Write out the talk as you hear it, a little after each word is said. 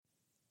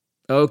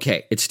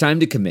Okay, it's time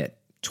to commit.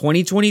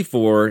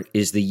 2024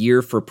 is the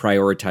year for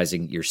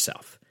prioritizing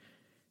yourself.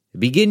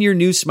 Begin your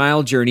new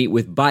smile journey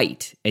with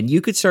Byte, and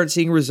you could start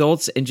seeing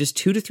results in just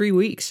 2 to 3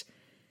 weeks.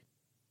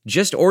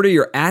 Just order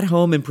your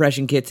at-home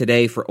impression kit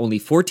today for only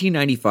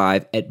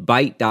 $14.95 at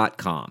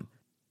Byte.com.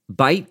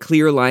 Byte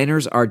clear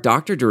liners are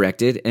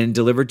doctor-directed and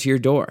delivered to your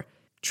door.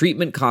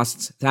 Treatment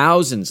costs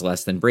thousands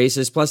less than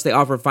braces, plus they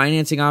offer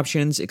financing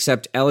options,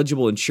 accept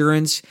eligible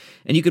insurance,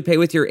 and you could pay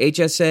with your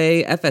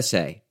HSA,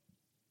 FSA.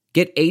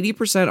 Get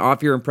 80%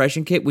 off your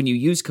impression kit when you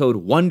use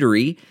code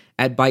WONDERY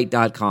at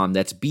Byte.com.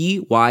 That's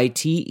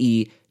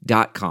BYTE.com.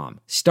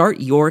 Start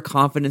your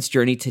confidence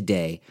journey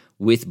today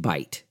with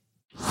Byte.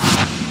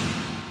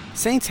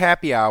 Saints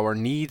Happy Hour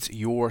needs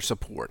your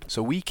support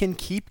so we can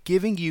keep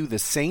giving you the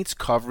Saints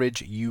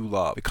coverage you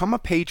love. Become a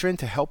patron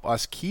to help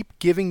us keep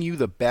giving you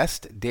the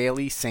best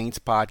daily Saints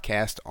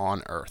podcast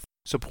on earth.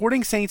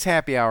 Supporting Saints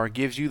Happy Hour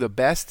gives you the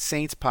best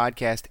Saints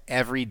podcast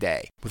every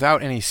day,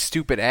 without any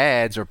stupid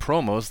ads or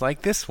promos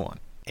like this one.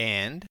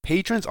 And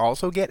patrons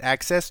also get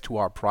access to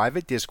our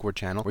private Discord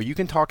channel where you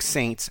can talk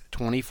Saints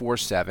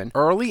 24/7,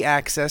 early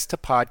access to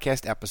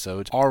podcast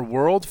episodes, our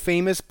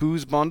world-famous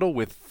booze bundle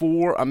with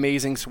 4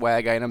 amazing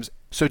swag items.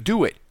 So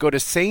do it. Go to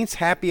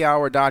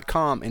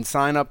saintshappyhour.com and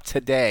sign up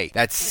today.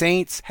 That's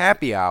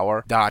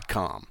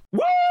saintshappyhour.com.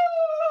 Woo!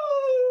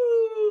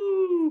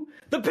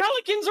 The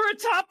Pelicans are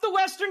atop the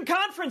Western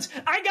Conference.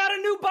 I got a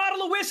new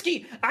bottle of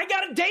whiskey. I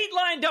got a date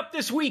lined up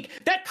this week.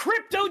 That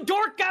crypto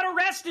dork got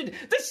arrested.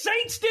 The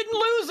Saints didn't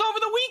lose over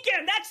the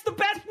weekend. That's the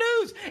best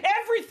news.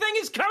 Everything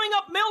is coming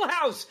up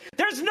Millhouse.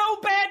 There's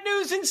no bad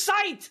news in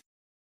sight.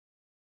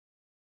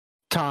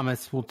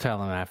 Thomas, we'll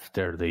tell him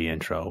after the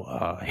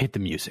intro. Hit the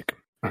music.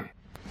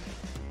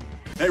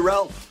 Hey,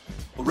 Ralph.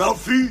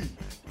 Ralphie,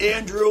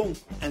 Andrew,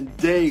 and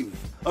Dave.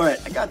 All right,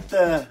 I got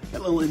a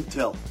little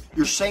intel.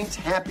 Your Saints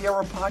Happy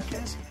Hour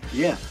podcast?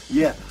 Yeah.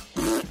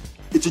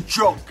 It's a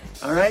joke,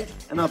 all right?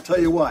 And I'll tell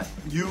you what.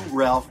 You,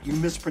 Ralph, you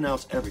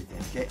mispronounce everything,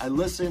 okay? I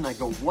listen, I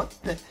go, what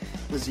the?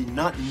 Does he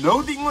not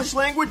know the English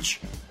language?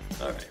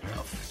 All right,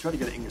 Ralph. Try to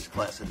get an English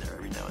class in there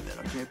every now and then,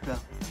 okay,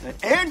 pal? Hey,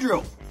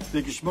 Andrew!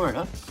 Think you're smart,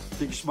 huh?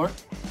 Think you're smart?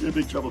 You're in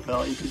big trouble,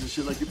 pal. You piece of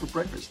shit like you for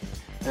breakfast.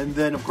 And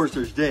then, of course,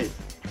 there's Dave.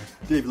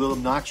 Dave, a little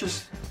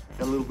obnoxious?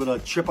 Got a little bit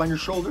of chip on your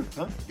shoulder,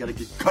 huh? You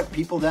gotta cut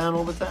people down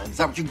all the time? Is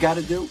that what you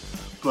gotta do?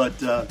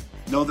 But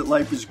know that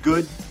life is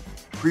good.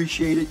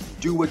 Appreciate it.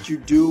 Do what you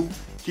do.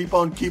 Keep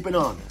on keeping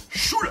on.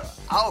 Shooter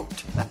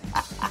out.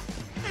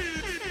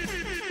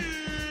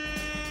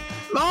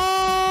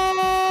 All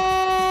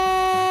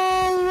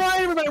right,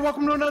 everybody.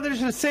 Welcome to another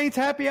edition of Saints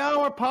Happy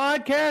Hour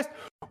podcast.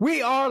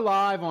 We are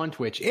live on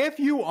Twitch. If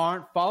you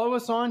aren't, follow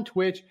us on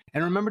Twitch.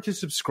 And remember to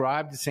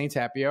subscribe to Saints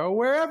Happy Hour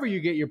wherever you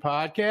get your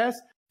podcasts.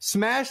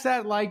 Smash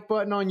that like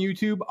button on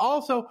YouTube.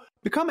 Also,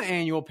 become an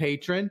annual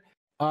patron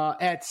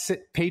at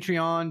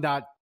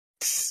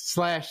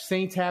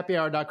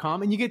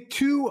patreon.com/saintshappyhour.com, and you get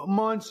 2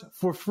 months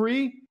for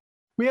free.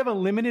 We have a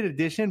limited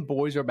edition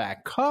Boys Are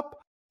Back Cup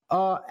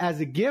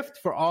as a gift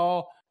for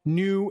all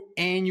new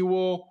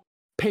annual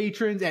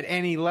patrons at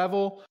any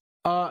level.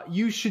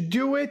 You should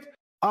do it.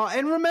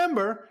 And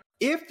remember,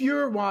 if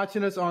you're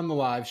watching us on the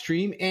live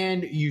stream,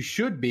 and you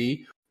should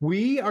be,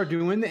 we are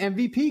doing the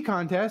MVP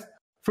contest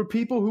for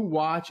people who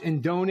watch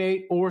and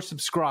donate or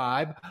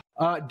subscribe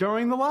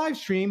during the live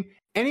stream.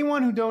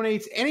 Anyone who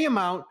donates any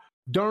amount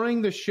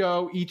during the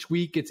show each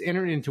week gets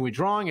entered into a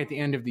drawing at the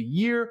end of the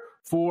year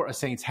for a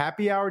Saints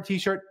Happy Hour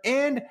t-shirt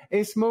and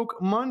a Smoke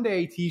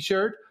Monday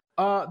t-shirt.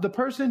 The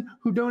person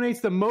who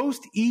donates the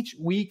most each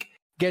week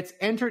gets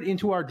entered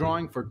into our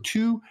drawing for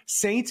 2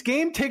 Saints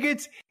game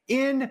tickets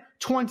in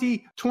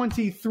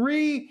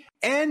 2023.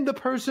 And the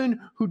person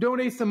who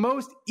donates the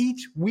most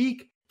each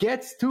week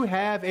gets to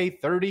have a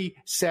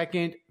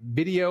 30-second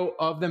video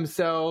of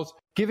themselves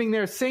giving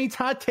their Saints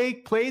hot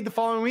take played the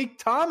following week.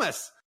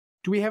 Thomas,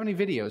 do we have any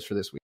videos for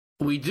this week?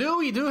 We do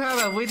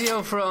have a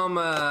video from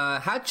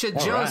Hatchet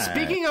John. Right.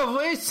 Speaking of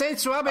which,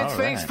 Saints Rabbit,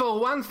 thanks for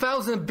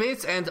 1,000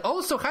 bits. And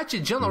also,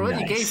 Hatchet John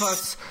already gave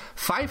us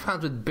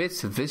 500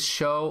 bits this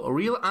show.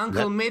 Real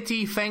Uncle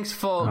Mitty, thanks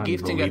for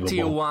gifting a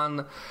tier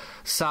 1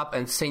 sub.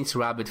 And Saints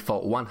Rabbit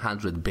for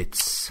 100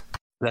 bits.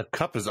 That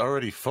cup is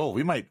already full.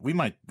 We might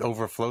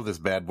overflow this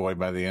bad boy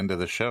by the end of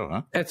the show,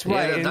 huh? That's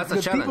right. Yeah, that's the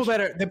a challenge.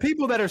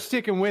 People that are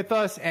sticking with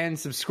us and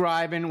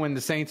subscribing when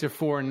the Saints are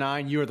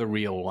 4-9, you're the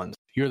real ones.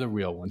 You're the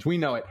real ones. We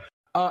know it.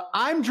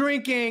 I'm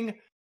drinking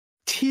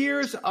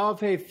Tears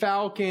of a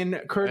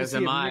Falcon, courtesy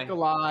of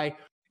Nikolai,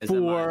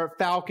 for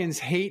Falcons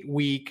Hate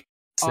Week.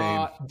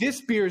 This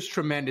beer is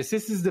tremendous.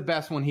 This is the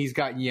best one he's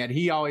gotten yet.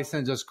 He always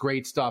sends us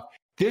great stuff.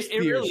 This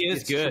beer really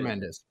is good.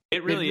 Tremendous.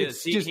 It really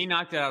is. He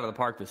knocked it out of the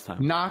park this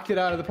time. Knocked it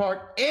out of the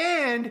park.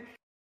 And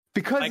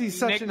because he's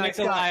such a nice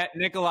guy.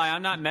 Nikolai,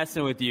 I'm not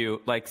messing with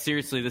you. Like,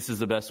 seriously, this is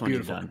the best one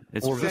you've done.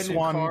 This one,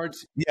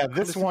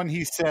 this one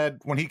he said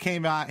when he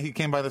came out, he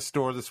came by the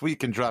store this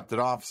week and dropped it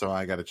off, so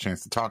I got a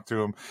chance to talk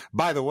to him.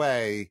 By the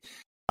way,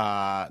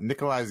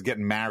 Nikolai's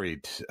getting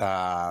married.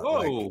 A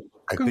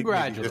I think maybe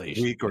Congratulations,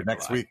 this week or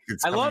next week.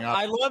 It's I coming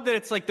love up. that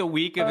it's like the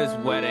week of his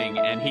wedding,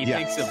 and he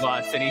Yes. thinks of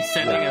us, and he's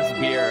sending us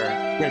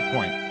beer. Great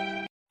point.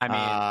 I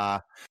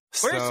mean,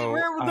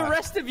 where the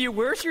rest of you?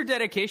 Where's your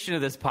dedication to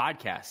this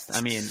podcast?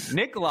 I mean,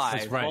 Nikolai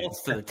That's right.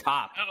 falls to the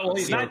top. Oh,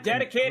 he's not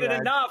dedicated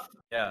enough.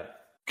 Yeah.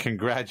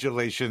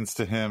 Congratulations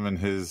to him and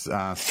his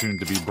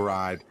soon-to-be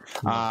bride.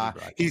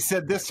 He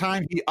said this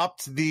time he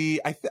upped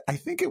the. I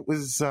think it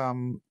was.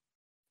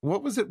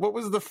 What was it? What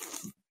was the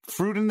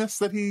fruitiness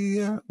that he?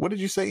 What did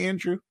you say,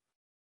 Andrew?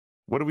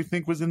 What do we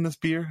think was in this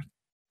beer?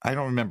 I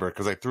don't remember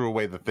because I threw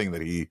away the thing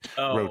that he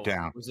wrote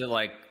down. Was it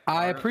like?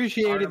 I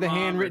appreciated the cardamom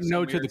handwritten or some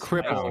note to the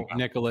weird cripple, smell?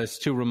 Nicholas,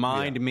 to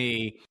remind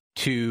me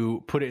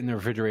to put it in the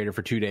refrigerator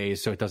for 2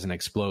 days so it doesn't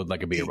explode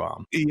like a beer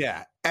bomb.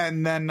 Yeah,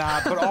 and then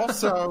but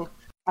also,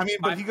 I mean,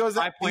 but he goes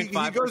he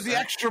goes the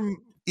extra.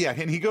 Yeah,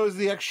 and he goes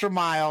the extra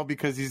mile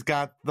because he's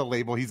got the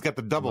label. He's got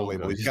the double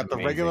label. He's got the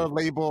regular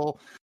label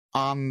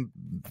on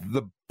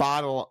the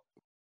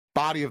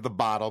body of the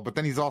bottle, but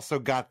then he's also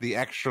got the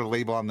extra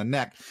label on the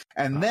neck,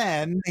 and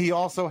then he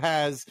also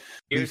has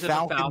the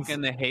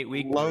Falcon, the Hate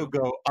Week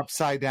logo,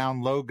 upside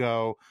down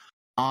logo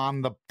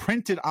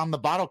printed on the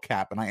bottle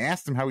cap. And I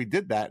asked him how he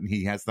did that, and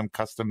he has them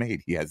custom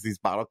made. He has these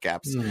bottle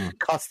caps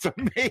custom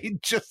made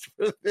just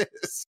for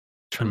this.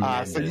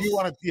 So you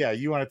want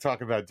to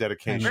talk about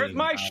dedication? Where's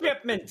my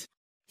shipment?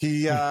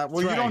 You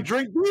don't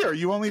drink beer.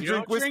 You only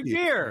drink whiskey.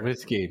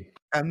 Whiskey.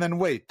 And then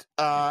wait.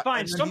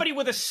 Fine. Somebody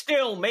with a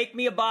still, make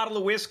me a bottle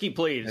of whiskey,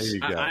 please. There you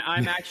go.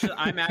 I'm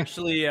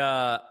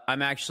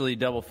actually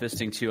double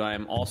fisting too.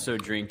 I'm also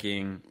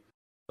drinking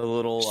a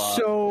little.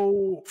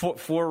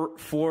 Four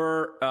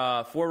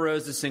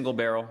roses, single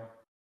barrel.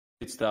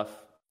 Good stuff.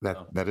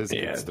 That is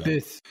good stuff.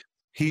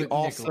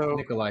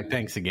 Nikolai,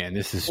 thanks again.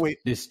 This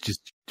is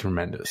just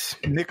tremendous.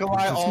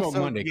 Nikolai also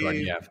Monday card,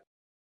 yeah.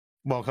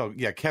 Well,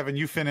 yeah, Kevin,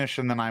 you finish,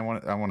 and then I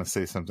want to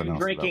say something else.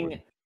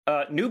 Drinking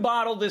new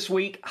bottle this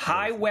week,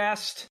 High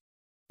West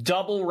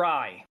Double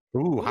Rye.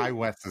 Ooh, High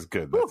West is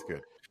good. That's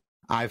good.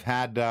 I've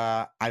had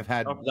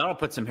that'll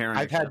put some hair in.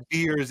 I've had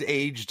beers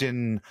aged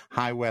in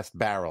High West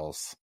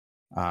barrels,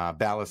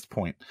 Ballast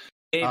Point.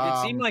 Dave,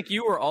 it seemed like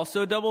you were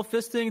also double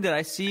fisting. Did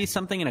I see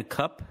something in a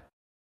cup?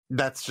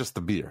 That's just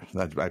the beer.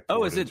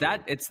 Is it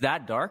that? It's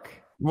that dark?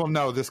 Well,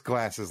 no, this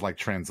glass is like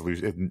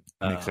translucent. It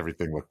makes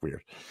everything look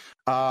weird.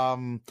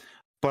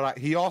 But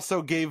he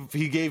also gave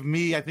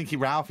me, I think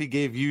Ralph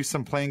gave you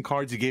some playing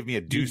cards. He gave me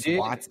a Deuce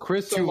Watts.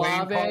 Chris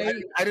Olave.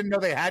 I didn't know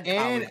they had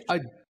and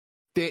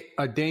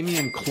a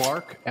Damian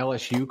Clark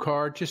LSU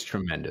card. Just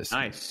tremendous.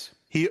 Nice.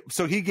 He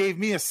gave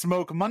me a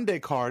Smoke Monday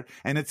card,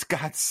 and it's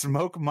got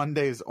Smoke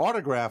Monday's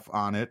autograph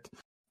on it.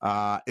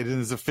 It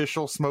is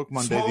official Smoke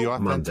Monday. The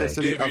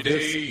authenticity of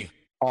this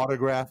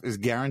autograph is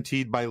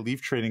guaranteed by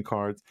Leaf Trading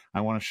Cards.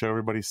 I want to show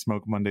everybody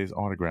Smoke Monday's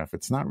autograph.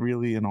 It's not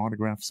really an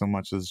autograph so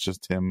much as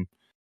just him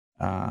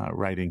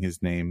writing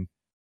his name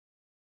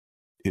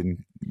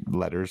in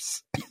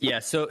letters. Yeah,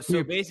 so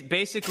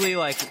basically,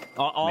 like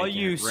all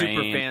you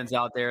super fans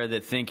out there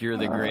that think you're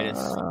the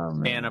greatest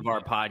fan of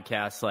our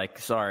podcast, like,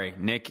 sorry,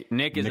 Nick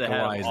is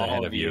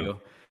ahead of you.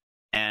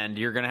 And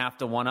you're going to have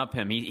to one-up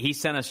him. He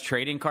sent us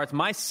trading cards.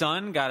 My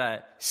son got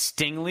a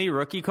Stingley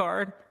rookie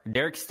card,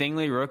 Derek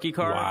Stingley rookie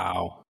card.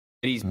 Wow.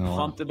 That he's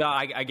pumped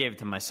about. I gave it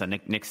to my son.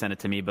 Nick sent it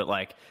to me. But,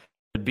 like,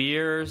 the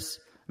beers,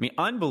 I mean,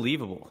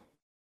 unbelievable.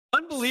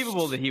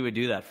 Unbelievable that he would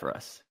do that for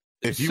us.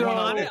 If you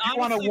want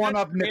to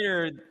one-up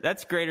Nick,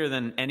 that's greater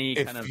than any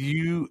kind of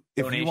donation.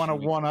 If you want to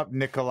one-up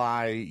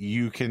Nikolai,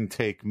 you can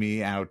take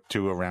me out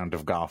to a round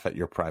of golf at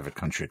your private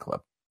country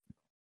club.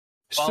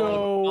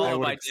 Follow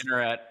my dinner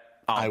at...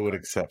 I would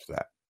accept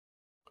that.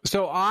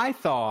 So I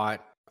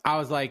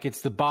was like,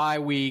 it's the bye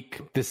week.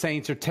 The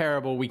Saints are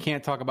terrible. We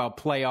can't talk about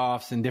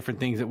playoffs and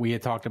different things that we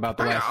had talked about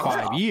the last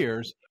 5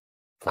 years.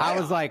 I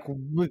was like,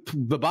 with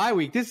the bye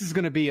week, this is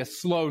going to be a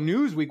slow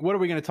news week. What are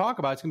we going to talk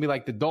about? It's going to be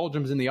like the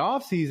doldrums in the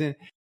offseason.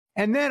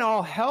 And then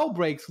all hell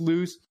breaks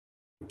loose.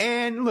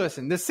 And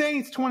listen, the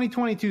Saints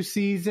 2022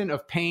 season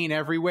of pain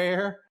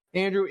everywhere,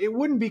 Andrew, it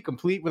wouldn't be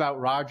complete without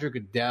Roger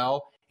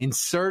Goodell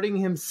inserting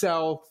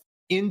himself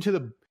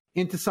into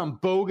some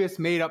bogus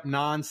made-up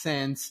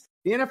nonsense.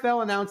 The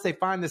NFL announced they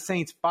fined the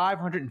Saints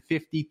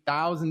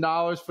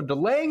 $550,000 for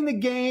delaying the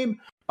game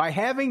by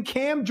having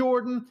Cam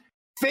Jordan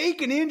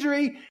fake an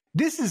injury.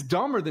 This is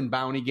dumber than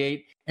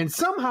Bountygate, and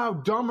somehow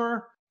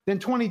dumber than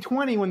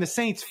 2020 when the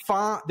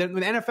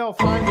NFL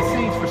fined the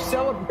Saints for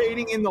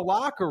celebrating in the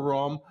locker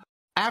room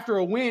after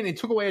a win and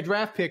took away a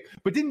draft pick,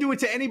 but didn't do it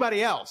to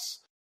anybody else.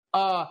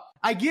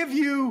 I give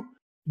you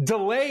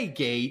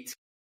Delaygate.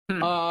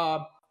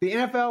 The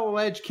NFL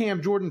alleged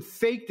Cam Jordan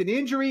faked an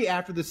injury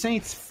after the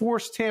Saints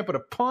forced Tampa to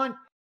punt.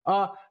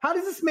 How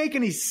does this make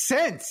any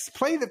sense?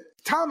 I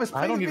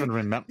don't even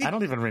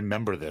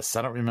remember this.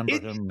 I don't remember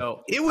him.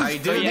 It was. I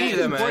didn't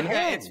either,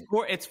 man.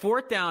 It's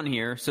fourth down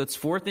here, so it's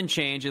fourth and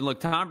change. And look,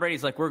 Tom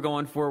Brady's like, we're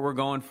going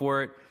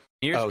for it.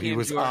 Here's he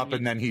was Jordan. up,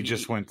 and then he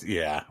just went.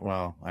 Yeah,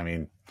 well, I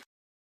mean,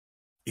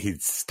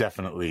 he's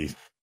definitely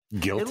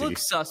Guilty. It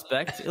looks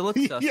suspect.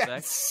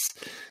 Yes.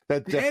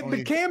 That definitely...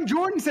 But Cam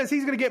Jordan says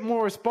he's going to get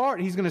more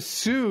smart. He's going to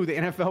sue the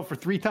NFL for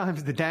 3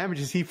 times the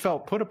damages he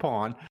felt put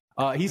upon.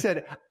 He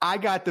said, "I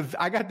got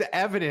the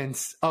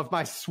evidence of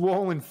my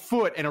swollen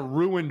foot and a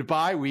ruined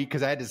bye week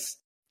because I had to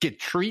get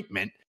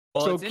treatment."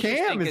 Well, so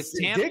Cam is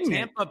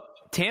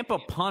Tampa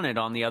punted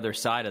on the other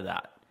side of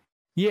that.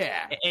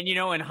 Yeah, and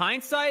in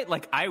hindsight,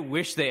 like I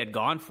wish they had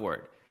gone for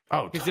it.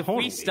 Oh, because totally.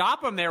 if we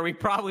stop them there, we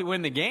probably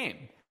win the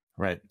game.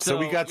 Right. So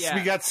we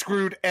got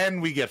screwed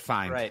and we get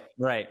fined.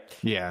 Right.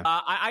 Yeah.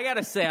 I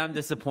gotta say I'm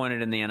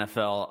disappointed in the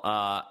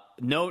NFL.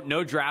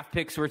 No draft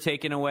picks were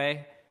taken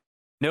away.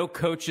 No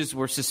coaches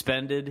were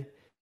suspended.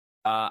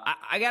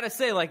 I gotta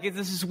say, like,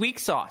 this is weak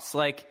sauce.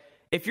 Like,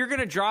 if you're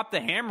gonna drop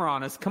the hammer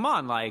on us, come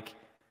on. Like,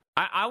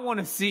 I want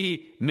to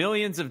see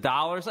millions of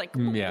dollars. Like,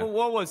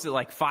 what was it?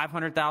 Like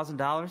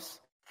 $500,000?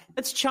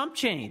 That's chump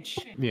change.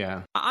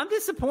 Yeah. I'm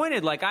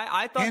disappointed. Like,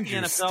 I thought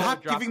Andrew, the NFL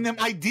stop giving them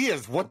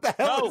ideas. What the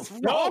hell is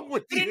wrong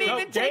with you? They didn't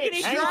even take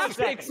any draft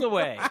picks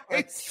away.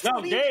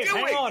 No, Dave,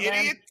 hang on,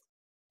 man.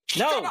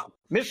 No,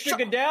 Mr.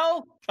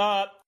 Goodell,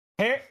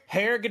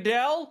 Hair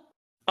Goodell.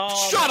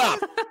 Shut up,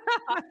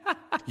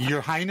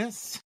 Your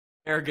Highness.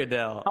 Hair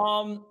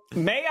Goodell.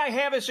 May I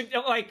have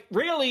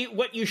really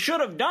what you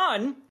should have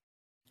done?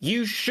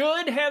 You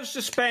should have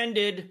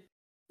suspended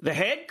the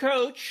head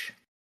coach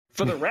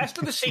for the rest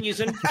of the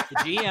season. The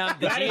GM.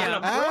 That is an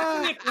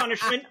appropriate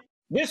punishment.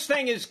 This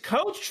thing is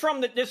coached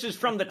this is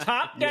from the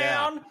top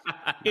down.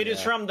 It is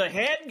from the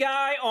head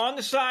guy on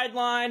the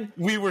sideline.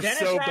 We were Dennis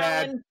so Allen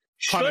bad.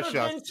 should Punish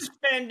have been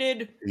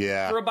suspended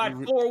for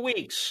about 4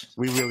 weeks.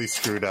 We really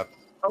screwed up.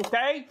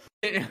 Okay?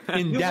 You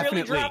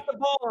really dropped the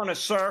ball on us,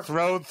 sir.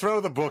 Throw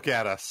the book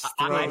at us.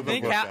 I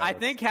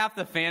think half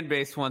the fan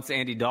base wants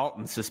Andy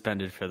Dalton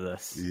suspended for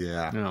this.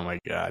 Yeah. Oh my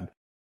God.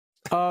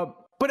 But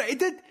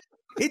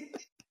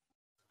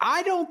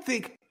I don't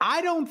think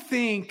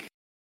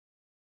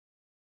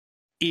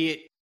it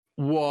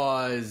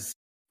was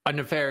a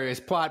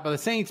nefarious plot by the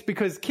Saints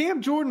because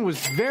Cam Jordan was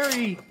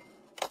very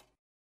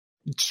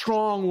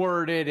strong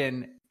worded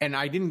and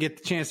I didn't get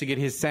the chance to get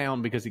his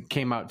sound because it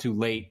came out too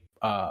late.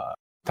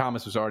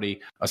 Thomas was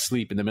already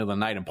asleep in the middle of the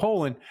night in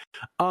Poland.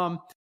 But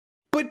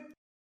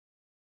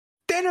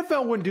the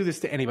NFL wouldn't do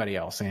this to anybody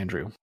else,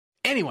 Andrew.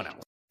 Anyone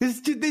else.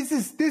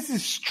 This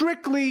is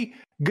strictly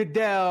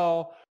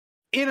Goodell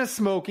in a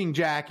smoking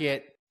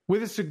jacket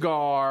with a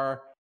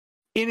cigar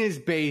in his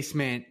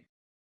basement,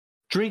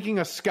 drinking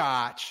a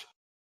scotch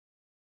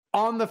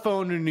on the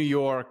phone in New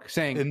York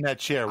saying, in that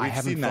chair. We've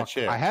seen that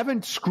chair. I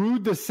haven't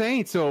screwed the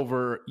Saints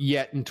over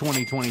yet in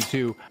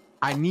 2022.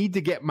 I need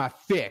to get my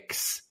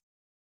fix.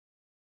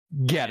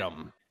 Get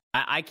them.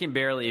 I can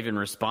barely even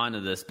respond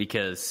to this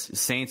because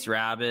Saints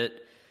Rabbit,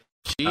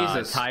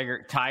 Jesus,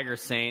 Tiger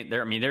Saint.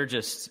 They're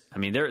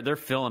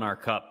filling our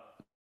cup.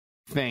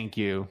 Thank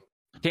you.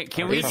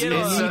 Can we get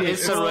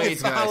it's the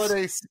race,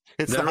 guys.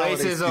 It's the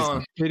race is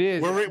on. It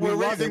is. We're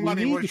raising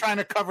money. We're trying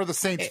to cover the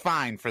Saints'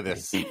 fine for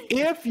this.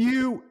 If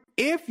you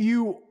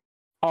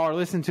are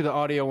listening to the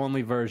audio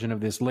only version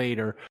of this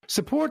later,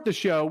 support the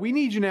show. We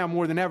need you now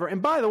more than ever.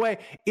 And by the way,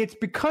 it's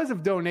because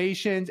of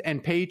donations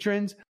and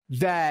patrons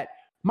that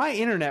my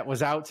internet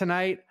was out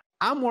tonight.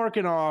 I'm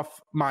working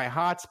off my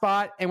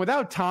hotspot, and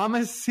without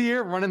Thomas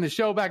here running the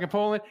show back in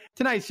Poland,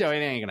 tonight's show, it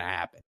ain't gonna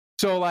happen.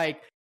 So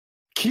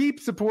keep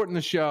supporting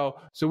the show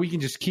so we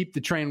can just keep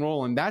the train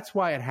rolling. That's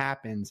why it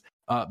happens,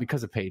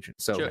 because of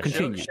patrons. So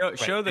continue.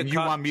 Show the and you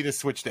want me to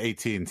switch to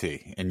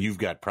AT&T, and you've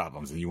got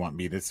problems, and you want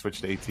me to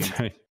switch to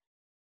AT&T.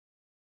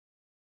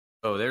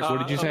 Oh, there's. What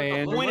did you say,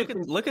 Andrew? Look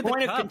at point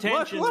the of cup.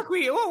 contention. Look,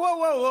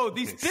 whoa!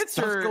 These bits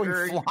are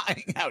going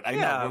flying out. I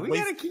know. We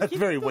gotta keep. That's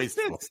very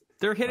wasteful.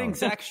 They're hitting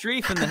Zach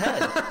Streif in the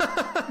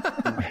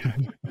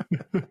head.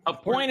 A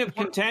point of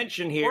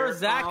contention here. Poor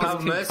Zach is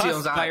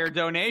concussed by your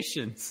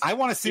donations. I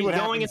want to see what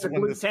going happens in the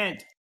blue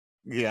tent.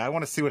 Yeah, I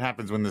want to see what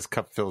happens when this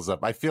cup fills up.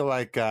 I feel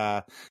like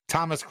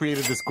Thomas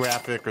created this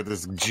graphic or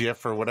this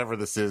GIF or whatever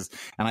this is,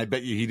 and I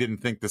bet you he didn't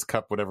think this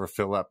cup would ever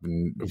fill up,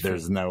 and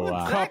there's no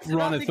cup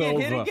runneth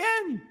over.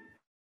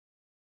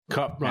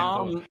 Cup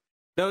runneth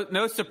over.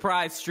 No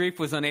surprise, Streif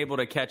was unable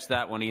to catch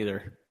that one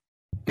either.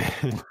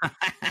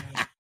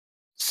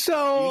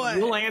 So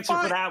we'll answer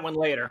for that one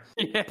later.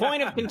 Yeah.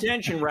 Point of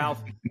contention,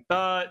 Ralph.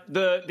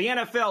 The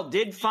NFL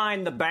did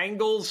fine the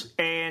Bengals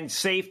and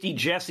safety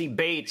Jesse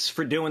Bates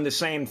for doing the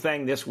same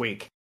thing this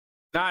week.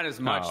 Not as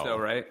much though,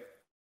 right?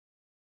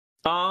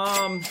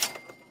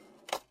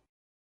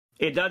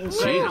 It doesn't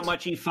say how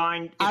much he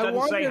fined. It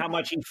doesn't say how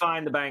much he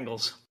fined the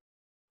Bengals.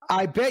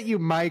 I bet you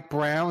Mike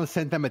Brown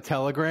sent them a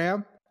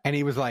telegram, and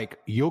he was like,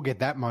 "You'll get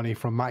that money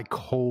from my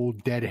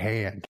cold, dead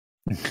hand."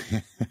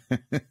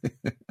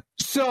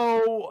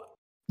 So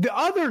the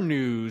other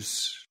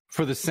news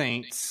for the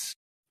Saints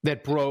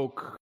that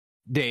broke,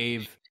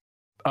 Dave,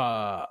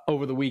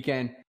 over the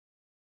weekend,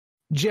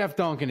 Jeff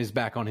Duncan is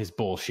back on his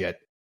bullshit.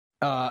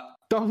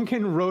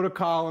 Duncan wrote a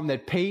column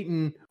that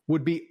Payton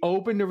would be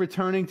open to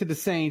returning to the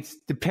Saints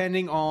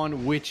depending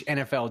on which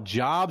NFL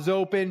jobs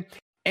open.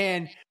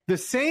 And the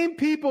same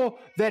people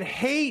that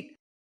hate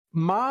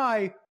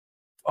my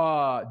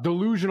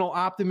delusional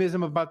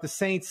optimism about the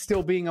Saints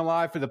still being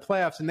alive for the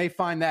playoffs, and they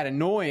find that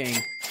annoying.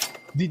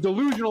 The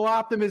delusional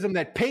optimism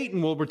that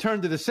Payton will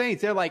return to the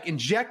Saints, they're like,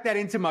 inject that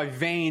into my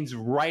veins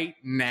right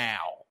now.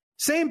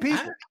 Same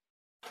people.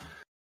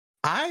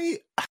 I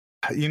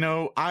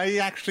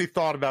actually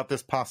thought about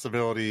this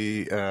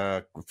possibility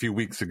a few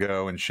weeks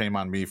ago, and shame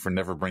on me for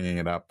never bringing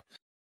it up.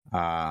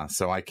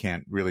 So I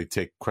can't really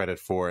take credit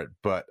for it.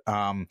 But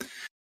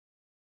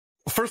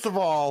first of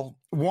all,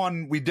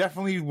 one, we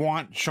definitely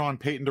want Sean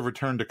Payton to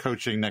return to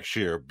coaching next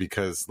year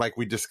because, like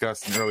we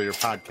discussed in earlier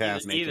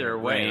podcasts, either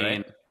way,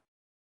 right?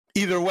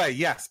 Either way,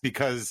 yes,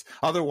 because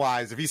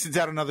otherwise, if he sits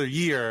out another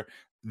year,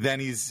 then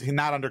he's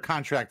not under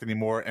contract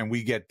anymore, and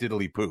we get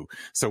diddly poo.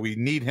 So we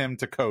need him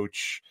to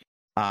coach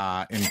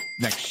in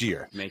next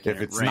year. If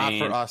it's not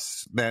for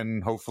us,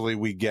 then hopefully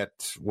we get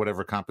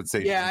whatever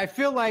compensation. Yeah, I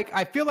feel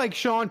like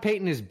Sean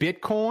Payton is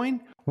Bitcoin.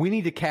 We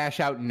need to cash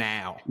out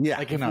now. Yeah,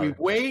 like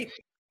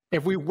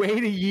if we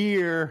wait a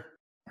year,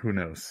 who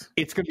knows?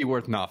 It's going to be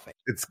worth nothing.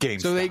 It's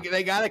GameStop. So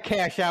they got to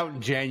cash out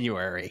in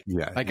January.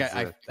 Yeah, like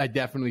I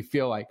definitely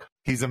feel like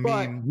he's a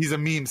meme. He's a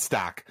meme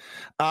stock.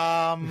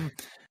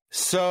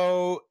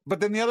 So,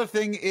 but then the other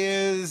thing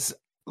is,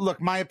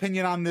 look, my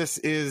opinion on this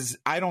is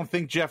I don't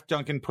think Jeff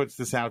Duncan puts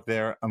this out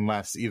there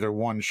unless either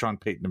one, Sean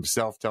Payton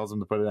himself tells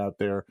him to put it out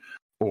there,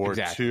 or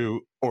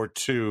two,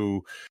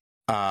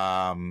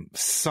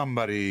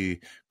 somebody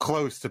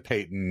close to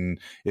Payton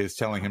is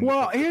telling him.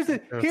 Well, here's the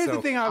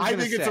thing. I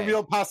think it's a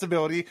real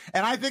possibility,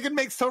 and I think it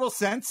makes total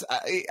sense.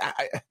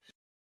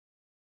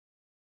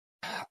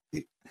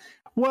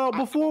 Well,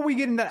 before we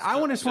get into that, I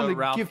want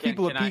to give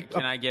people a peek.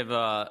 Can I give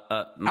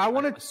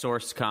a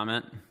source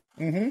comment?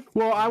 Mm-hmm.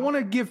 Well, I want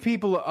to give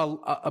people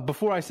a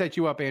before I set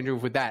you up, Andrew,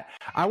 with that.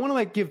 I want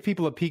to give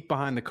people a peek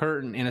behind the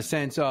curtain in a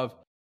sense of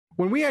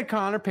when we had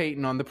Connor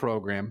Payton on the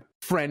program,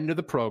 friend of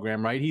the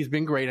program, right? He's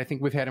been great. I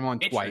think we've had him on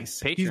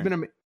twice. He's been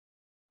a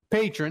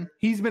patron.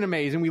 He's been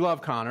amazing. We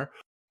love Connor.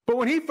 But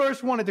when he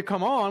first wanted to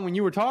come on, when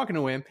you were talking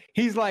to him,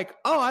 he's like,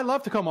 "Oh, I'd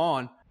love to come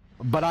on,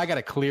 but I got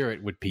to clear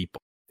it with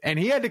people." And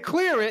he had to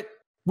clear it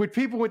with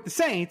people with the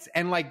Saints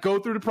and like go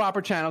through the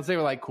proper channels. They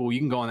were like, "Cool, you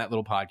can go on that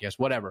little podcast,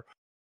 whatever."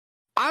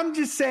 I'm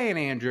just saying,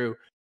 Andrew,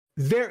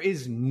 there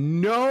is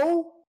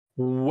no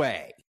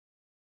way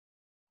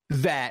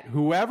that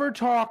whoever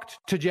talked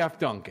to Jeff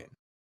Duncan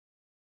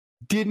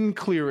didn't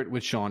clear it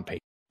with Sean Payton.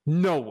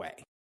 No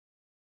way.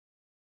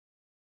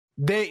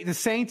 The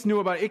Saints knew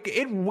about it.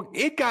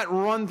 It got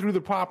run through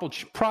the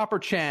proper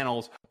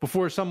channels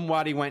before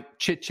somebody went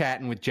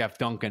chit-chatting with Jeff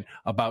Duncan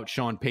about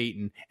Sean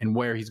Payton and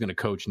where he's going to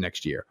coach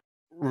next year.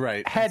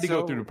 Right. Had to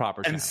go through the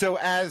proper channels. And so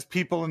as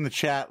people in the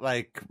chat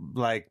like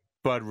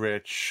Bud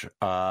Rich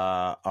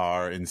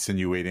are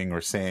insinuating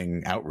or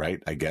saying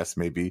outright, I guess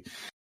maybe,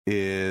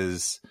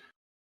 is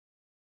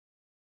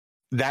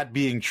that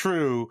being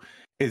true,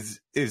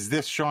 is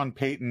this Sean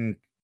Payton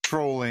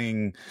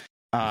trolling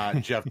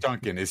Jeff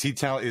Duncan? Is he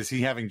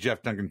having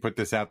Jeff Duncan put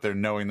this out there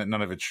knowing that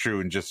none of it's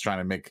true and just trying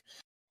to make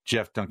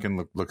Jeff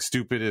Duncan look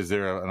stupid? Is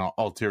there an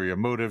ulterior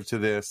motive to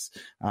this?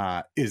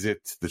 Is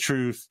it the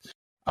truth?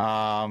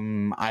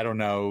 I don't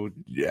know.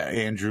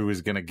 Andrew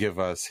is going to give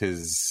us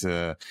his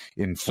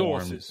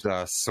informed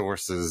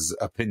sources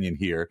opinion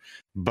here,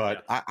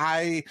 but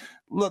I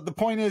look. The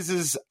point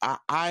is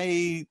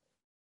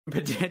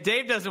But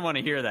Dave doesn't want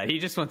to hear that. He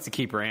just wants to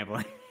keep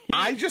rambling.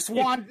 I just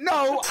want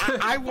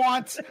I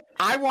want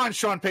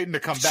Sean Payton to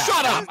come back.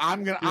 Shut up.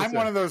 I'm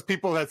one of those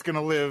people that's going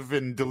to live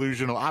in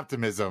delusional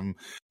optimism.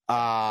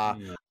 My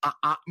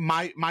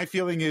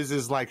feeling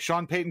is like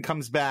Sean Payton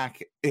comes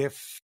back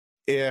if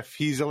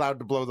he's allowed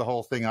to blow the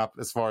whole thing up,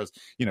 as far as,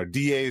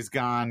 DA's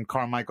gone,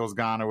 Carmichael's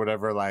gone or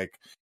whatever, like,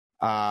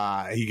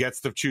 he gets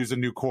to choose a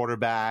new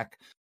quarterback.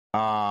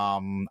 I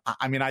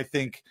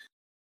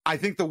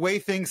think the way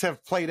things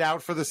have played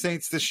out for the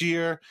Saints this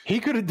year, he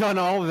could have done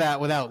all of that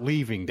without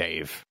leaving,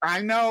 Dave.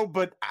 I know,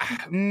 but I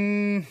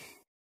don't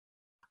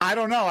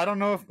know. I don't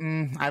know if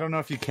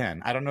you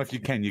can. I don't know if you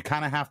can. You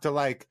kind of have to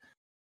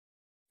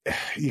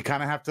you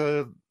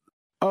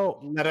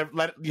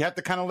have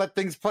to kind of let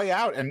things play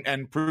out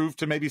and prove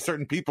to maybe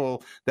certain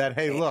people that,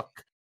 hey,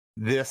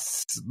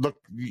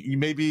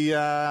 maybe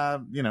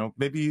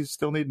you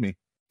still need me.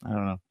 I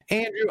don't know.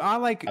 Andrew,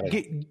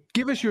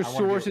 give us your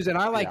sources, and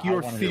I like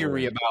your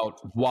theory about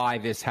why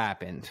this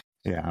happened.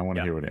 Yeah, I want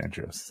to hear what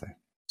Andrew has to say.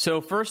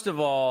 So first of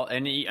all,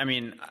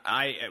 when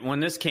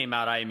this came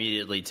out, I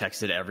immediately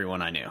texted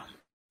everyone I knew,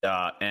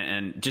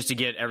 and just to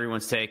get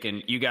everyone's take.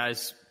 And you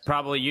guys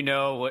probably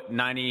what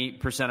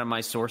 90% of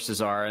my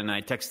sources are, and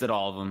I texted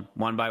all of them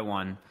one by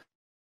one,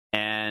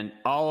 and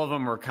all of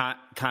them were kind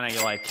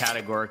of like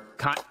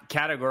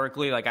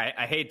categorically like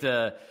I hate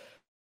to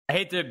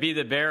be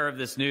the bearer of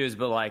this news,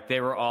 but like they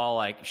were all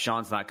like,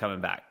 Sean's not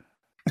coming back.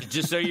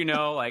 Just so you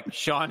know, like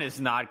Sean is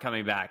not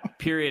coming back.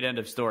 Period. End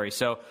of story.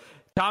 So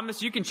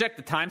Thomas, you can check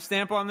the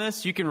timestamp on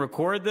this. You can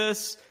record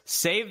this,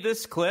 save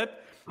this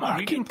clip.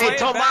 You can play it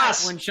back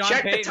when Sean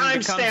check Payton the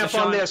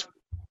timestamp on this.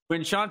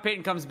 when Sean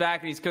Payton comes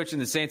back and he's coaching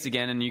the Saints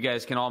again, and you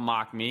guys can all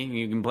mock me,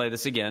 you can play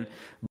this again.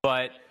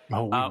 But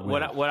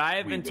what I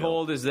have been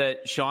told is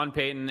that Sean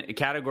Payton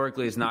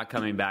categorically is not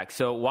coming back.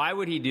 So why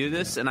would he do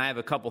this? And I have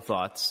a couple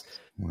thoughts.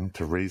 Well,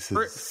 to raise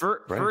his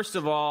first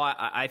of all,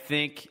 I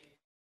think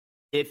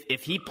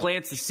if he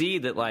plants the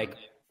seed that like,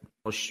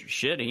 well,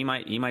 shit, he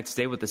might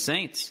stay with the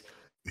Saints.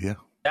 Yeah.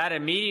 That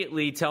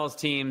immediately tells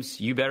teams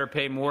you better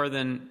pay more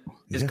than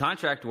his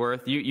contract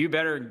worth. You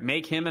better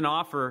make him an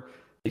offer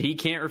that he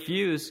can't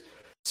refuse.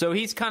 So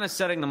he's kind of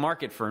setting the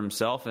market for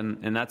himself,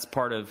 and that's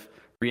part of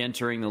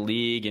re-entering the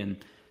league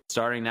and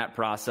starting that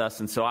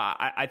process. And so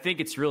I think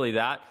it's really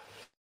that.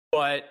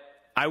 But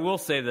I will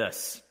say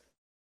this.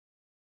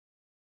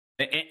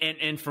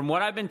 And from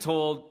what I've been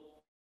told,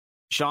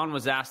 Sean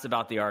was asked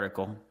about the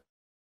article,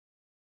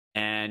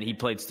 and he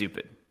played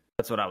stupid.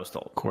 That's what I was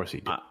told. Of course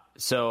he did.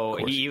 So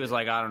he was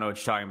like, I don't know what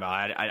you're talking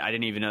about. I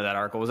didn't even know that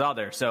article was out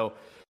there. So,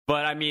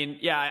 but I mean,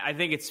 yeah, I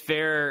think it's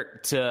fair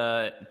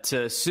to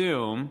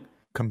assume.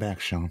 Come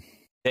back, Sean.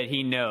 That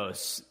he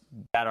knows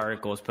that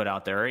article was put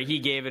out there. Or he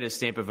gave it a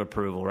stamp of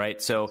approval,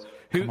 right? So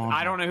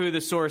I don't know who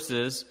the source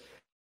is,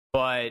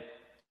 but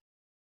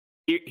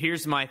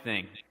here's my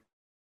thing.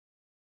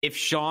 If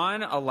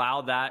Sean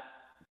allowed that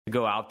to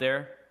go out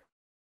there,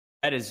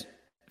 that is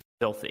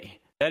filthy.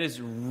 That is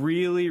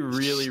really,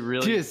 really,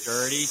 really just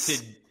dirty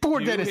to poor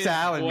do Dennis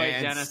Allen,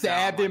 man. Dennis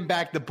Stabbed Allen. him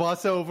back, the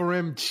bus over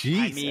him.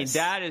 Jesus. I mean,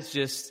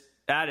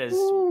 that is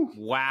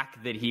whack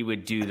that he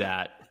would do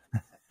that,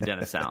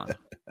 Dennis Allen.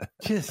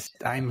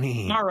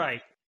 All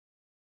right.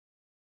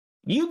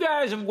 You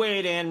guys have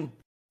weighed in.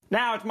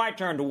 Now it's my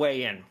turn to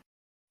weigh in.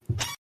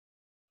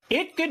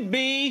 It could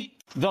be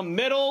the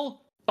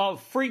middle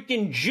of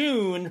freaking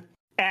June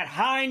at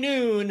high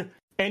noon,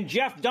 and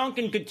Jeff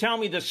Duncan could tell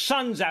me the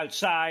sun's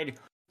outside,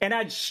 and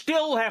I'd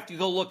still have to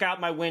go look out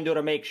my window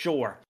to make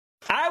sure.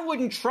 I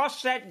wouldn't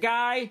trust that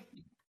guy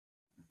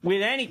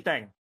with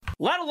anything,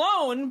 let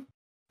alone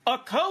a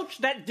coach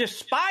that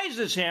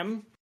despises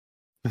him,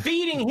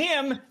 feeding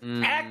him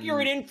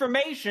accurate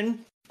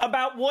information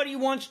about what he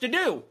wants to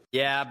do.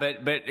 Yeah,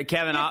 but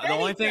Kevin,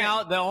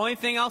 the only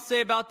thing I'll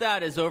say about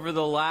that is over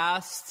the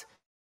last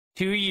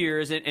 2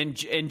 years,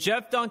 and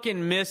Jeff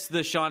Duncan missed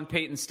the Sean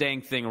Payton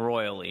staying thing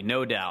royally,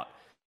 no doubt.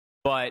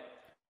 But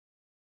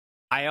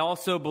I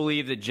also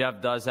believe that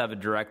Jeff does have a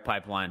direct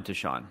pipeline to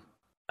Sean.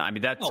 I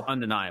mean, that's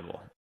undeniable.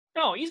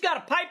 No, he's got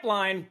a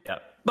pipeline,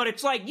 but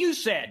it's like you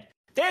said.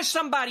 There's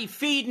somebody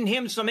feeding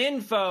him some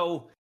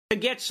info to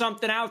get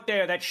something out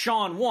there that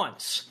Sean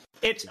wants.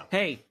 It's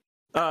hey,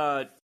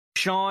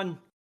 Sean,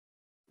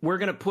 we're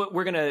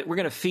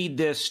gonna feed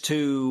this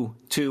to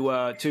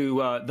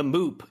the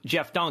Moop,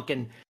 Jeff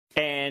Duncan,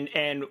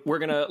 and we're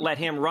gonna let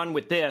him run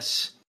with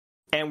this,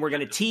 and we're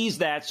gonna tease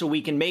that so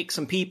we can make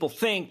some people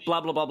think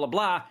blah blah blah blah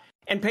blah.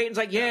 And Peyton's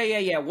like,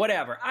 yeah,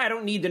 whatever. I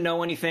don't need to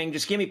know anything.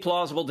 Just give me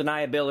plausible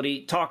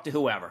deniability. Talk to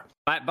whoever.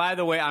 By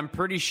the way, I'm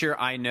pretty sure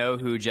I know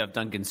who Jeff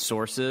Duncan's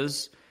source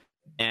is,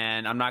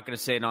 and I'm not going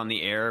to say it on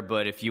the air,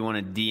 but if you want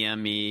to DM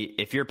me,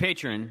 if you're a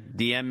patron,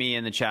 DM me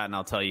in the chat, and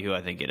I'll tell you who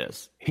I think it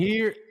is.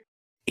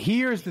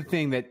 Here's the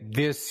thing that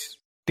this,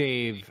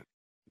 Dave,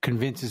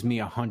 convinces me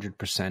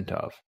 100%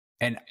 of,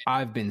 and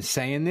I've been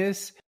saying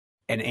this,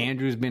 and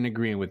Andrew's been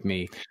agreeing with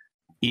me,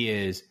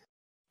 is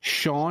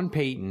Sean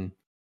Payton,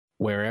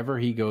 wherever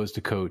he goes to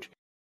coach,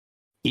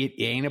 it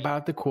ain't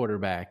about the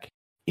quarterback.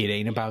 It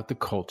ain't about the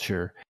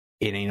culture.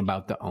 It ain't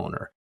about the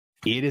owner.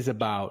 It is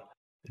about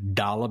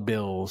dollar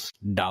bills.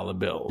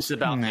 It's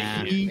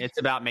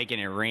about making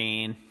it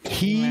rain.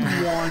 He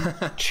wants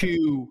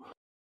to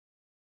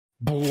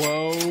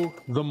blow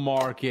the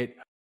market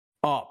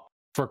up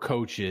for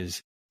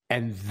coaches,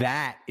 and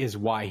that is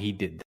why he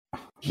did that.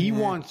 He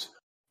wants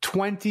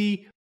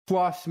 20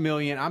 plus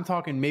million. I'm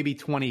talking maybe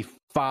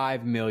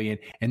 25 million.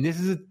 And this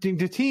is a thing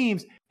to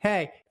teams.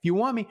 Hey, if you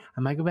want me,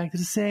 I might go back to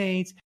the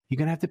Saints. You're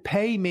going to have to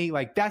pay me.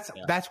 Like that's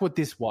what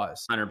this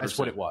was. 100%. That's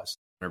what it was.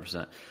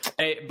 100%.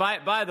 Hey,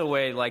 by the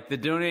way, like the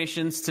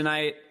donations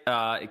tonight,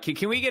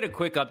 can we get a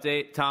quick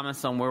update,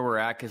 Thomas, on where we're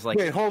at? Because like,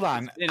 wait, hold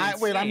on.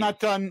 I'm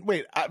not done.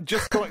 Wait,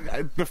 just going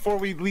before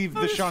we leave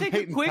the Sean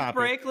Payton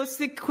topic. Let's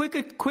take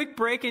a quick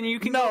break, and you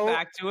can go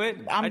back to it.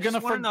 Because I'm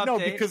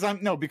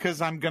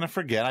gonna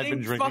forget. I've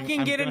been drinking.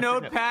 Fucking get a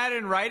notepad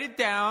and write it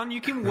down.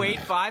 You can wait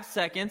 5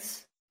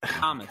 seconds.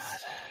 Thomas,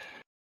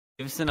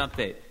 give us an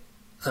update.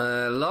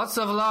 Lots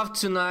of love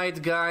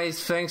tonight,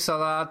 guys. Thanks a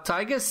lot.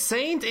 Tiger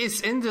Saint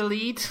is in the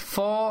lead,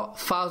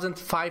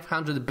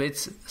 4,500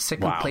 bits.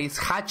 Second place,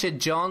 Hatchet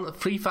John,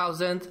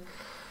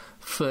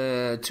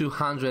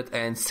 3,200,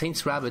 and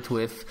Saints Rabbit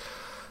with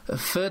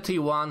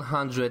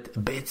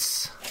 3,100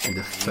 bits in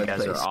the third place.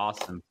 You guys are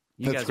awesome.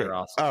 You guys are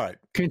awesome. All right.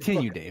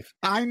 Continue, Dave.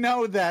 I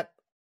know that,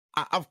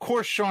 of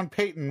course, Sean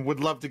Payton would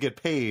love to get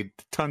paid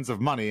tons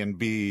of money and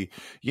be,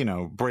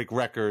 break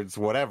records,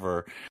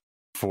 whatever,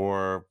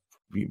 for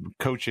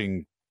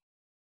coaching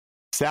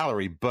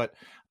salary, but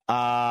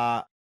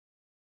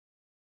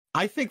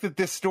I think that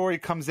this story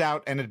comes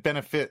out and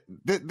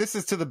this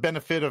is to the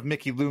benefit of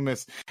Mickey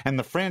Loomis and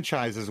the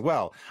franchise as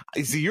well.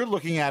 So you're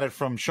looking at it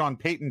from Sean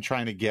Payton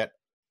trying to get,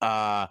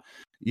 trying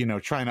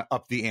to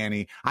up the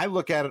ante. I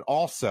look at it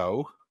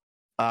also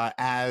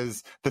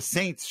as the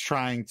Saints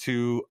trying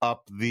to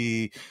up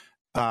the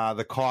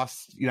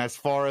cost, as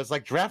far as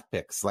like draft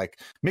picks. Like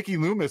Mickey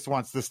Loomis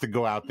wants this to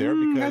go out there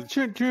because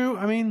that's true.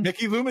 I mean,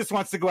 Mickey Loomis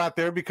wants to go out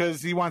there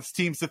because he wants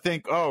teams to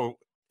think, oh,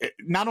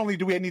 not only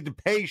do we need to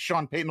pay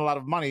Sean Payton a lot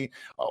of money,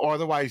 or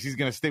otherwise he's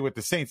going to stay with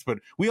the Saints, but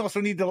we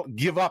also need to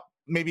give up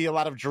maybe a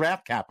lot of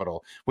draft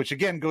capital, which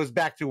again goes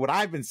back to what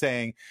I've been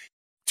saying: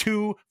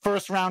 2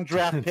 first-round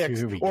draft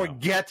picks, or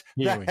get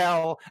the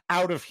hell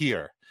out of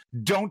here.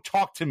 Don't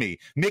talk to me.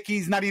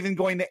 Mickey's not even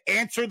going to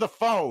answer the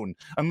phone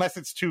unless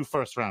it's 2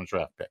 first-round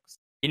draft picks.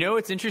 You know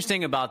what's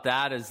interesting about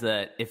that is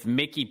that if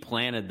Mickey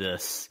planted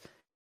this,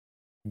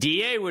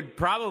 DA would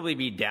probably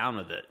be down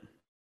with it.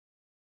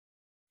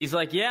 He's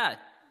like, yeah,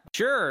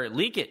 sure,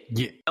 leak it.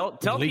 Yeah,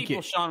 tell people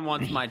it. Sean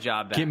wants my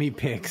job back. Give me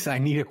picks. I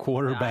need a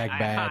quarterback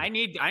bad. I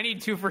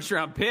need 2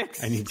 first-round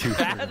picks. I need 2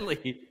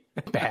 badly.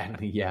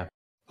 Badly, yeah.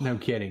 No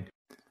kidding.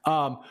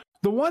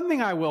 The one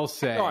thing I will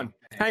say...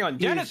 Hang on.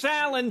 Dennis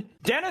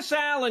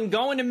Allen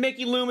going to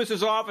Mickey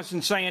Loomis's office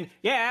and saying,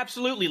 yeah,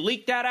 absolutely,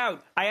 leak that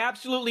out. I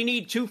absolutely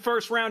need 2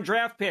 first-round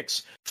draft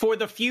picks for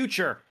the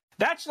future.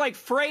 That's like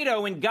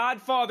Fredo in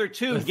Godfather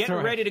 2 getting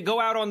ready to go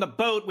out on the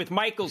boat with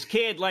Michael's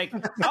kid. Like,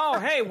 oh,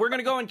 hey, we're going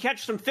to go and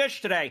catch some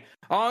fish today.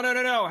 Oh,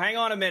 no. Hang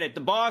on a minute.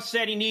 The boss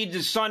said he needs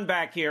his son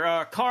back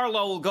here.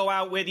 Carlo will go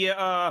out with you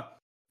on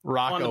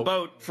the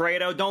boat,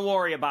 Fredo. Don't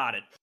worry about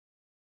it.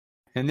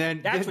 And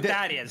then that's what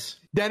that is.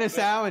 Dennis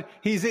Allen,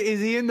 is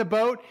he in the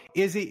boat?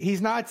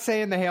 He's not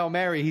saying the Hail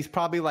Mary. He's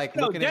probably like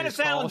looking at his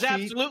call Dennis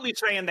Allen's sheet. Absolutely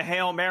saying the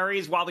Hail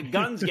Marys while the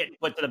gun's getting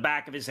put to the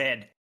back of his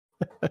head.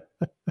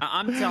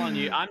 I'm telling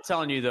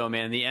you though,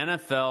 man, the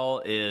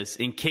NFL is,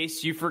 in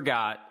case you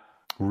forgot,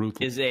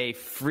 is a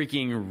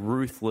freaking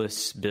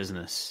ruthless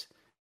business.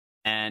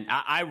 And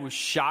I was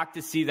shocked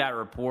to see that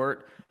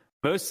report,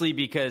 mostly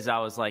because I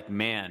was like,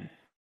 man,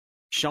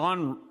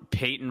 Sean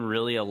Payton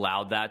really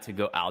allowed that to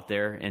go out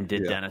there and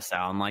did Dennis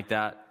Allen like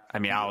that. I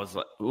mean, I was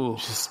like, ooh.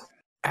 Just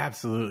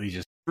absolutely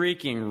just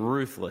freaking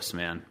ruthless,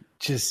 man.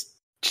 Just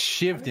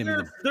shivved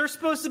him. They're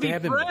supposed to be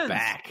friends. Him in the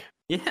back.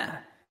 Yeah.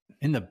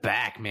 In the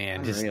back,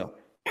 man. Unreal.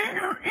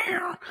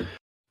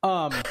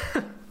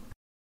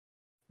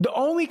 The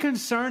only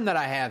concern that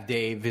I have,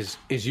 Dave, is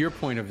your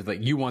point of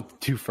like you want the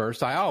 2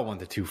 first. I all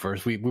want the 2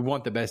 first. We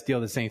want the best deal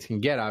the Saints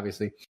can get,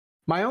 obviously.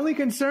 My only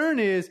concern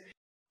is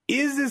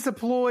this a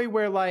ploy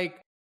where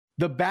like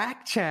the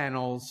back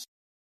channels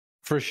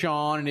for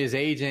Sean and his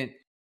agent,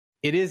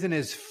 it isn't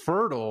as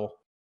fertile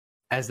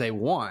as they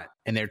want,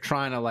 and they're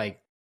trying to like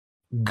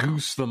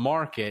goose the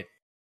market,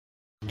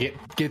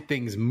 get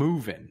things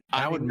moving.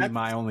 That would be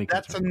my only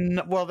concern.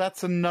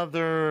 That's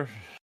another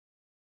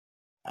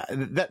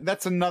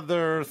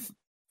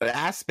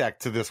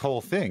aspect to this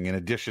whole thing, in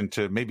addition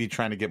to maybe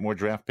trying to get more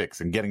draft picks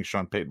and getting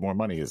Sean Payton more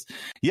money, is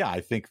I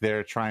think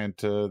they're trying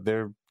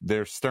to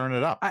they're stirring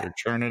it up. They're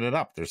churning it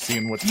up. They're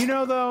seeing what's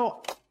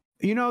though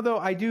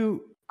I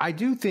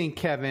do think,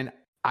 Kevin,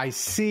 I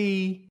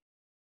see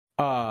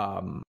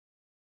NFL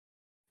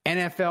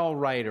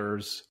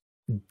writers.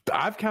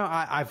 I've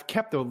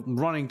kept the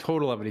running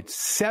total of it. It's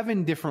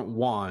 7 different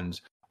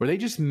ones where they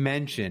just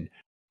mention,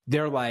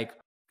 they're like,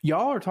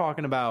 y'all are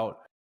talking about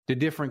the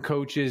different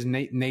coaches.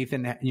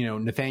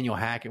 Nathaniel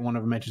Hackett, one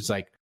of them mentions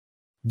like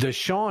the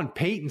Sean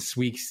Payton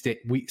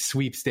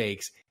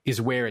sweepstakes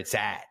is where it's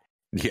at.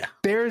 Yeah,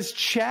 there's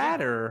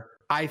chatter,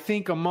 I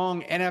think,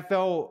 among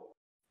NFL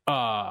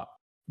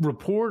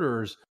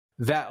reporters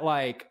that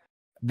like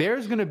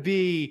there's going to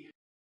be,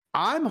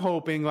 I'm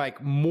hoping,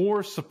 like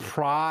more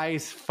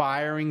surprise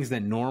firings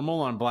than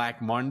normal on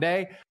Black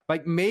Monday.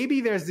 Like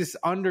maybe there's this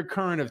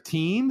undercurrent of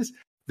teams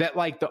that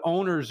like the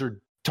owners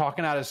are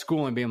talking out of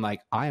school and being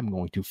like, I am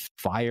going to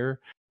fire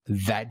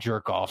that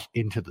jerk off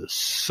into the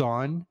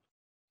sun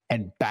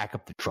and back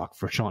up the truck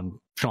for Sean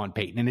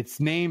Payton. And it's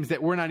names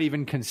that we're not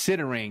even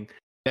considering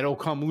that'll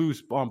come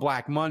loose on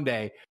Black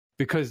Monday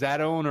because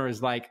that owner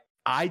is like,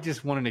 I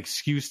just want an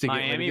excuse to get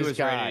rid of this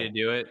guy. Ready to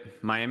do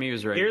it. Miami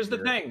was ready. Here's the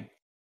thing.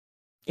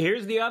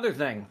 Here's the other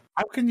thing.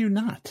 How can you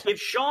not? If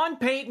Sean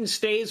Payton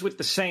stays with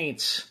the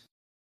Saints,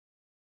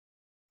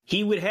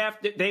 they would have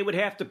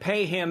to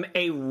pay him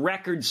a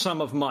record sum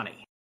of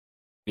money.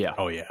 Yeah.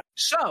 Oh, yeah.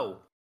 So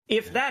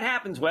if that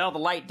happens, well, the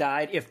light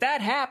died. If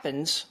that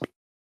happens,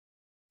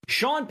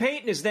 Sean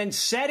Payton is then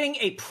setting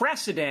a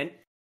precedent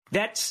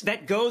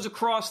that goes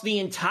across the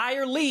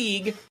entire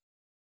league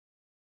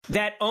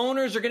that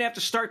owners are going to have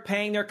to start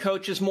paying their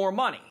coaches more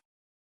money.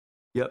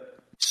 Yep.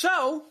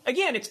 So,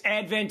 again, it's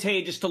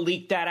advantageous to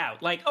leak that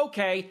out. Like,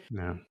 okay,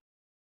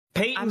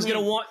 Payton's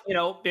going to want,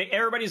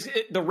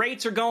 the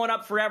rates are going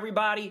up for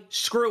everybody.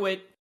 Screw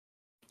it.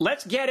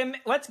 Let's get him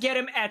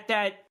at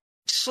that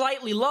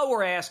slightly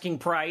lower asking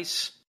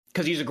price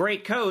because he's a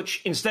great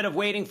coach, instead of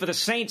waiting for the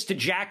Saints to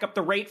jack up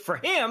the rate for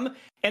him.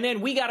 And then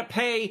we got to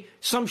pay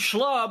some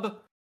schlub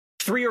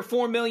 $3 or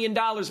 $4 million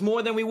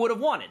more than we would have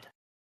wanted.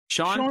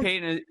 Sean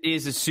Payton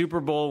is a Super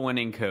Bowl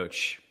winning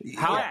coach.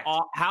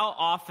 How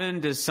often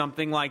does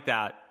something like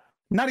that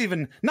not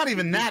even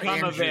that become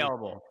Andrew.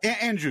 Available?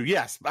 Andrew,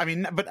 yes. I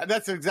mean, but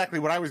that's exactly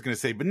what I was going to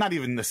say. But not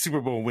even the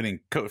Super Bowl winning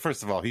coach.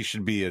 First of all, he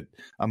should be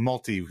a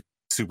multi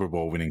Super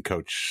Bowl winning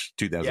coach.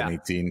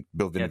 2018,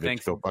 Bill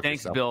Vinovich.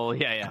 Thanks, Bill.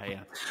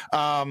 Yeah.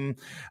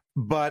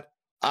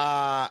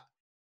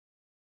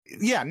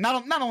 Yeah,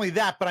 not only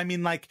that, but I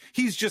mean, like,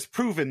 he's just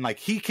proven like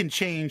he can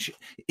change.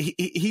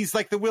 He's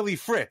like the Willie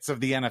Fritz of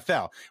the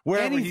NFL.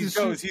 Wherever he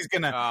goes, he's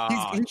gonna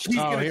change.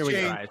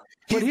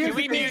 But can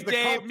we mute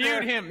Dave?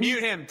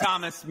 Mute him,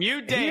 Thomas.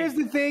 Mute Dave. Here's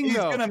the thing, he's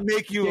though. Gonna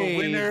make you a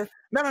winner.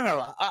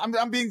 No.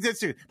 I'm being dead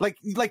serious. Like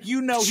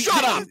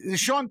Shut up.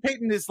 Sean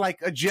Payton is like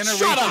a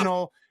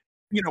generational.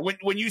 You know,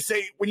 when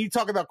you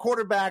talk about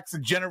quarterbacks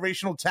and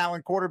generational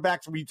talent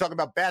quarterbacks, when you talk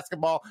about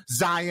basketball,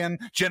 Zion,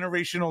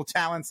 generational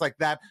talents like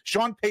that,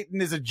 Sean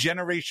Payton is a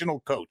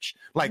generational coach.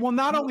 Like, well,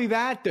 not only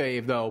that,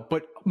 Dave, though,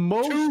 but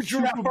most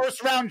 2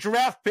 first-round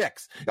draft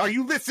picks. Are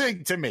you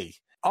listening to me?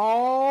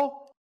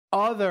 All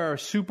other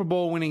Super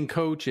Bowl winning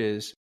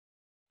coaches,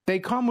 they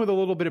come with a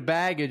little bit of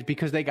baggage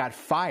because they got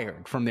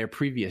fired from their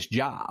previous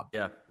job.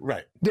 Yeah,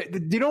 right.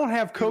 They don't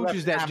have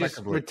coaches that just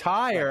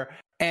retire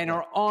and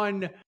are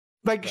on.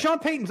 Like, Sean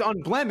Payton's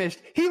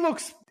unblemished. He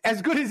looks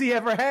as good as he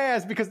ever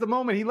has because the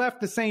moment he left,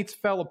 the Saints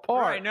fell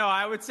apart. Right, no,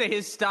 I would say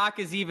his stock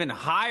is even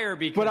higher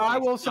because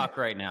he's stuck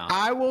right now.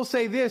 I will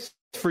say this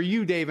for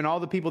you, Dave, and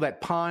all the people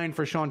that pine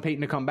for Sean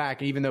Payton to come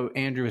back, even though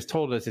Andrew has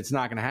told us it's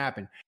not going to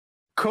happen.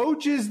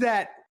 Coaches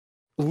that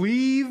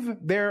leave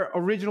their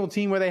original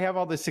team where they have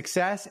all the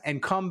success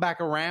and come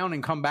back around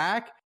and come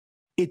back,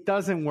 it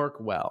doesn't work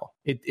well.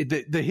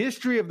 The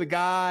history of the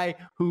guy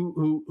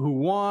who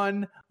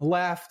won,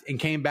 left, and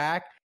came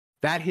back,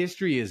 that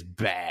history is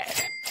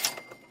bad.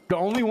 The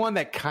only one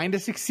that kind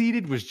of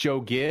succeeded was Joe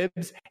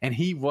Gibbs, and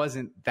he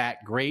wasn't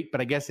that great.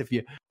 But I guess if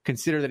you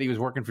consider that he was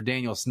working for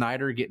Daniel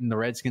Snyder, getting the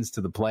Redskins to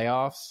the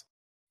playoffs,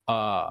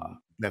 Fine.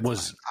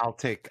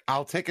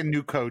 I'll take a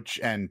new coach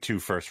and 2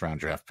 first-round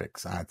draft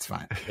picks. That's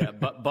fine. Yeah,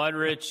 but Bud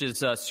Rich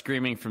is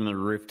screaming from the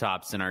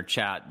rooftops in our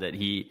chat that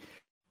he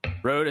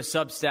wrote a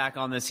Substack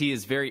on this. He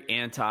is very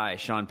anti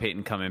Sean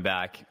Payton coming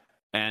back,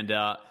 and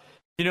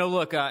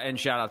look, and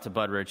shout out to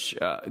Bud Rich,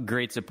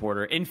 great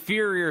supporter,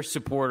 inferior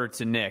supporter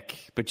to Nick,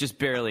 but just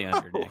barely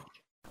under Nick.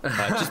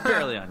 Just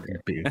barely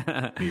under. Beard.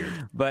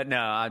 But no,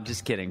 I'm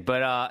just kidding.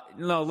 But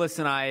no,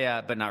 listen,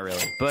 but not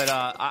really. But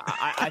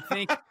I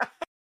think,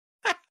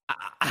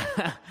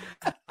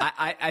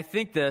 I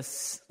think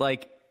this,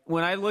 like,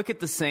 when I look at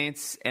the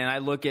Saints and I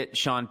look at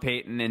Sean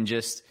Payton and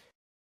just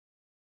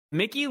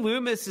Mickey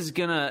Loomis is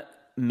gonna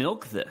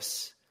milk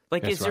this.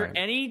 Like, is there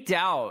any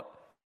doubt?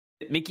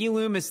 Mickey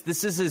Loomis,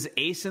 this is his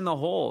ace in the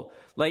hole.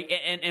 Like,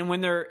 and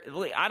when they're,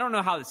 I don't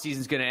know how the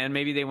season's going to end.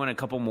 Maybe they win a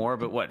couple more,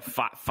 but what,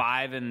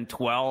 5-12,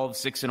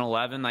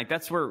 6-11? Like,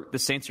 that's where the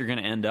Saints are going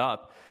to end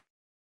up.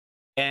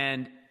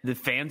 And the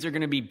fans are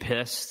going to be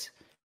pissed.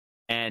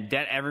 And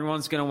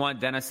everyone's going to want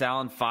Dennis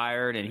Allen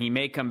fired. And he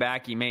may come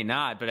back, he may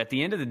not. But at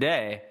the end of the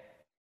day,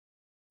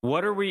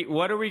 what are we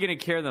going to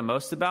care the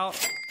most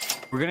about?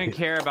 We're going to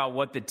care about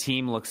what the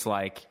team looks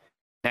like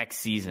next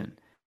season.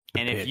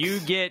 And if you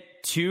get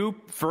 2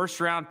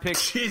 first-round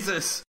picks,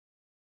 Jesus,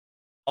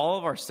 all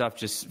of our stuff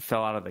just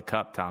fell out of the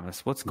cup,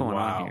 Thomas. What's going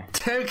on here?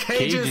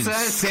 Cajun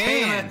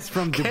Sands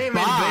from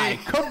Dubai.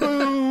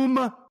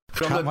 Kaboom!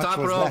 From the top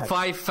row,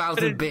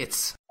 5,000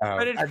 bits.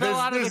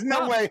 There's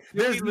no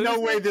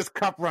way this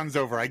cup runs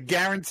over. I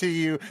guarantee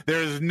you,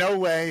 there is no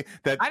way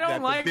that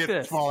the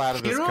bits fall out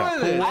of this cup.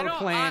 Poor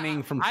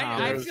planning from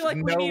Thomas. I feel like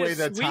we need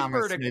a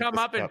sweeper to come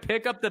up and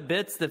pick up the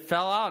bits that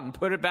fell out and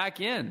put it back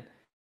in.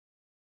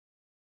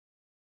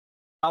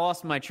 I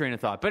lost my train of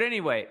thought. But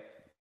anyway,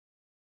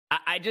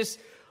 I just,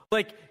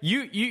 like,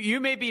 you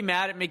may be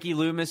mad at Mickey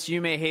Loomis.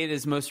 You may hate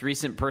his most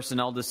recent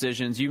personnel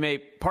decisions. You may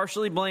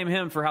partially blame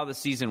him for how the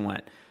season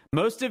went.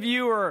 Most of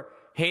you are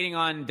hating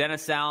on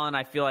Dennis Allen.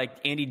 I feel like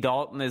Andy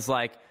Dalton is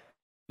like,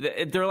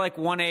 they're like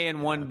 1A and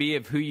 1B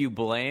of who you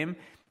blame.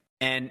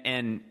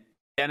 And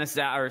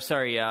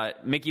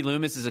Mickey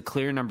Loomis is a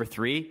clear number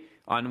 3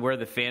 on where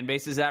the fan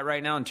base is at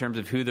right now in terms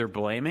of who they're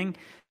blaming.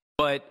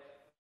 But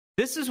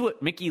this is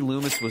what Mickey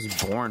Loomis was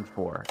born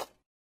for.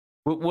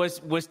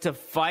 Was to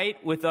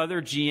fight with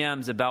other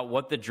GMs about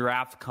what the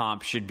draft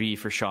comp should be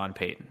for Sean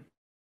Payton.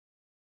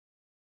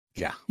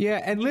 Yeah,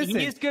 and listen,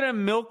 he's gonna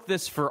milk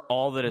this for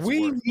all that it's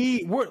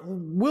worth.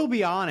 We'll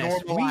be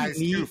honest.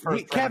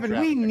 Kevin,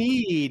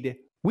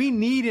 we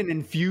need an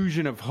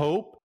infusion of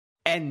hope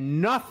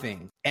and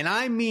nothing. And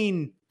I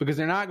mean, because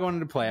they're not going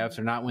into the playoffs,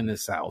 they're not winning the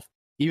South,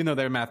 even though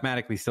they're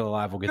mathematically still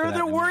alive. We'll get to that.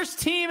 They're the worst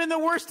team in the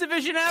worst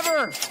division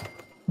ever.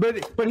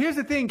 But here's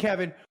the thing,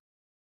 Kevin.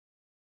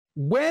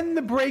 When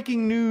the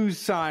breaking news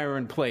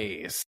siren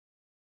plays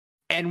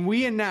and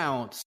we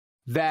announce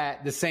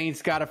that the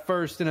Saints got a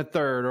first and a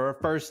third or a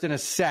first and a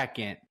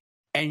second,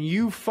 and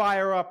you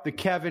fire up the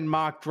Kevin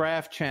Mock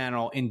Draft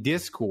channel in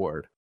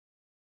Discord,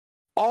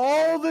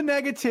 all the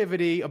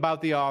negativity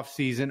about the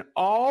offseason,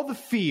 all the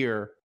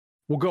fear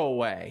will go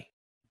away.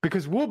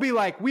 Because we'll be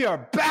like, we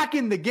are back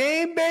in the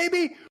game,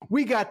 baby.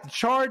 We got the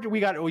Chargers. We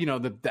got,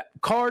 the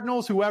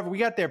Cardinals, whoever. We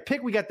got their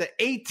pick. We got the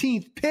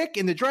 18th pick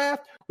in the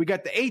draft. We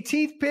got the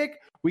 18th pick.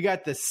 We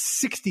got the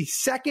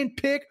 62nd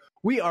pick.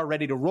 We are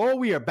ready to roll.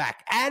 We are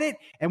back at it,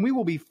 and we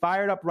will be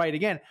fired up right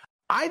again.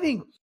 I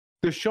think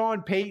the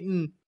Sean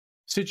Payton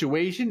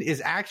situation is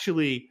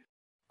actually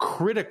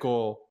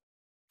critical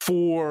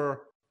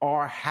for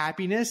our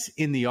happiness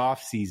in the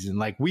offseason.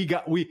 Like, we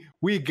got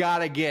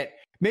to get,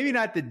 maybe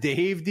not the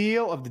Dave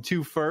deal of the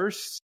 2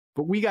 firsts,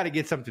 but we got to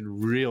get something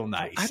real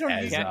nice. I don't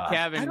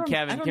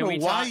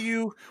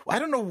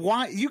know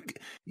why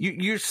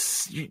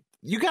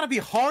you got to be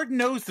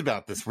hard-nosed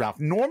about this, Ralph.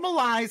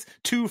 Normalize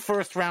 2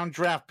 first-round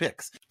draft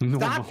picks.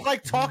 Stop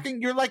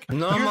talking.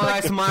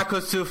 Normalize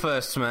Marcos 2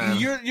 firsts, man.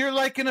 You're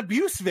like an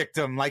abuse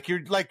victim.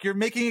 You're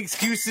making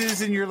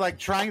excuses and you're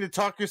trying to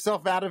talk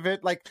yourself out of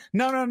it.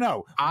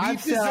 No.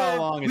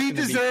 We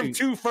deserve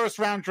 2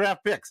 first-round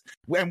draft picks,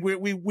 and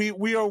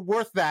we are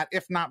worth that,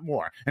 if not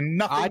more. And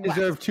nothing. I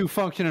deserve 2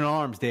 functioning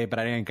arms, Dave, but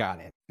I ain't got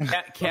it.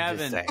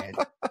 Kevin,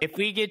 if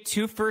we get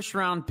 2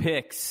 first-round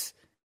picks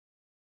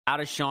out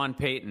of Sean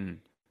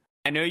Payton,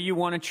 I know you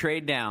want to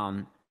trade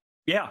down.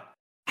 Yeah.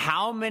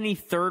 How many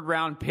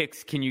 3rd-round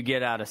picks can you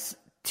get out of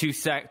 2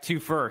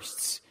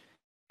 firsts?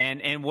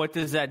 And what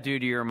does that do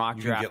to your mock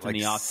draft in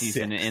the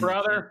offseason?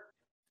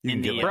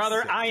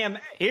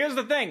 Here's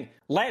the thing.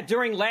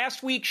 During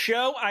last week's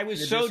show, I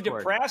was so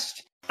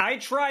depressed. I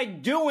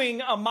tried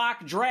doing a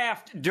mock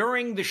draft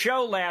during the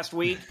show last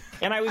week,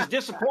 and I was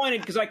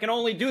disappointed because I can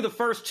only do the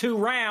first 2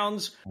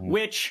 rounds,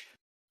 which,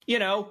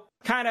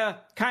 kind of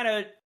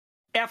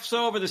F's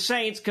over the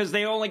Saints because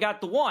they only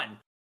got the 1.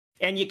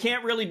 And you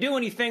can't really do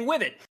anything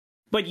with it.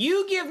 But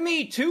you give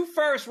me 2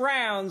 first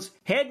rounds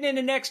heading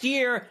into next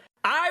year,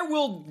 I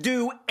will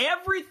do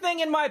everything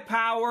in my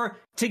power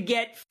to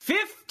get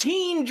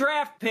 15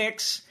 draft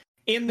picks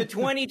in the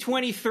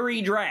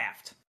 2023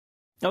 draft.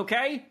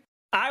 Okay?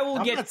 I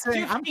will get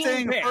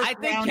 15 picks.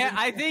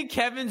 I think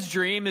Kevin's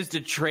dream is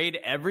to trade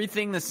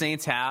everything the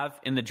Saints have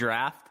in the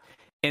draft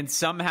and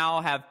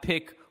somehow have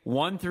pick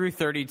 1 through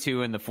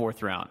 32 in the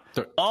 4th round.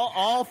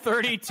 All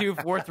 32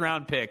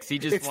 4th-round picks.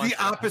 It's the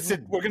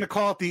opposite. We're going to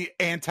call it the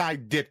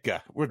anti-Ditka.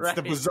 It's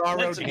the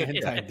bizarro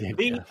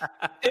anti-Ditka.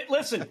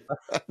 Listen,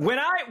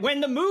 when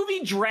the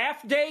movie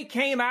Draft Day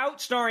came out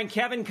starring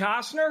Kevin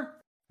Costner,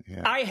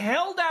 I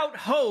held out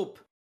hope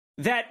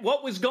that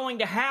what was going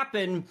to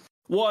happen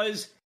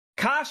was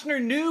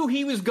Costner knew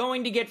he was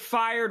going to get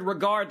fired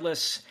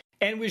regardless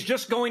and was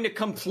just going to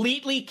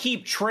completely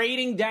keep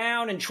trading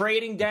down and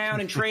trading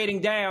down and trading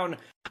down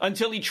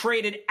until he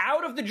traded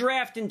out of the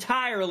draft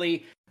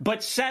entirely,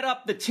 but set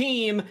up the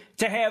team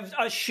to have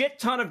a shit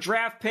ton of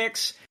draft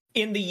picks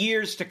in the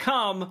years to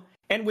come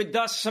and would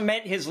thus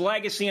cement his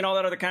legacy and all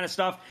that other kind of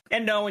stuff.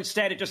 And no,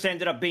 instead it just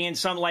ended up being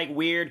some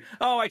weird,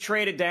 I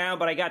traded down,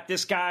 but I got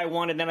this guy I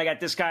wanted, then I got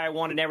this guy I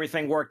wanted, and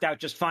everything worked out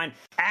just fine.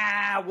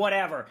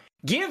 Whatever.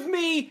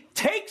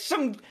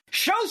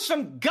 Show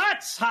some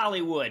guts,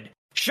 Hollywood.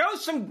 Show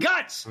some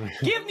guts.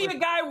 Give me a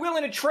guy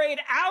willing to trade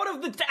out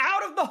of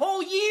the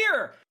whole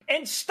year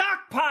and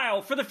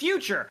stockpile for the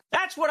future.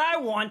 That's what I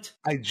want.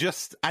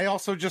 I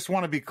also just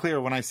want to be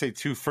clear when I say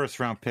 2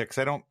 first-round picks.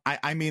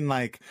 I mean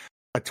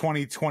a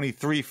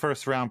 2023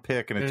 first-round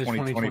pick and a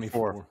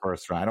 2024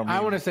 first round.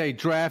 I want to say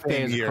draft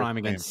day is a crime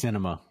against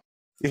cinema.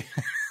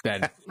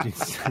 That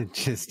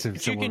just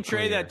you can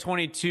trade that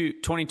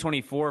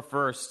 2024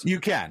 first. You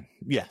can,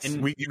 yes.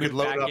 You could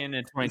load back up in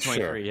 2023.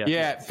 Sure.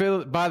 Yeah.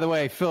 By the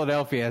way,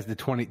 Philadelphia has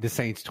the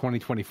Saints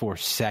 2024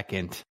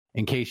 second.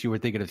 In case you were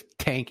thinking of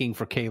tanking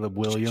for Caleb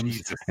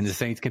Williams, and the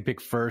Saints can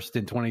pick first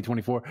in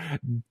 2024,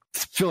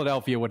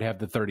 Philadelphia would have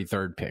the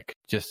 33rd pick.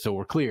 Just so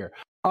we're clear.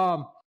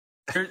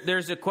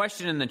 There's a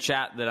question in the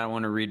chat that I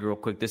want to read real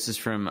quick. This is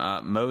from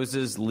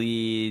Moses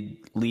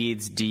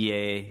Leeds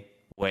DA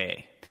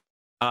Way.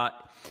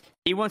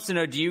 He wants to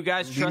know, do you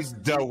guys trust...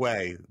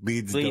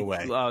 Leads the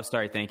way. Oh,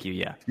 sorry. Thank you.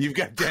 Yeah. You've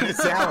got Dennis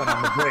Allen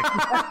on the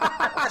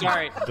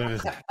break.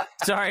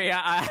 Sorry.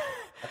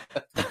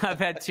 I've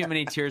had too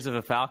many Tears of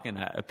a Falcon,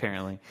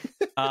 apparently.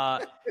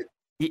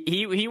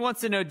 He wants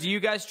to know, do you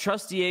guys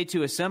trust DA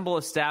to assemble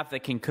a staff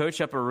that can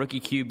coach up a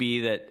rookie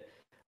QB that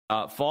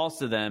falls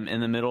to them in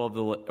the middle of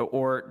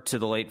or to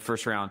the late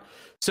first round?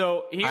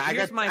 So I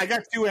got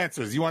 2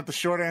 answers. You want the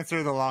short answer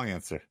or the long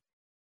answer?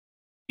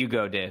 You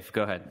go, Dave.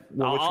 Go ahead.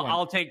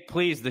 I'll take,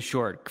 please, the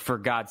short. For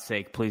God's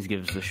sake, please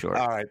give us the short.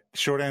 All right.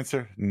 Short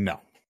answer, no.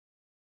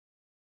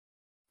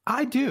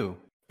 I do.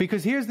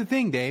 Because here's the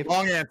thing, Dave.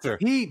 Long answer.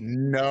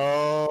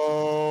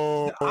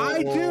 No.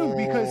 I do,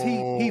 because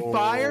he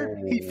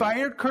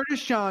fired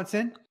Curtis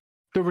Johnson.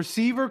 The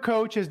receiver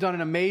coach has done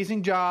an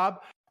amazing job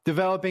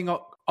developing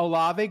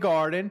Olave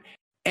Garden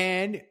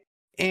and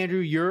Andrew,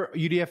 your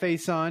UDFA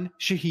son,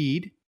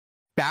 Shaheed.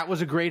 That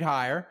was a great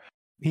hire.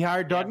 He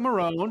hired Doug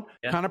Marrone,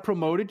 kind of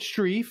promoted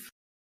Strief.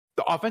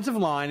 The offensive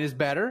line is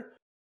better.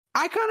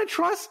 I kind of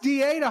trust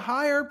DA to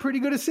hire pretty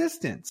good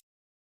assistants.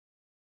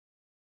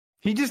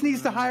 He just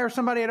needs to hire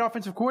somebody at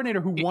offensive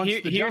coordinator who wants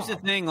the Here's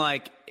job. the thing,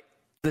 like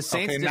the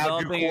Saints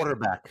developing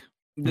quarterback.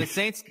 The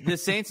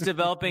Saints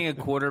developing a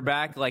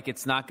quarterback, like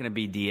it's not going to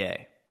be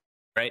DA,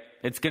 right?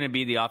 It's going to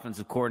be the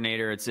offensive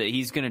coordinator.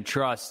 He's going to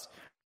trust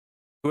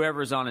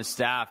whoever's on his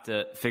staff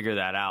to figure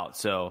that out.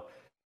 So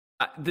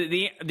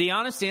the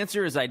honest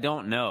answer is I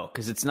don't know,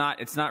 because it's not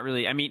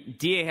really. I mean,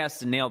 DA has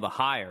to nail the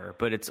hire,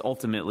 but it's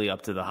ultimately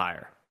up to the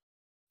hire.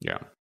 Yeah.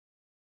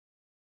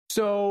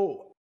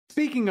 So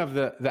speaking of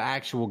the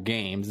actual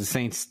games, the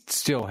Saints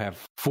still have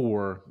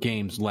 4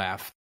 games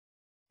left.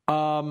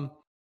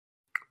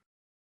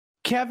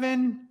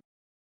 Kevin,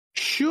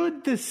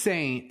 should the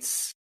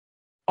Saints,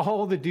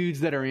 all the dudes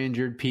that are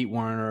injured, Pete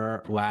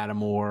Werner,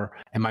 Lattimore,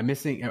 am I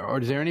missing, or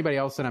is there anybody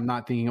else that I'm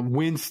not thinking of?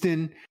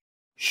 Winston,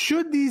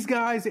 should these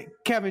guys,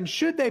 Kevin,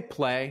 should they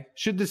play?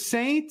 Should the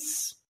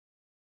Saints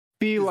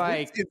be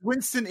is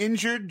Winston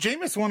injured?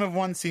 Jameis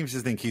 1 seems to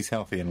think he's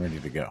healthy and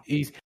ready to go. So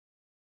he's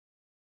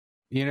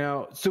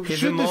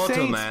should immortal, the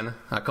Saints, man.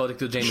 According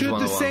to James should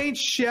 101. the Saints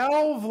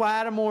shelve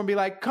Lattimore and be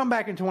like, come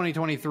back in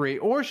 2023?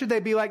 Or should they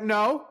be like,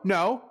 no,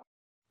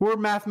 we're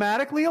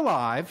mathematically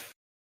alive.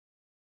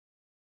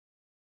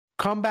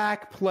 Come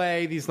back,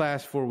 play these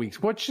last 4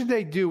 weeks. What should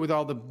they do with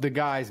all the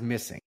guys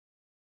missing?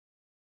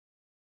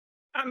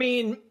 I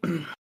mean,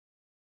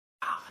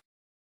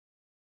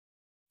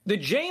 the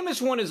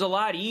Jameis one is a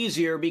lot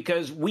easier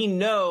because we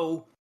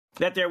know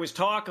that there was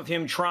talk of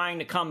him trying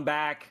to come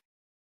back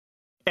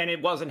and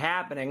it wasn't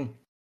happening.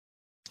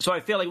 So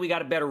I feel like we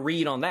got a better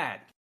read on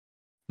that.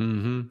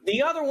 Mm-hmm.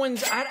 The other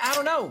ones, I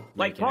don't know.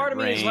 Like, part of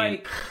me is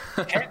like,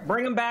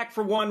 bring them back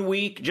for 1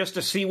 week just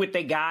to see what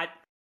they got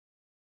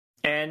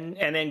and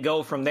then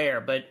go from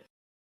there. But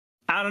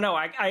I don't know.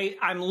 I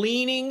am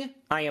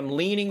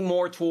leaning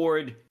more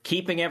toward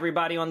keeping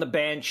everybody on the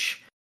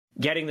bench,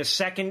 getting the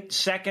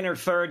second or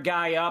third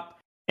guy up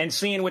and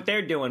seeing what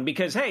they're doing.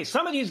 Because, hey,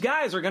 some of these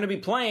guys are going to be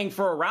playing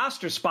for a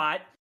roster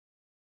spot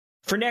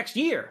for next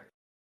year,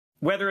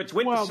 whether it's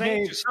with the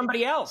Saints or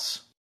somebody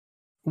else.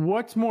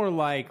 What's more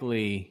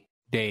likely,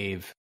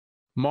 Dave?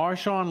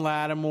 Marshawn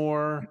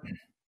Lattimore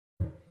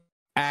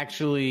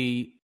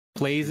actually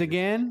plays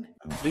again?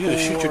 You're going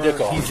to shoot your dick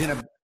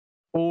off.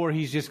 Or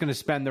he's just going to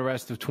spend the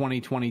rest of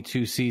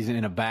 2022 season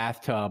in a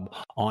bathtub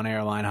on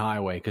Airline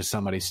Highway because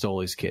somebody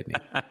stole his kidney.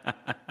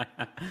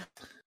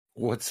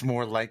 What's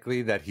more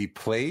likely, that he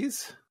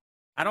plays?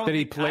 I don't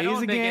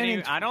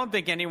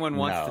think anyone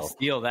wants to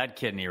steal that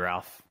kidney,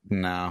 Ralph.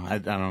 No, I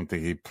don't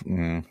think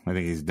I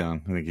think he's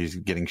done. I think he's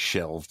getting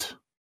shelved.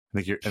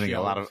 I think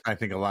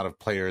a lot of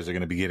players are going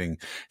to be getting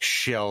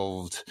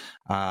shelved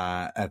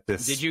at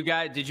this. Did you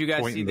guys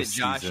see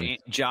that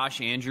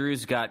Josh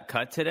Andrews got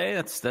cut today?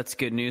 That's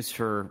good news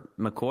for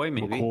McCoy,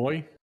 maybe.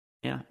 McCoy?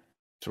 Yeah.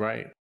 That's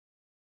right.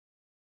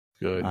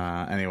 Good.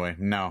 Anyway,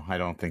 no, I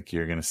don't think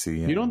you're going to see.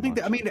 You don't think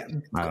that? I mean,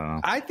 I don't know.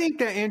 I think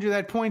that, Andrew,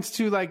 that points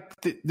to like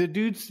the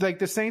dudes, like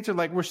the Saints are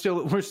like, we're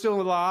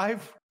still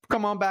alive.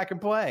 Come on back and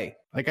play.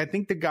 Like, I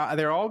think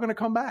they're all going to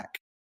come back,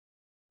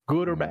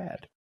 good or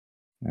bad.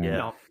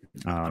 Yeah.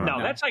 No,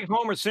 that's like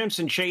Homer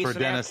Simpson chasing for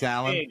Dennis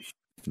Allen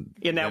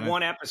in that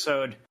one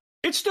episode.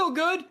 It's still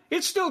good.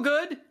 It's still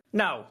good.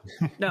 No,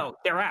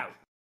 they're out.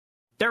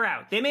 They're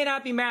out. They may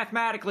not be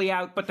mathematically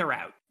out, but they're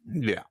out.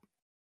 Yeah.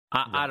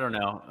 I don't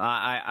know.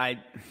 I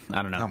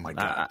don't know. Oh my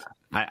God.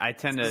 I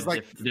tend to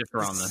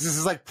differ on this. This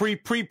is like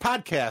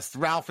pre-podcast.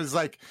 Ralph is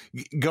like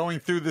going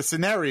through the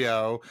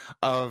scenario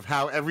of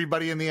how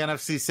everybody in the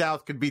NFC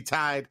South could be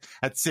tied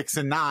at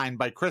 6-9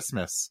 by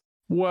Christmas.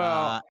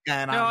 Well,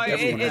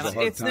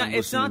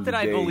 it's not that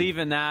I believe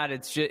in that.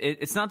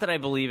 It's not that I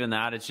believe in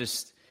that. It's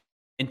just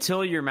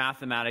until you're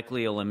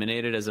mathematically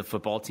eliminated as a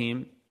football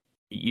team,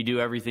 you do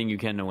everything you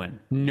can to win.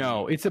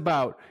 No, it's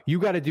about you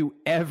got to do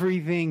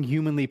everything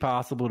humanly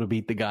possible to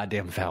beat the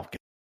goddamn Falcons.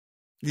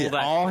 Yeah,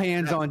 all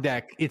hands on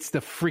deck. It's the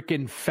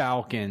freaking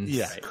Falcons.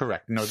 Yeah,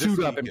 correct. No,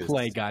 shoot up and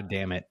play.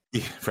 God-damn-it.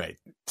 Yeah, right.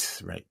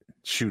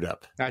 Shoot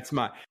up. That's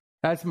my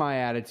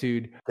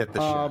attitude. Get the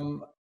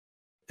shot.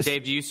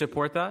 Dave, do you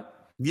support that?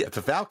 Yeah,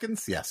 the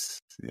Falcons. Yes.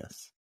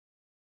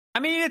 I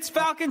mean, it's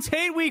Falcons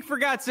Hate Week, for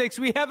God's sakes.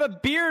 We have a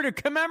beer to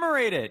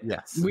commemorate it.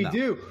 Yes, we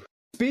do.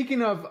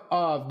 Speaking of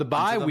the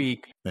bye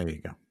week, there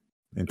you go.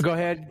 Go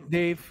ahead,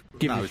 Dave.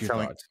 Give me your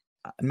thoughts.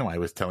 No, I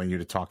was telling you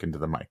to talk into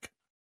the mic.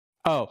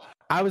 Oh,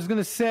 I was going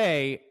to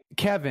say,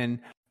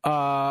 Kevin,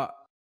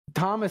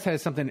 Thomas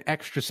has something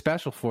extra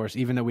special for us,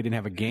 even though we didn't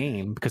have a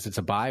game because it's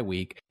a bye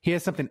week. He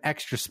has something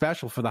extra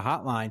special for the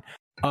hotline.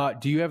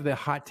 Do you have the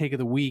hot take of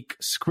the week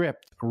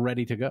script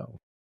ready to go?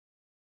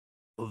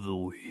 Of the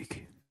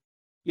week.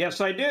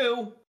 Yes, I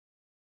do.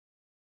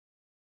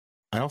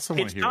 I also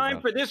want to hear time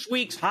for this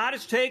week's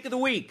hottest take of the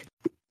week.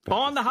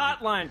 On the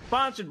hotline,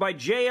 sponsored by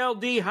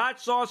JLD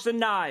Hot Sauce and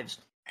Knives.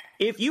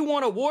 If you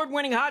want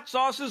award-winning hot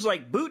sauces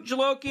like Boot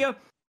Jalokia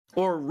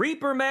or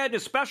Reaper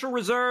Madness Special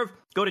Reserve,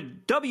 go to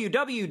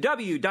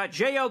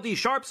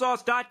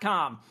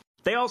www.jldsharpsauce.com.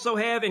 They also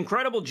have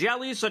incredible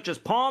jellies such as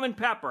palm and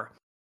pepper.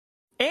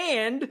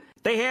 And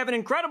they have an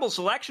incredible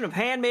selection of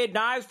handmade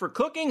knives for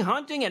cooking,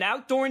 hunting, and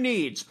outdoor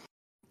needs.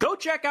 Go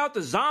check out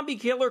the Zombie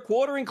Killer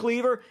Quartering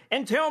Cleaver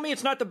and tell me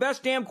it's not the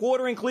best damn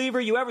quartering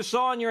cleaver you ever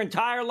saw in your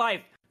entire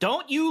life.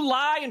 Don't you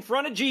lie in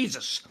front of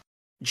Jesus.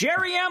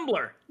 Jerry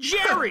Embler,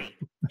 Jerry,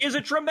 is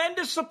a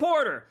tremendous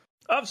supporter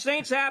of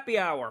Saints Happy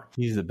Hour.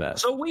 He's the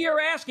best. So we are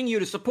asking you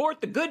to support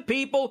the good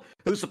people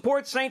who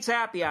support Saints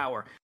Happy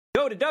Hour.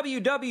 Go to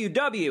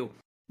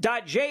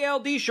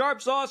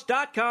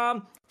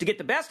www.jldsharpsauce.com to get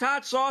the best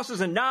hot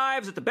sauces and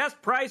knives at the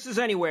best prices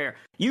anywhere.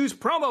 Use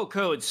promo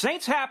code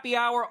Saints Happy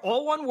Hour,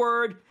 all one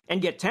word,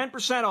 and get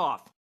 10%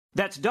 off.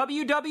 That's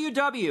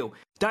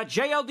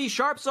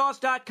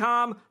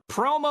www.jldsharpsauce.com,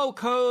 promo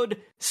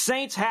code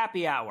Saints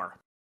Happy Hour.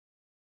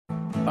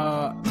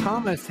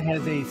 Thomas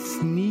has a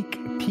sneak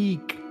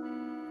peek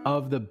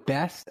of the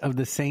best of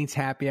the Saints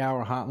Happy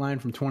Hour hotline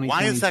from 2022.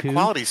 Why is that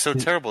quality so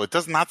terrible? It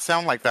does not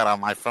sound like that on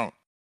my phone.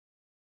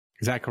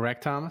 Is that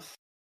correct, Thomas?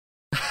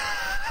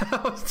 I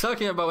was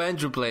talking about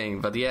Andrew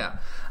playing, but yeah,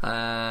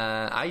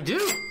 I do.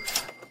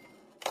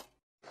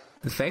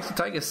 Thanks to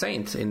Tiger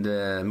Saint in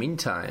the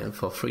meantime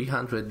for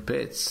 300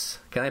 bits.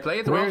 Can I play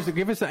it?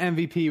 Give us an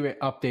MVP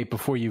update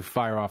before you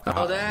fire off the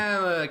hotline.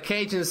 Damn,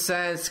 Cajun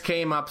Sands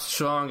came up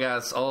strong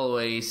as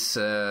always.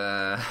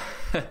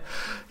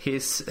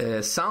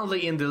 He's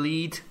soundly in the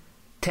lead,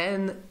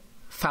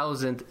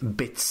 10,000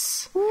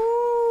 bits.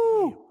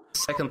 Woo!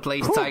 Second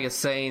place, Tiger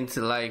Saint.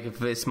 Like,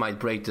 this might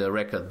break the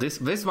record.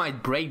 This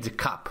might break the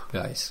cup,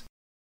 guys.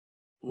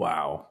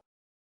 Wow.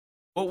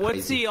 Well,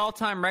 what's the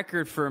all-time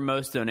record for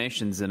most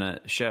donations in a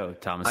show,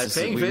 Thomas? I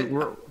think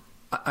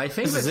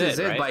this is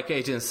it, right? By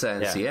Cajun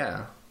Sands,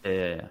 yeah.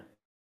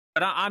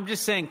 But I'm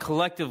just saying,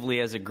 collectively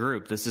as a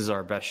group, this is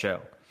our best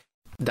show.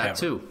 That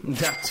too,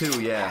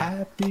 yeah.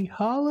 Happy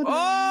holidays.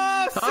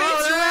 Oh,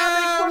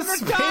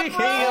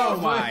 Oh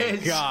my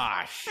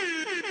gosh.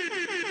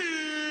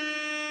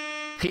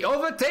 He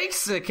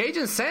overtakes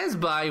Cajun Sands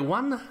by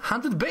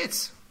 100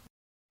 bits.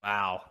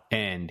 Wow.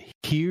 And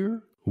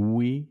here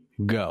we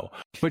go.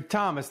 But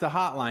Thomas, the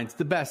hotline's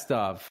the best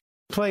of.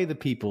 Play the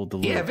people.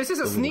 This is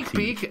a sneak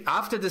peek.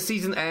 After the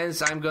season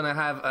ends, I'm going to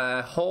have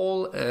a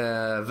whole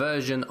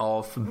version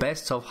of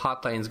best of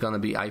hotline. It's going to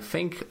be, I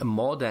think,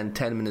 more than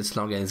 10 minutes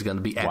long, and it's going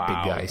to be epic,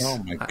 guys.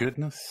 Oh my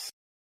goodness.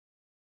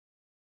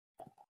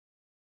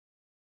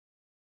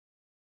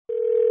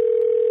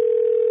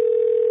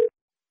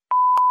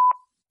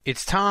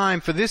 It's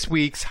time for this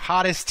week's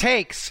hottest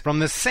takes from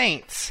the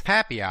Saints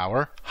Happy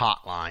Hour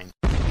Hotline.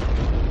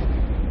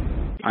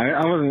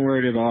 I wasn't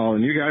worried at all,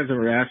 and you guys that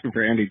were asking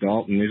for Andy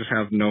Dalton, you just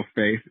have no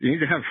faith. You need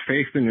to have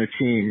faith in the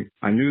team.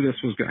 I knew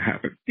this was going to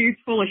happen. Dude's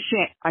full of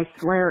shit. I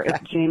swear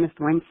if Jameis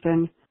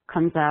Winston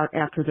comes out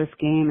after this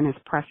game in his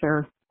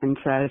presser and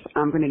says,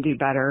 I'm going to do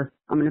better,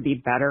 I'm going to be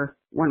better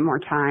one more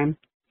time,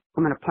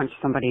 I'm going to punch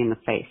somebody in the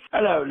face.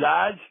 Hello,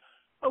 lads.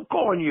 I'm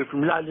calling you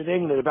from London,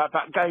 England, about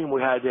that game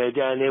we had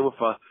down there with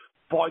the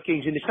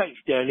Vikings and the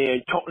Saints down there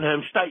in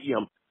Tottenham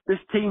Stadium. This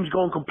team's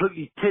gone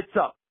completely tits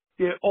up.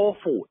 They're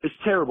awful. It's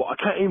terrible. I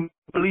can't even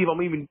believe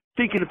I'm even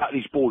thinking about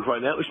these boys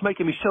right now. It's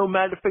making me so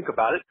mad to think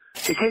about it.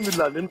 They came to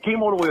London,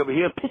 came all the way over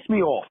here, pissed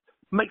me off.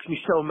 Makes me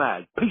so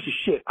mad. Piece of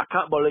shit. I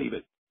can't believe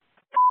it.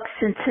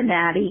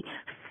 Cincinnati.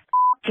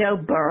 Joe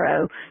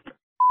Burrow.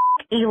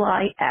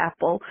 Eli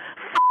Apple.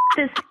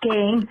 This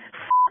game.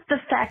 The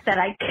fact that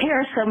I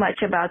care so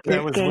much about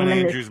this game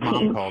and this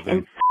team.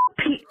 And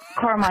Pete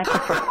Carmichael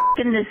for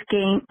f***ing this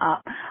game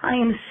up. I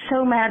am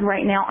so mad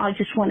right now. I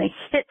just want to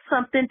hit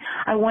something.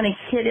 I want to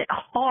hit it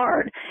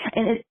hard.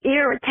 And it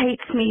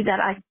irritates me that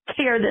I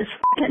care this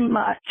f***ing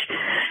much.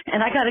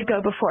 And I got to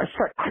go before I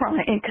start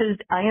crying because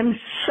I am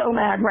so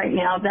mad right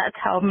now. That's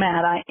how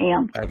mad I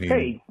am.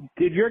 Hey,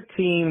 did your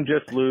team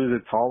just lose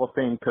its Hall of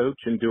Fame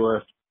coach and do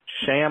a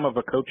sham of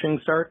a coaching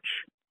search?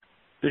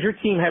 Does your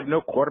team have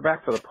no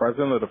quarterback for the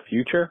president of the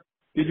future?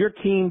 Did your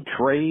team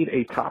trade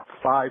a top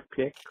 5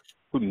 pick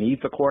who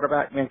needs a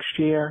quarterback next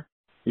year?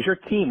 Is your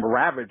team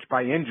ravaged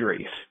by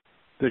injuries?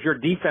 Does your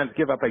defense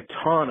give up a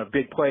ton of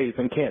big plays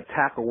and can't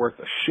tackle worth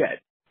a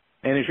shit?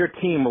 And is your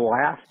team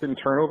last in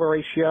turnover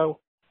ratio?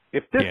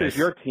 If this is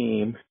your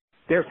team,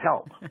 there's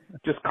help.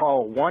 Just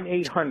call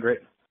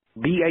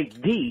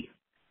 1-800-BAD-TEAM.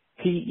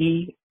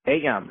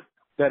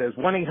 That is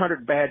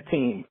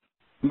 1-800-BAD-TEAM.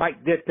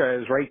 Mike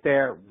Ditka is right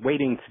there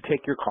waiting to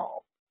take your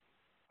call.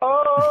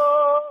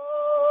 Oh,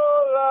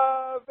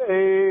 love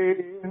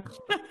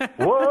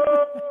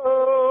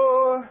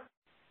whoa,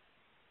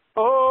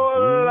 oh,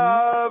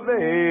 love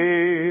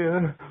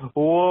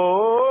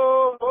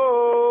whoa.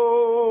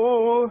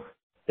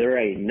 There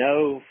ain't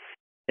no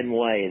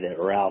way that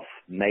Ralph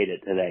made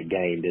it to that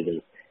game. Did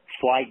his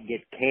flight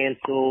get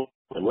canceled,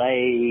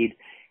 delayed?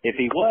 If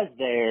he was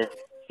there,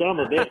 some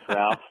of it,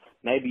 Ralph.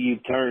 Maybe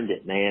you've turned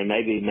it, man.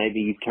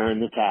 Maybe you've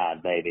turned the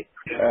tide, baby.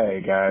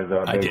 Hey, guys.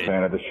 I'm a big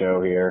fan of the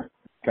show here.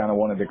 Kind of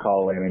wanted to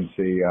call in and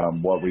see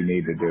what we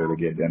need to do to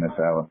get Dennis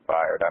Allen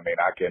fired. I mean,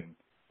 I can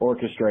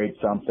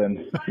orchestrate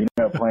something,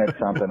 plant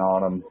something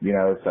on them,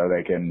 so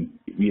they can,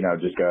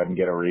 just go ahead and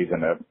get a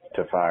reason to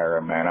fire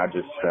him, man.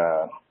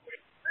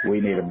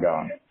 We need him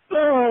gone.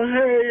 Oh,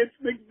 hey, it's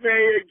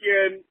McVay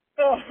again.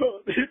 Oh,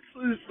 this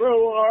is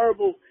so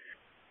horrible.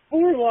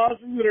 4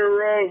 losses in a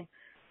row.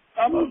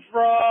 I'm a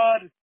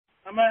fraud.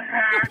 I'm a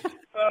hack.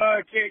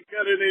 I can't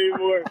cut it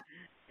anymore.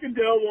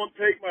 Goodell won't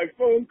take my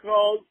phone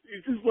calls.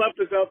 He's just left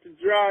us out to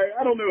dry.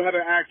 I don't know how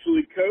to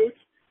actually coach.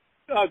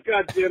 Oh,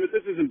 God damn it.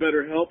 This isn't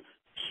BetterHelp.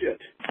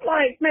 Shit.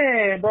 Like,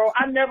 man, bro,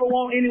 I never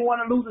want anyone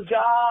to lose a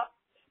job.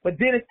 But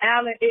Dennis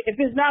Allen, if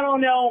it's not on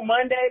there on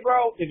Monday,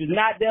 bro, if it's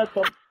not there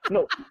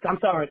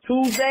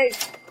Tuesday,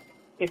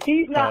 if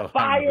he's not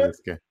fired,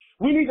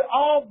 we need to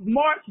all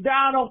march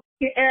down on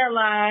the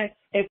airline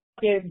and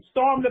fucking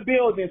storm the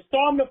building.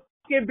 Storm the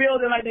fucking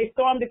building like they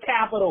stormed the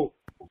Capitol.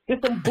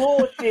 It's some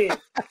bullshit.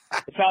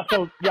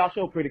 Y'all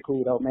show pretty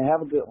cool, though, man.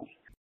 Have a good one.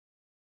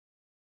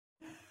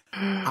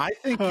 I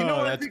think, you know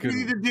what I think we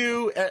need to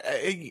do?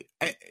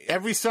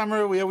 Every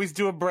summer, we always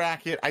do a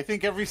bracket. I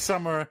think every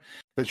summer,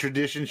 the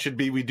tradition should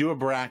be we do a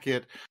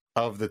bracket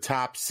of the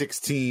top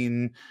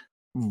 16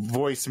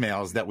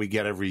 voicemails that we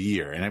get every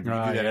year. And we do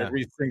that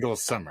every single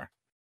summer.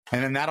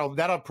 And then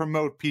that'll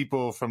promote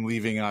people from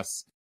leaving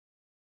us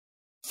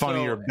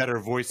funnier, better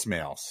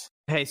voicemails.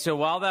 Hey, so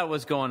while that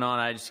was going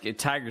on,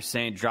 Tiger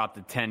Saint dropped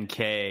a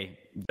 10K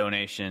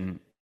donation.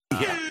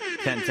 Yeah.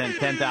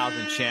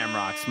 10,000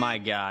 shamrocks. My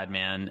God,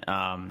 man.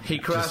 He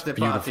crushed the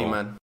party,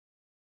 man.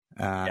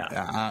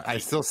 I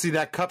still see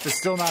that cup is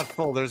still not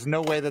full. There's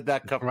no way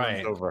that cup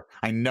runs over.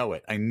 I know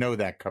it. I know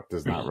that cup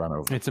does not run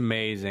over. It's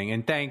amazing.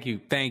 And thank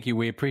you.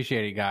 We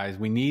appreciate it, guys.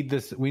 We need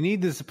this. We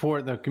need the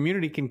support. The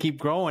community can keep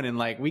growing, and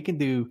we can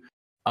do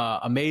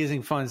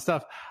amazing, fun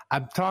stuff.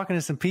 I'm talking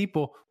to some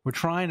people. We're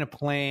trying to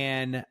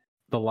plan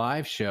the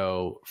live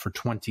show for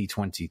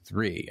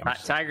 2023.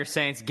 Tiger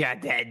Saint's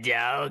got that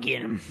dog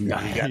in him. No,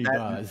 he got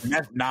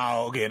that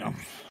dog in him.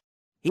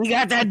 He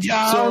got that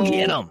dog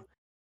in him.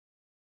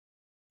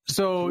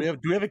 So do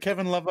we have a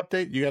Kevin Love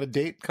update? You got a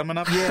date coming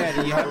up? Yeah,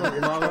 do you have a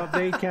Love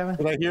update, Kevin?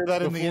 Did I hear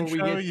that in the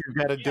intro? You've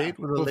got a date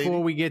with a lady?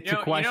 Before we get to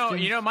questions.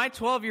 You know, my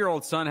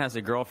 12-year-old son has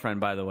a girlfriend,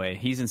 by the way.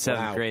 He's in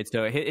 7th grade,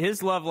 so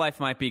his love life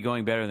might be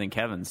going better than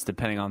Kevin's,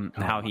 depending on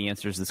how he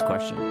answers this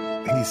question.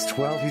 He's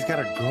 12? He's got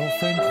a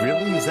girlfriend?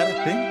 Really? Is that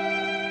a thing?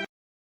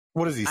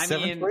 What is he,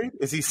 7th grade?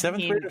 Is he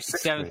 7th grade or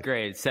 6th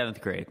grade?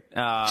 7th grade.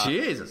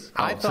 Jesus.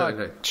 I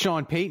thought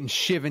Sean Payton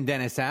shivving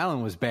Dennis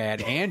Allen was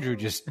bad. Andrew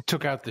just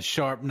took out the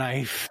sharp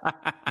knife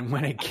and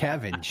went at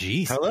Kevin.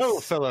 Jesus. Hello,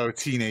 fellow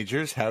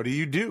teenagers. How do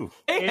you do?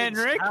 Hey,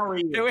 Henrik. How are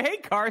you? Hey,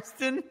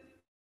 Karsten.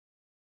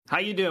 How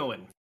you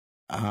doing?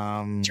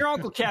 It's your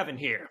Uncle Kevin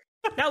here.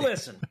 Now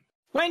listen,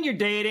 when you're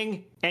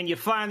dating and you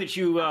find that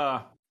you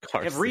have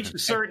reached a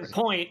certain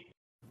point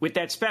with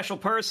that special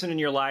person in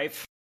your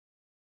life,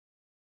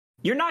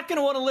 you're not going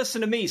to want to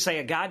listen to me say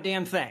a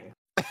goddamn thing.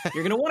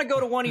 You're going to want to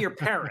go to one of your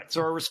parents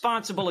or a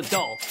responsible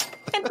adult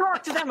and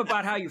talk to them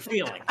about how you're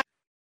feeling.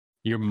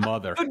 Your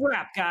mother. Good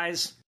rap,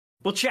 guys.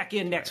 We'll check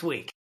in next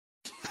week.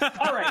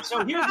 All right,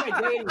 so here's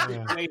my dating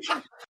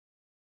situation.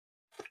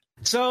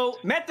 So,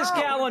 met this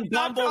gal on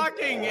Bumble. Stop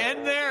talking.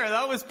 End there.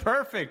 That was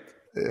perfect.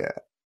 Yeah.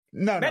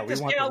 Met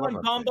this gal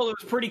on Bumble. It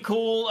was pretty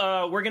cool.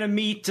 We're going to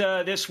meet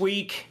this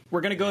week.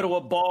 We're going to go to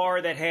a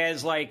bar that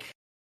has,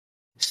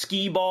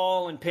 skee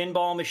ball and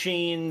pinball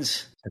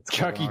machines.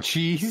 Chuck E.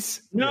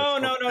 Cheese? No.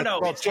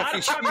 It's not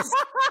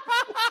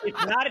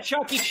a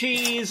Chuck E.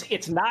 Cheese.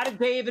 It's not a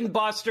Dave and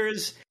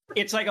Buster's.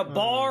 It's like a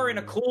bar in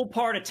a cool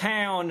part of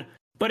town,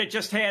 but it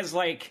just has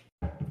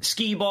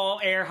skee ball,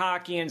 air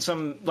hockey, and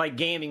some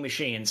gaming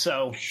machines.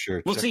 So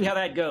we'll see how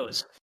that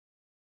goes.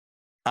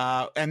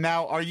 And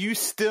now, are you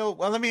still?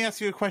 Well, let me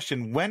ask you a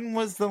question. When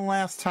was the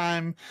last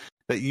time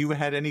that you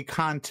had any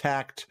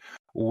contact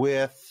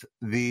with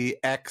the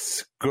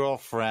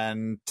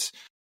ex-girlfriend,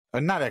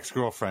 not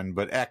ex-girlfriend,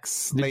 but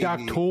the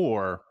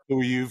doctor,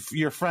 who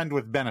your friend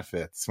with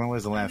benefits? When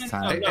was the last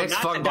time? No,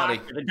 not the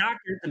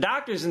doctor. The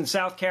doctor's in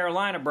South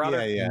Carolina,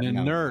 brother. Yeah. The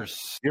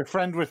nurse. Your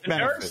friend with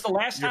benefits. Nurse. The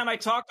last time I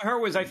talked to her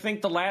was, I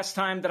think, the last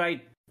time that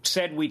I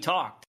said we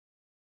talked.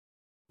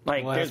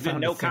 There's been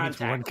no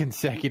contact. One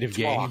consecutive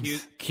game.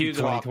 Q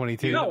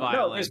 2022.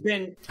 No.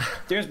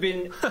 There's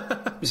been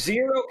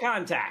zero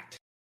contact.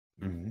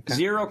 Okay.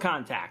 Zero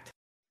contact.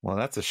 Well,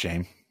 that's a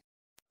shame.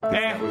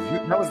 That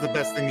was the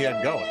best thing you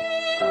had going.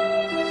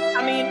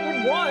 I mean,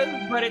 it was,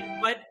 but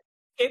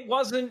it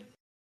wasn't.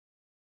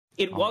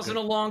 It wasn't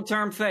a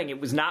long-term thing. It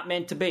was not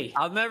meant to be.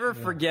 I'll never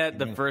forget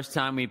the first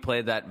time we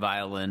played that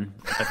violin.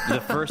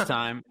 The first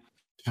time.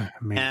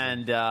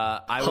 And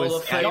I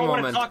don't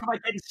want to talk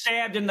about getting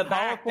stabbed in the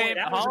back.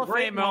 Hall of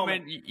Fame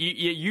moment.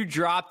 You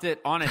dropped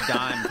it on a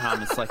dime,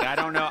 Thomas. I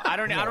don't know. I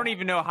don't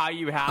even know how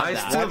you have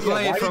that. I still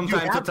play it from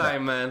time to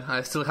time, man.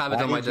 I still have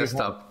it on my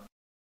desktop.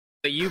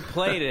 But you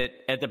played it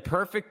at the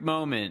perfect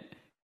moment,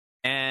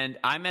 and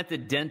I'm at the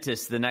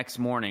dentist the next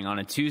morning on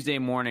a Tuesday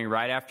morning,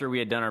 right after we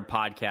had done our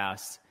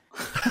podcast,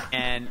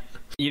 and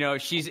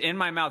she's in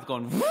my mouth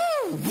going, woo,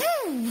 woo,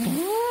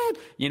 woo,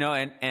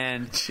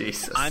 and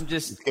Jesus. I'm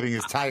just getting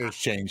his tires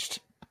changed.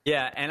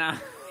 Yeah, and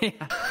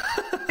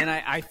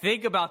I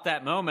think about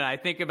that moment. I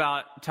think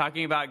about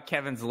talking about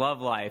Kevin's love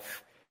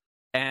life,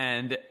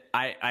 and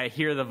I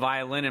hear the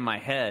violin in my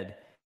head,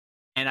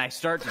 and I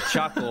start to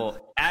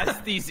chuckle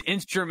as these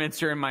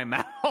instruments are in my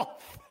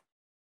mouth.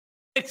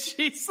 And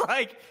she's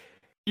like,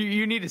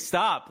 you need to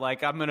stop.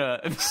 Like, I'm gonna.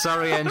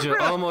 Sorry, Andrew.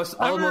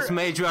 Almost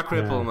made you a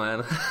cripple,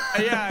 man.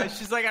 Yeah,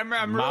 she's like, I'm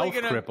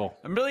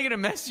really gonna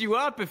mess you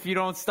up if you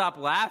don't stop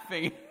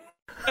laughing.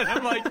 And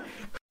I'm like,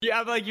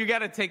 you got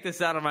to take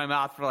this out of my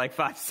mouth for like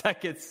 5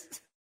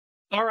 seconds.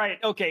 All right.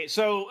 Okay.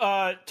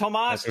 So,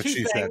 Tomas,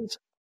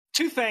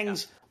 two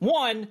things.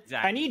 One,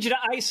 I need you to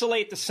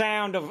isolate the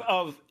sound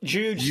of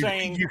Jude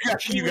saying, you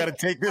got to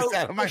take this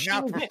out of my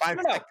mouth for 5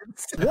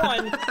 seconds.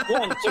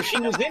 One. So she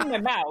was in my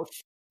mouth.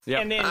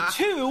 Yep. And then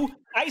 2,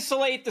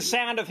 isolate the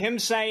sound of him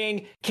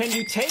saying, "Can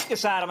you take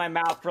this out of my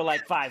mouth for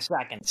like 5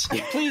 seconds?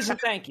 Please and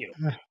thank you."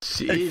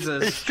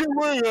 Jesus.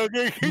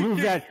 Move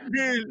that.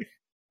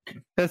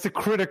 That's a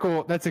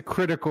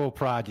critical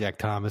project,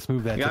 Thomas.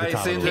 Move that to the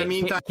top. Guys, in the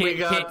meantime, we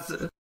got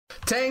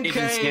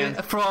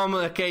 10K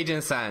from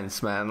Cajun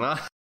Sands, man.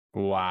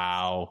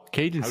 Wow.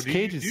 Cajun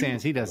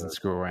Sands, he doesn't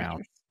screw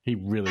around. He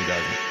really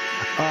doesn't.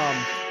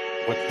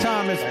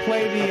 Thomas,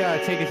 play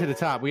the take it to the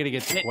top. We got to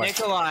get to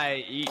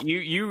Nikolai,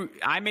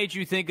 I made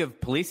you think of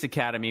Police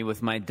Academy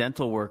with my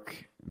dental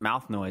work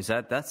mouth noise.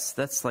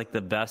 That's like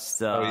the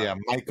best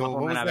Michael,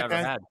 what was I've that ever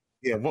guy? had.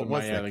 Yeah, what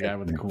was that the guy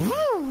with the cool?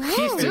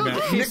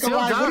 He still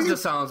does the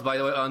sounds, by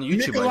the way, on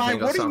YouTube. Nikolai,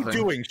 what are you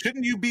doing?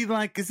 Shouldn't you be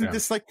like, isn't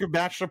this like your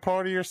bachelor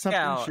party or something?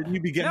 Yeah. Shouldn't you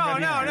be getting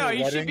ready? No.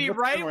 He should be What's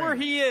right going where on?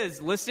 he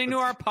is, listening to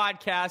our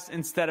podcast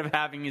instead of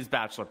having his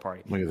bachelor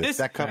party. Look at this.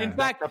 In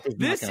fact,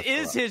 this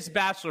is his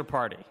bachelor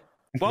party.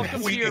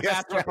 Welcome to your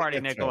bachelor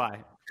party, Nikolai.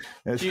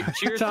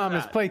 Cheers,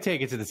 Thomas, play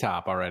take it to the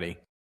top already.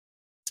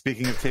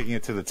 Speaking of taking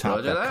it to the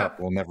top, that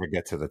cup will never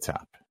get to the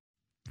top.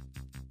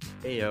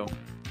 Hey, yo.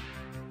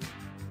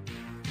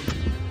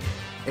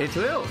 It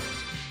will.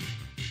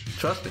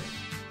 Trust me.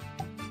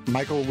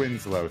 Michael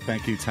Winslow.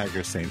 Thank you,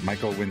 Tiger Saint.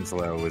 Michael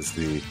Winslow was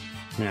the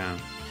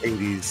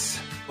 80s.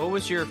 What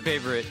was your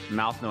favorite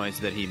mouth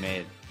noise that he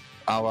made?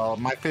 Well,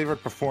 my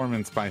favorite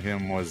performance by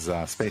him was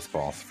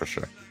Spaceballs, for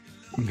sure.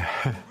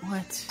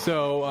 What?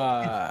 So,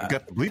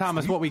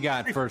 Thomas, what we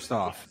got first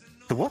off?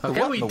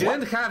 We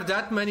didn't have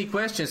that many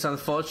questions,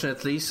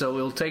 unfortunately, so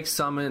we'll take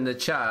some in the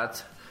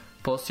chat.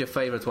 Post your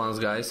favorite ones,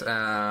 guys.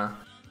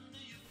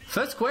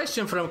 First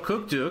question from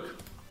Cook Duke.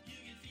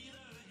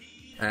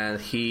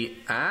 And he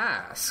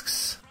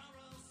asks,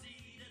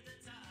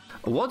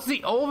 what's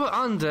the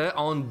over-under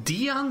on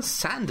Deion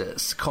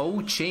Sanders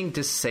coaching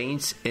the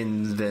Saints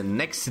in the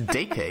next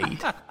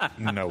decade?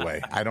 No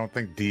way. I don't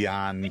think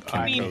Deion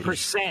can coach.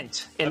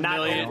 15% and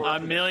a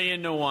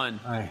million to one.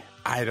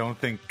 I don't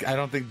think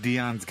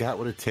Deion's got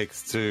what it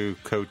takes to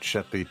coach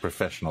at the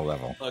professional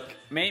level. Look,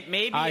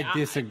 maybe I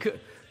disagree.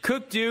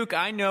 Cook Duke,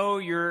 I know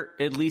you're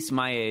at least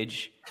my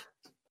age,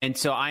 and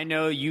so I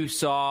know you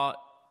saw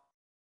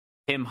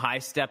him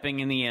high-stepping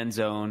in the end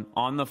zone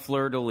on the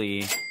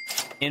fleur-de-lis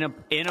in a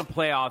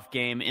playoff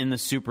game in the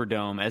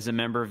Superdome as a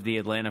member of the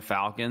Atlanta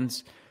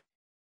Falcons.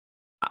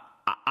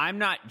 I'm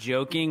not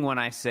joking when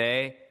I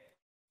say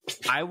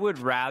I would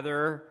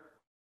rather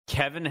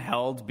Kevin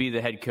Held be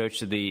the head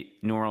coach of the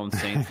New Orleans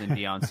Saints than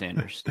Deion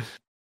Sanders.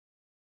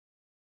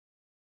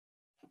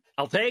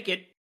 I'll take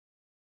it.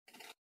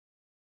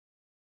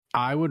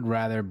 I would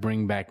rather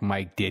bring back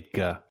Mike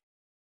Ditka.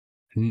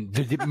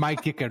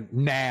 Mike Ditka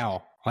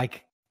now.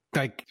 Like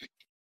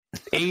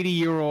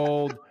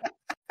 80-year-old.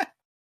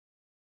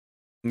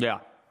 Yeah.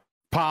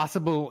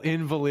 Possible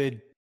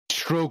invalid,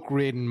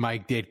 stroke-ridden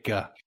Mike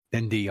Ditka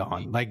than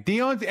Deion. Like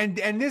Deion's,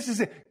 and this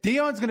is it.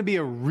 Deion's going to be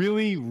a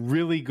really,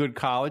 really good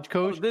college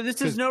coach.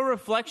 This is no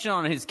reflection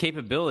on his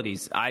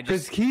capabilities.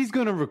 Because he's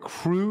going to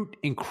recruit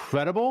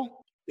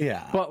incredible.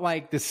 Yeah. But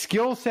like the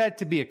skill set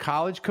to be a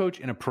college coach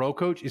and a pro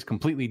coach is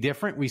completely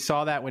different. We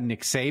saw that with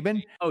Nick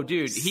Saban. Oh,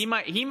 dude, he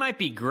might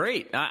be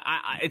great.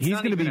 He's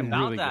going to be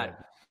about really that.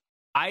 good.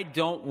 I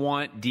don't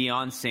want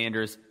Deion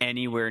Sanders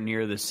anywhere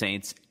near the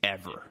Saints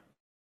ever.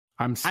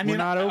 We're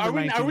not over. Are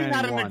we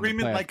not in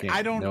agreement? Like, game.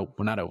 I don't. Nope,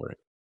 we're not over it.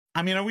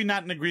 I mean, are we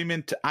not in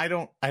agreement? I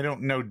don't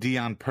know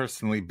Deion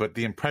personally, but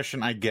the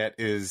impression I get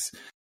is,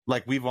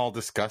 like we've all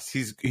discussed,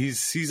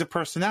 he's a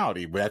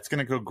personality. That's going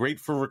to go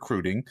great for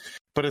recruiting.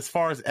 But as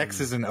far as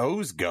X's and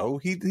O's go,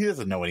 he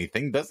doesn't know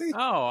anything, does he?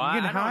 Oh,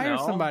 you can I hire don't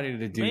know. somebody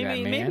to do that,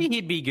 man. Maybe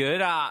he'd be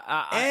good.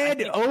 Ed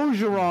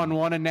Ogeron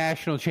won a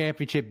national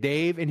championship,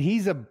 Dave, and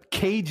he's a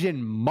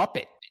Cajun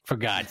Muppet, for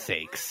God's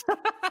sakes.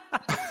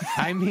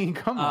 I mean,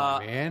 come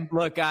on, man.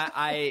 Look,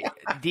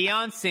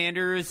 Deion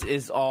Sanders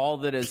is all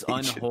that is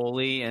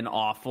unholy and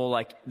awful.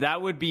 Like,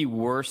 that would be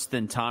worse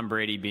than Tom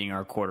Brady being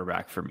our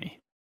quarterback for me.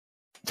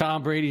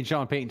 Tom Brady and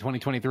Sean Payton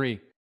 2023.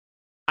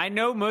 I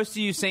know most of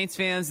you Saints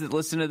fans that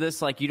listen to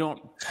this, like, you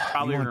don't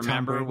probably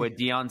remember what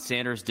Deion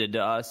Sanders did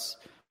to us.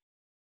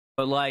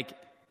 But, like,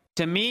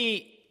 to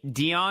me,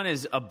 Deion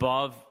is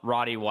above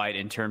Roddy White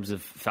in terms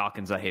of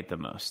Falcons I hate the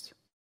most.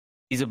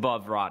 He's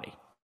above Roddy.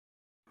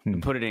 To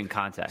put it in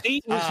context.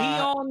 Was he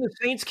on the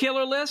Saints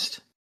killer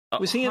list?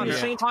 Was he in the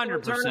Saints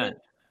 100%?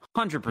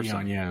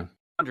 100%. Yeah.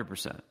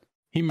 100%.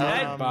 He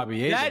murdered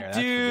Bobby Hebert. That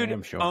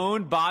dude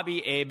owned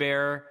Bobby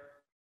Hebert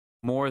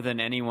more than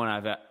anyone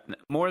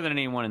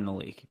in the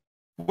league.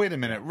 Wait a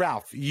minute,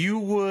 Ralph. You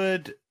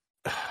would.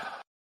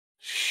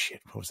 Shit,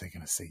 what was I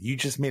going to say? You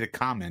just made a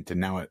comment, and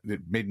now it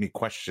made me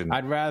question.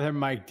 I'd rather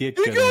Mike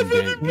Ditka than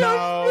Dave.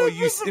 No,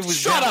 it was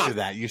Shut after up.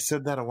 That. You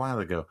said that a while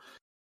ago.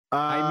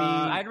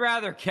 I'd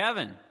rather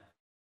Kevin.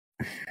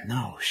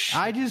 No, shit.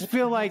 I just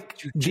feel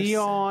like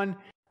Dion,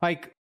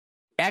 like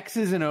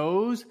X's and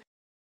O's,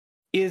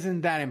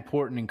 isn't that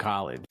important in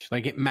college.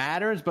 Like it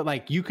matters, but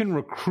like you can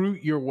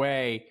recruit your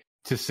way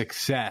to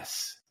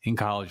success in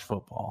college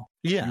football.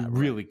 Yeah, you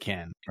really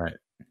can. Right.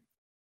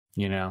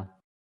 You know.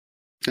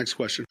 Next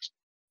question.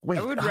 Wait,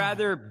 I would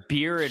rather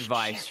beer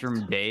advice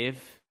from Dave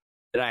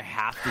that I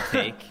have to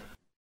take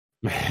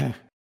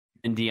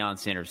than Deion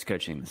Sanders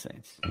coaching the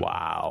Saints.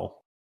 Wow.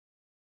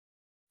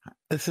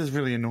 This is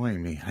really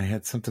annoying me. I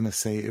had something to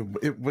say.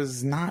 It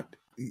was not.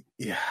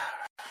 Yeah.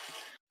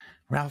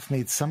 Ralph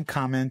made some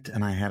comment,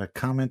 and I had a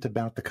comment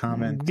about the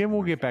comment. Then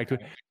we'll get back to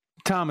it.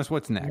 Thomas,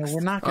 what's next? No,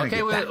 we're not going to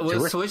get back to it.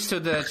 We'll switch to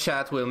the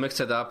chat. We'll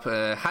mix it up.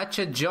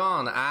 Hatchet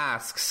John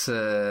asks,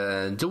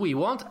 do we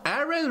want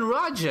Aaron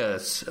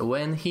Rodgers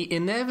when he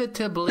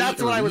inevitably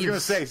That's what I was going to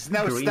say.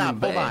 No, Green stop.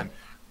 Bay? Hold on.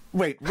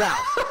 Wait,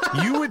 Ralph,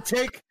 you would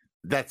take...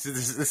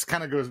 This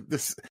kind of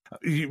goes...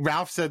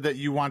 Ralph said that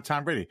you want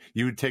Tom Brady.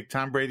 You would take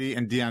Tom Brady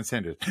and Deion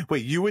Sanders.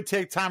 Wait, you would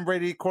take Tom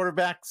Brady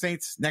quarterback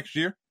Saints next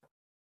year?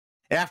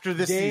 After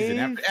this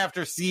season,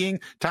 after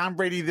seeing Tom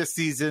Brady this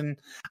season,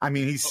 I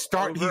mean, he's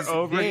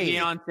over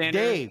Deion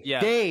Sanders.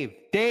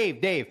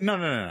 Dave.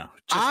 No.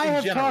 I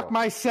have talked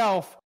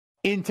myself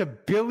into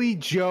Billy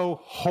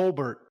Joe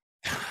Holbert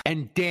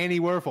and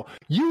Danny Werfel.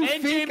 You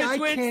and think Jameis I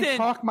Winston. Can't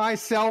talk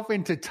myself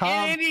into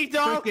Tom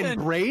freaking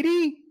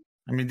Brady?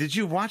 I mean, did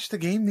you watch the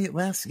game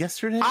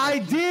yesterday? I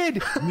did.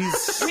 Do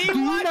you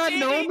not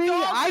know me?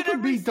 I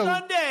could be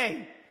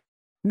Sunday.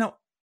 No.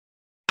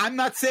 I'm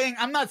not saying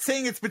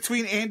it's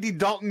between Andy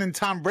Dalton and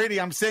Tom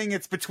Brady. I'm saying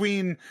it's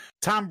between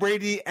Tom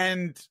Brady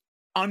and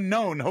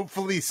unknown.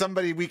 Hopefully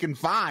somebody we can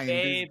find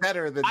is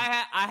better than...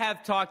 I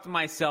have talked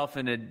myself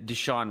into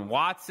Deshaun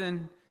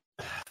Watson.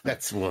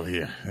 That's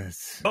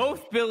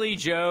both Billy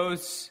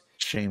Joes.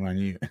 Shame on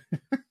you.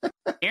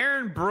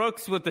 Aaron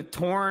Brooks with the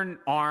torn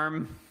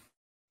arm.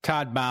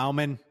 Todd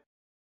Bauman.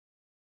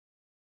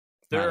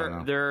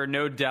 There are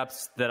no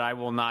depths that I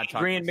will not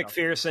talk Grant myself.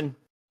 McPherson.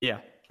 Yeah.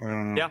 I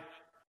don't know. Yeah.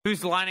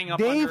 Who's lining up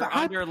Dave,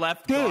 under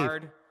left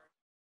guard?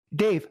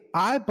 Dave,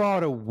 I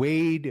bought a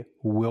Wade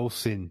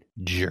Wilson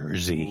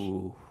jersey.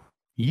 Ooh.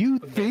 You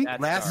think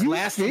last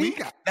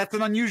week? That's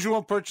an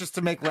unusual purchase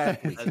to make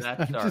last week.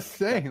 I'm just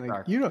saying,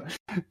 like, you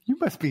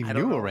must be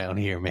new around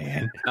here,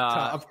 man.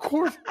 Of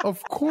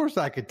course,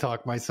 I could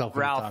talk myself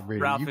into Tom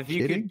Brady. Ralph, if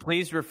you could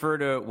please refer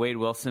to Wade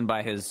Wilson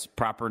by his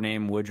proper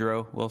name,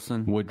 Woodrow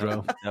Wilson.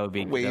 Woodrow, that would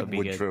be Woodrow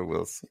good.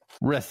 Wilson.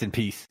 Rest in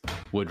peace,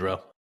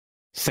 Woodrow,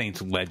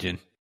 Saints legend.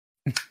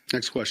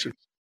 Next question.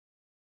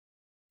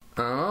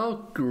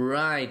 All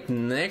right,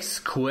 next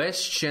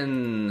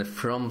question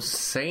from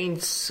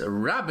Saints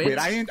Rabbit. Wait,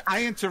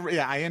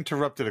 I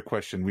interrupted a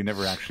question we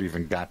never actually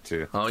even got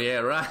to. Oh yeah,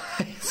 right.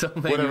 So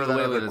maybe whatever that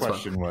other this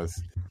question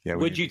was. Yeah,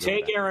 would you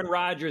take Aaron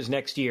Rodgers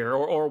next year,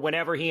 or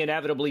whenever he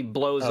inevitably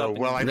blows up?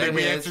 Well, I think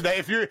we answered that.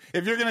 If you're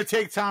going to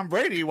take Tom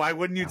Brady, why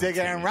wouldn't you take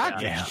Aaron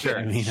Rodgers? Yeah,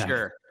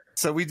 sure.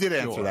 So we did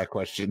answer that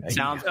question.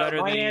 Sounds better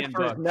than Ian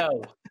Book.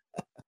 No.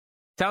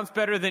 Sounds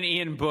better than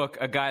Ian Book,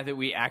 a guy that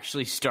we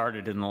actually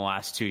started in the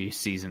last 2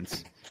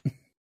 seasons.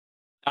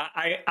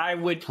 I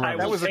would.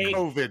 That was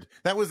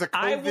a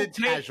COVID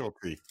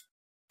casualty.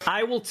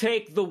 I will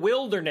take the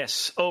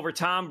wilderness over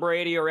Tom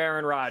Brady or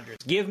Aaron Rodgers.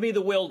 Give me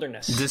the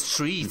wilderness. The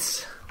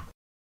streets.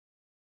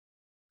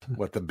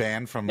 What, the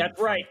band from?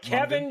 That's right.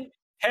 Kevin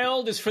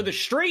Held is for the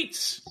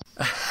streets.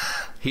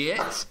 He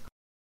is.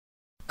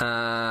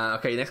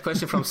 Okay, next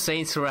question from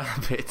Saints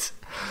Rabbit.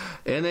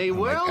 In a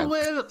world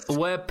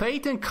where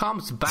Payton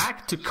comes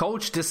back to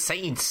coach the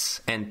Saints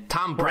and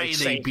Tom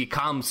Brady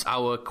becomes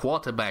our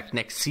quarterback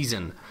next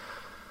season,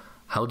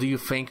 how do you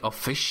think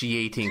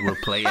officiating will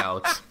play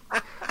out?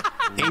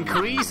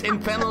 Increase in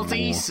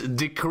penalties,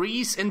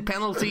 decrease in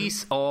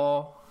penalties,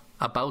 or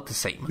about the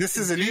same? This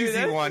is an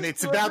easy one.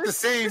 It's about the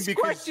same. This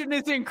question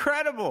is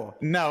incredible.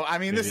 No, I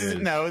mean, this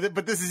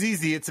is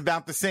easy. It's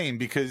about the same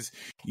because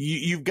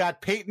you've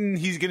got Payton.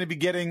 He's going to be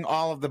getting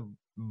all of the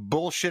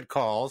bullshit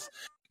calls.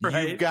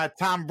 Right. You've got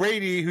Tom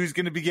Brady, who's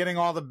going to be getting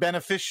all the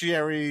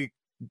bullshit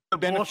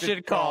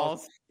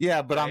calls.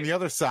 Yeah, but on the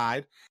other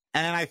side.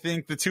 And I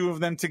think the two of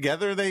them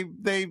together,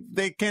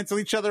 they cancel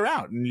each other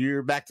out, and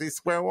you're back to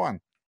square one.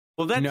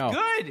 Well, that's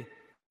good.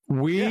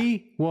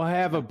 We will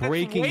have a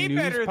breaking news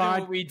better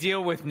than what we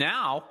deal with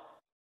now.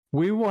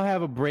 We will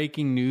have a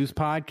breaking news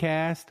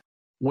podcast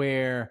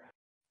where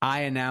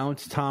I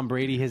announce Tom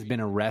Brady has been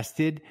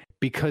arrested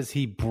because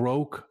he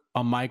broke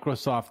a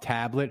Microsoft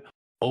tablet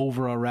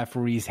over a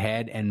referee's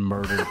head and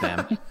murdered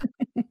them.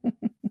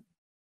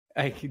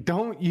 Like,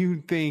 don't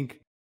you think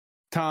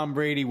Tom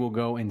Brady will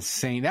go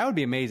insane? That would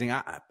be amazing.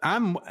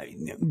 I'm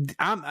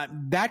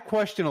that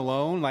question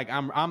alone. Like,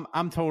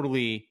 I'm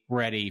totally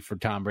ready for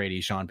Tom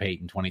Brady, Sean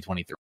Payton,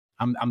 2023.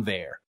 I'm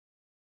there.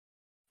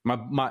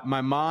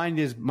 My mind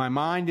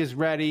is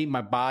ready.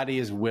 My body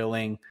is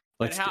willing.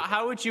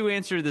 How would you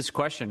answer this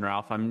question,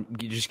 Ralph? I'm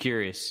just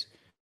curious.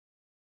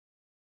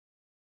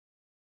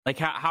 Like,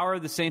 how are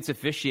the Saints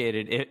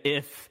officiated?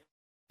 If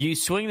you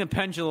swing the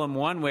pendulum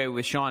one way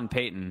with Sean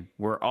Payton,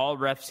 where all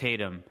refs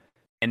hate him,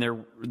 and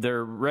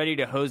they're ready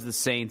to hose the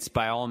Saints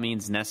by all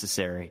means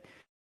necessary,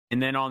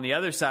 and then on the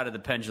other side of the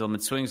pendulum,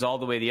 it swings all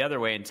the way the other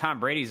way, and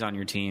Tom Brady's on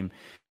your team,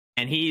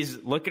 and he's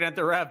looking at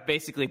the ref,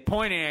 basically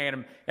pointing at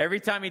him every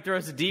time he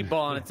throws a deep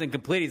ball and it's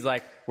incomplete. He's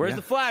like, "Where's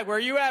the flag? Where are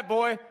you at,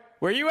 boy?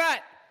 Where are you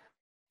at?"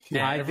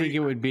 Yeah, I think it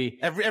would be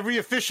every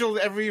official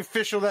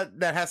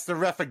that has to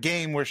ref a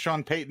game where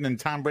Sean Payton and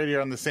Tom Brady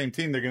are on the same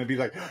team. They're going to be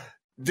like,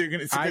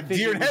 it's like a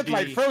deer in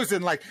headlight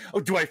frozen. Like, oh,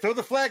 do I throw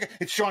the flag?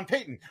 It's Sean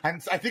Payton. I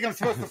think I'm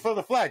supposed to throw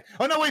the flag.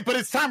 Oh no, wait, but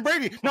it's Tom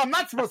Brady. No, I'm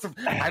not supposed to.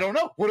 I don't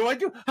know. What do I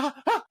do?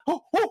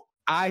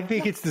 I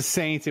think it's the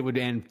Saints. It would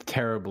end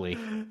terribly.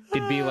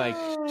 It'd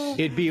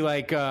be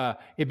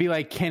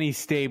like Kenny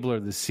Stabler,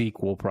 the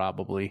sequel,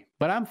 probably.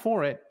 But I'm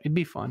for it. It'd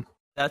be fun.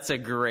 That's a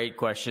great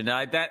question.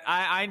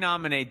 I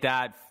nominate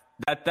that.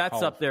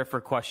 That's up there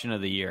for question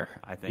of the year,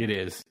 I think. It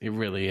is. It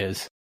really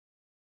is.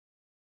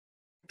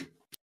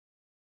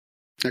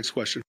 Next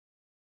question.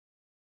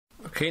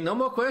 Okay, no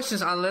more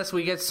questions unless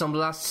we get some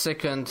last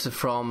second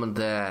from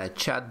the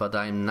chat, but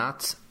I'm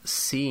not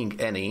seeing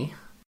any.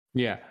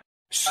 Yeah.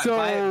 So,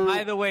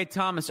 by the way,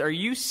 Thomas, are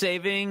you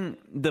saving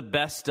the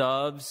best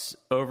ofs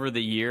over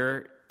the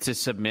year to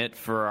submit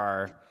for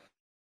our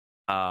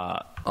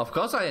of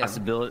course I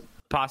am.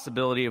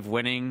 Possibility of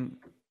winning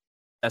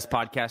as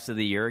podcast of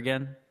the year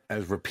again?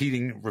 As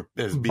repeating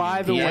as being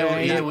by the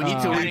way, we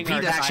need to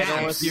repeat as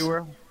champs.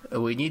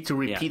 We need to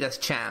repeat as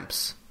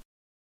champs.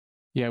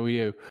 Yeah, we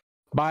do.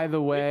 By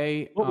the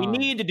way, what we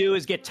need to do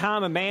is get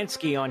Tom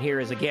Amansky on here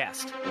as a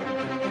guest.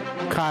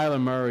 Kyler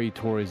Murray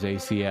tore his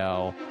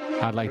ACL.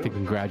 I'd like to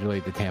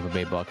congratulate the Tampa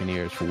Bay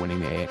Buccaneers for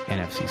winning the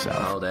NFC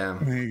South. Oh,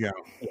 damn. There you go.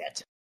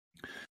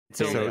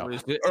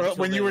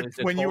 When you were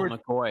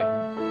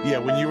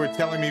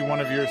telling me one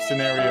of your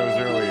scenarios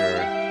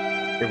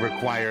earlier, it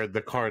required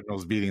the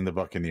Cardinals beating the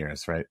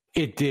Buccaneers, right?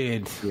 It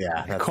did.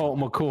 Yeah. Colt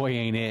McCoy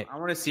ain't it. I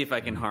want to see if I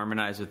can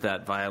harmonize with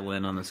that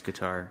violin on this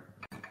guitar.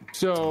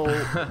 So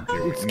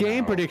it's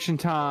game prediction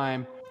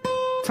time.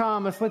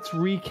 Thomas, let's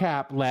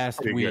recap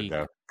last week. Good,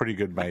 though. Pretty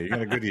good, mate. You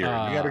got a good year.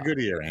 You got a good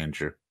year,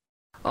 Andrew.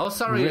 Oh,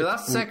 sorry.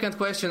 Last second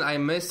question. I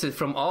missed it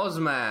from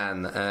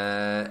Ozman.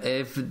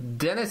 If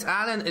Dennis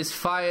Allen is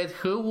fired,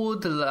 who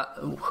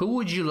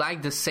would you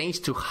like the Saints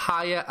to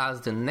hire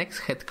as the next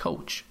head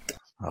coach?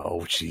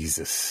 Oh,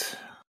 Jesus.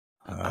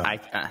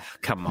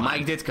 Come on.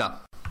 Mike Ditka.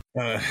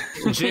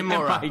 Jim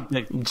Mora.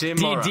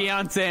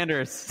 Deion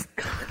Sanders.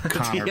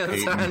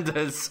 Deion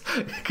Sanders.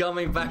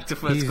 Coming back to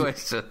first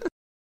question.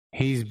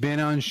 He's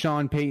been on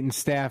Sean Payton's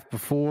staff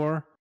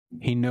before.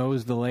 He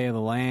knows the lay of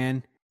the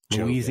land.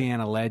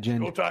 Louisiana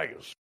legend. Go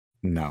Tigers.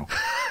 No.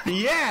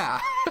 Yeah.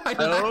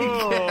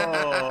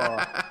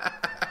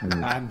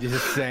 I'm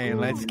just saying,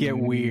 let's get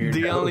weird.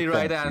 The only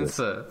right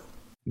answer.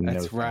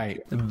 That's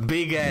right.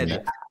 Big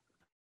Ed.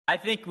 I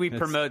think we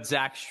promote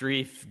Zach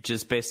Strief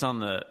just based on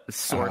the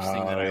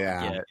sourcing that I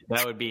would get.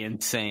 That would be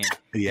insane.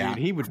 Yeah.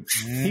 Dude, he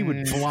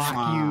would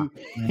block you.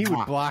 He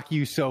would block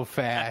you so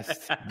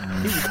fast.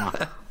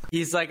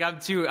 He's like, I'm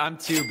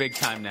too big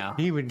time now.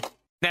 He would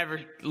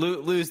never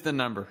lose the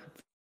number.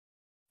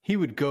 He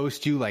would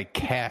ghost you like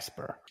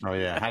Casper. Oh,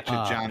 yeah.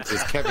 Hatchet Johns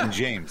is Kevin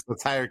James.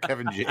 Let's hire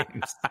Kevin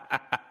James.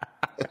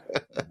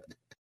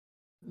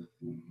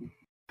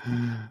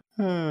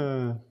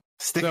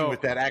 Sticking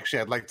with that, actually,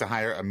 I'd like to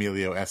hire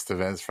Emilio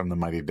Estevez from the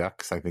Mighty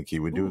Ducks. I think he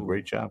would do a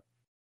great job.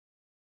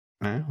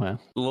 Well,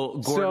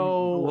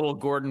 little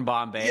Gordon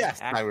Bombay. Yes,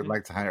 I would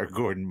like to hire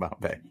Gordon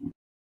Bombay.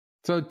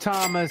 So,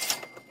 Thomas,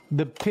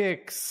 the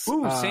picks.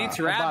 Saints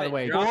Rabbit. By the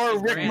way, or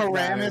Rick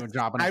Moranis.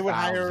 I would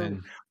hire.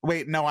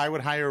 Wait, no, I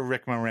would hire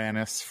Rick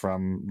Moranis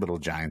from Little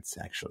Giants,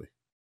 actually.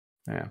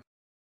 Yeah.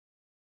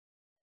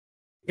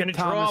 Going to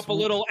draw up a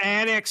little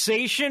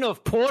annexation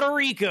of Puerto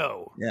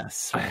Rico.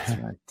 Yes, that's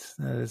right.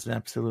 That is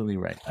absolutely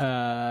right.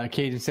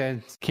 Cajun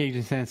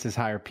Sense is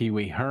hire Pee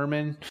Wee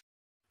Herman.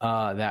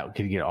 That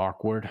could get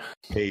awkward.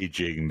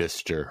 Paging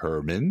Mr.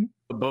 Herman.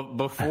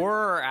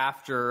 Before or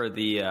after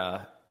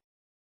the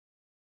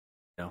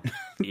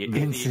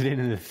incident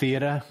in the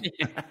theater.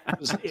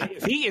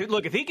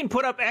 If he can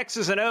put up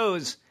X's and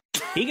O's,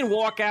 he can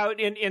walk out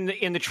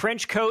in the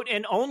trench coat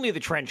and only the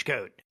trench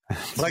coat.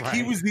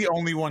 He was the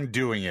only one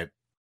doing it.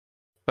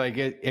 Like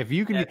if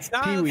you can,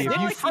 Pee-wee,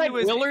 if Fred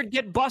Willard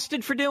get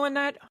busted for doing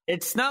that?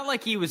 It's not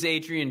like he was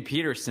Adrian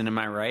Peterson, am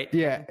I right?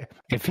 Yeah,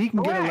 if he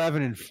can get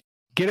 11 and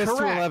get us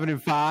to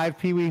 11-5,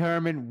 Pee Wee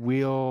Herman,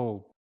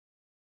 we'll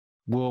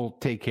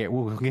take care.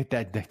 We'll get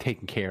that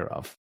taken care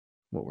of.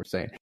 What we're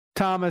saying,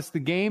 Thomas. The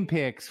game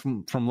picks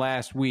from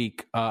last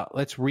week.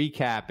 Let's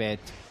recap it.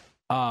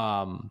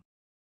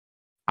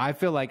 I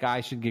feel like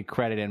I should get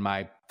credit in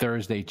my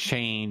Thursday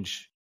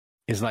change.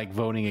 Is like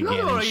voting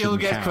again. No, you'll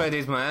get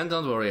credit, man.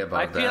 Don't worry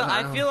about that.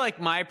 I feel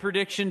like my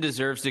prediction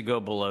deserves to go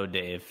below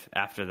Dave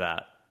after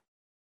that.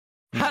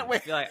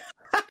 Wait.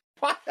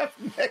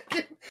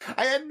 I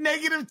had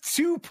negative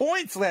 2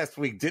 points last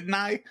week, didn't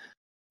I?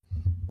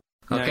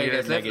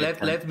 Okay,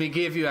 let me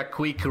give you a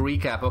quick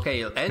recap.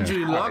 Okay,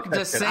 Andrew locked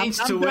the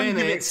Saints to win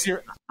it.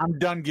 I'm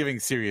done giving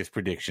serious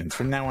predictions.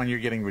 From now on, you're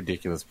getting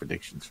ridiculous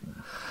predictions from me.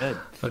 Good.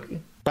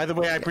 Okay. By the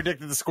way, I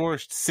predicted the score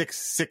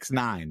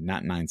 6-9,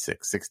 not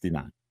 9-6,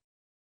 69.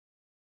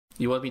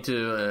 You want me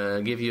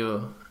to give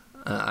you,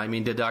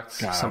 deduct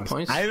some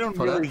points? I don't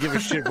really give a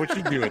shit what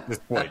you do at this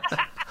point.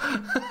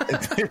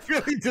 It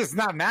really does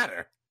not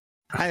matter.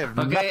 I have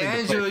okay,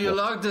 Andrew, you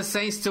locked the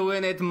Saints to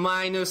win it,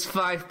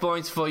 -5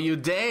 points for you.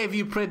 Dave,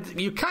 you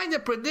kind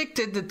of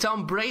predicted the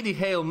Tom Brady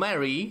Hail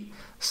Mary,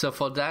 so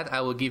for that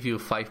I will give you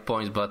 5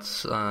 points,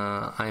 but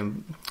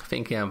I'm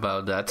thinking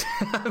about that.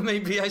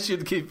 Maybe I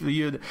should give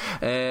you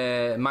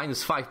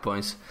 -5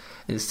 points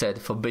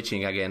instead for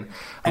bitching again.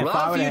 If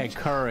I would have had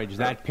courage,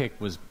 that pick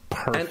was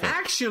perfect. And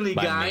actually,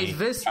 guys,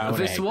 this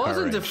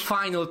wasn't the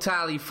final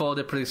tally for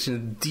the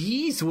prediction.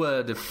 These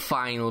were the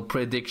final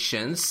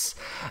predictions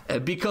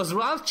because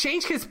Ralph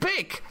changed his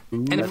pick.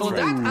 And for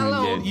that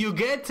alone, you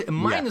get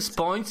minus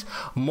points.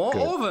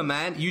 Moreover,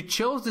 man, you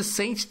chose the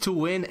Saints to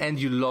win and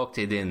you locked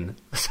it in.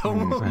 So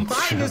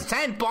minus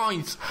 10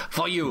 points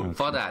for you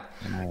for that.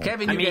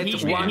 Kevin, you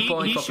get 1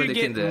 point for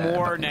predicting the... He should get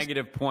more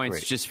negative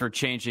points just for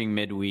changing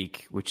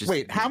midweek, which is...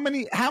 Wait, how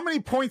many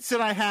points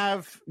did I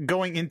have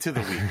going into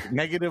the week?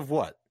 Negative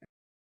what?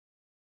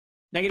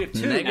 -2.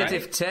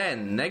 Negative right?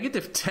 10.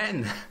 Negative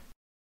 10.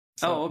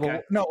 Oh,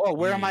 okay.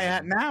 Where am I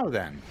at now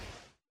then?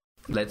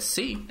 Let's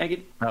see.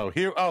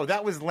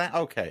 That was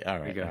okay. All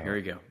right. Here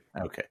we go.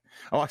 Okay.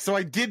 Oh, so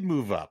I did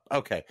move up.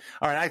 Okay.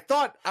 All right. I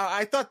thought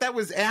that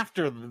was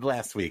after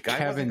last week.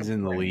 Kevin's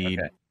in the lead.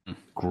 Okay.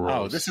 Gross.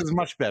 Oh, this is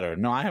much better.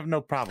 No, I have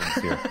no problems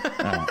here.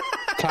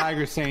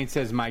 Tiger Saint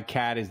says my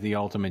cat is the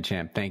ultimate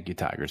champ. Thank you,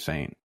 Tiger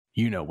Saint.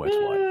 You know what's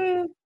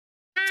what.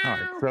 All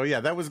right. So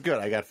yeah, that was good.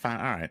 I got fine.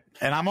 All right.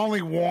 And I'm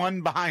only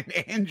 1 behind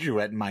Andrew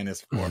at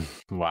 -4.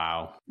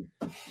 Wow.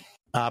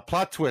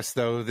 Plot twist,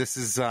 though. This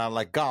is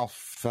like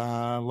golf.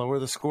 Lower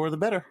the score, the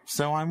better.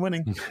 So I'm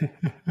winning.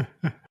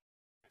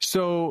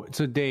 So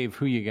Dave,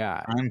 who you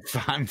got?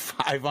 I'm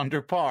 5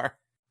 under par.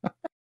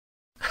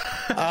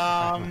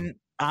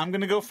 I'm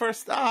gonna go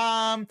first.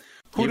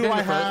 Who do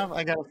I have?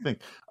 I gotta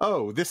think.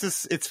 Oh,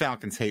 it's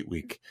Falcons Hate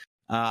Week.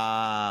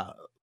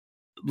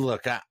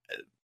 Look,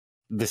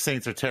 the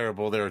Saints are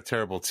terrible. They're a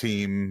terrible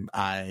team.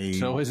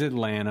 So is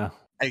Atlanta.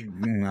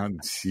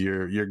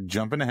 You're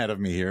jumping ahead of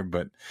me here,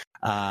 but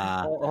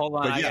hold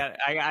on. Yeah.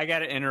 I got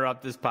to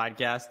interrupt this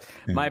podcast.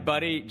 My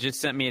buddy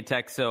just sent me a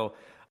text. So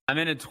I'm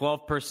in a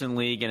 12-person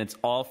league, and it's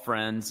all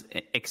friends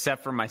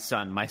except for my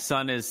son. My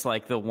son is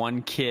like the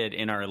one kid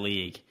in our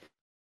league,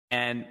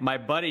 and my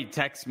buddy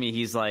texts me.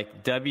 He's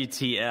like,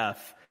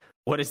 "WTF?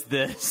 What is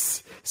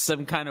this?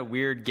 Some kind of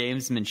weird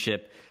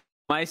gamesmanship."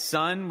 My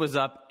son was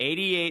up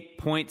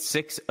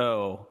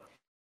 88.60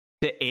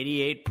 to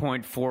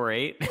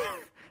 88.48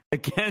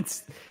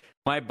 against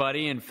my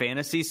buddy in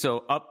fantasy,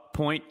 so up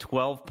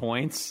 12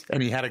 points.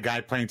 And he had a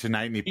guy playing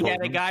tonight, and he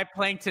had a guy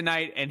playing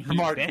tonight, and he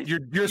benched,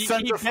 your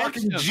son's a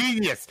fucking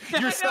genius.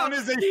 Your son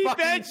is a fucking genius. He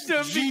benched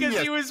him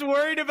because he was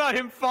worried about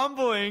him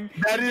fumbling.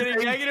 That is a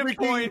negative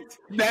point.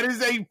 That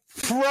is a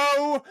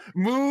pro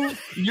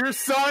move. Your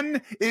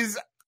son is.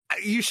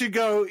 You should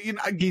go. He's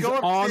go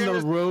on the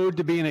road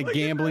to being a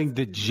gambling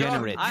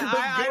degenerate.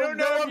 I don't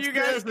know if you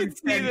guys can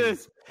see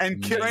this.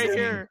 And kiss right him.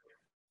 here.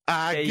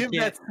 Give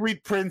that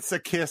sweet prince a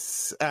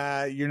kiss.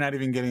 You're not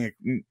even getting it.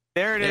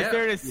 There it is.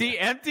 There it is. See,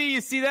 empty.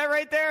 You see that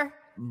right there?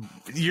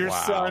 Your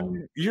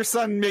son.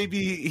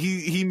 Maybe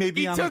he may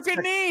be. He on took a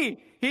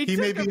knee. He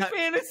took a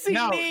fantasy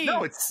knee.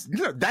 No,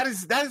 that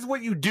is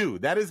what you do.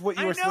 That is what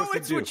you were supposed to do. I know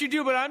it's what you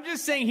do, but I'm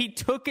just saying he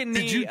took a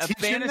knee, a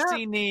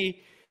fantasy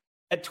knee.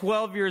 At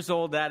 12 years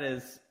old, that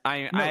is,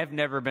 I have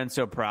never been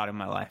so proud in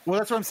my life. Well,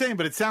 that's what I'm saying,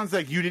 but it sounds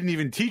like you didn't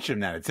even teach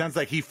him that. It sounds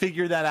like he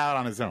figured that out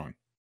on his own.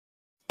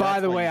 By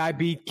the way, I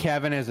beat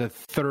Kevin as a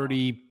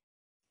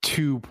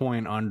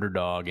 32-point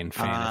underdog in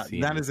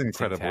fantasy. That is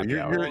incredible.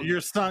 Your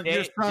son,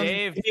 Dave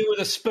with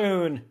a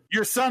spoon.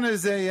 Your son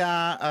is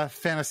a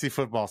fantasy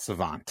football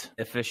savant.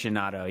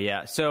 Aficionado,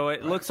 yeah. So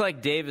it looks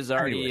like Dave is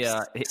already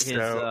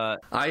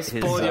I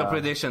spoiled your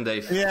prediction,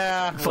 Dave.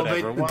 Yeah,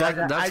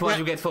 that's what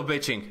you get for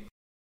bitching.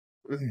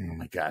 Oh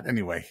my God.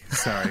 Anyway,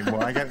 sorry.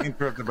 Well, I got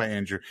interrupted by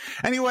Andrew.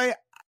 Anyway,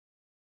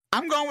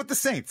 I'm going with the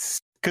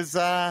Saints because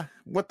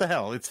what the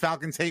hell? It's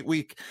Falcons Hate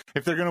Week.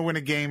 If they're going to win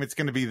a game, it's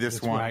going to be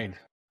this one.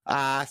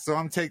 Right. So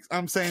I'm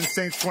saying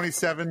Saints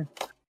 27,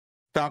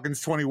 Falcons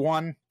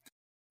 21.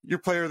 Your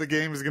player of the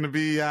game is going to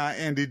be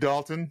Andy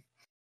Dalton,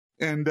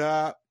 and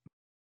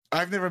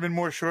I've never been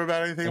more sure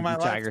about anything in my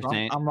life. So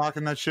I'm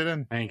locking that shit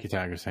in. Thank you,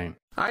 Tiger Saint.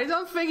 I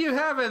don't think you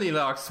have any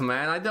locks,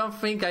 man. I don't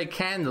think I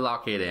can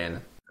lock it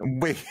in.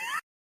 Wait.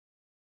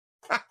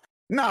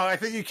 No, I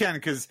think you can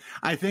because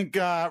I think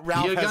Ralph.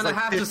 You're has gonna like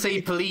have 50, to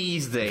say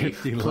please, Dave.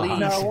 Please,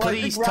 No,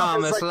 please,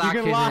 Thomas. you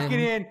can lock it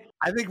in.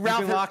 I think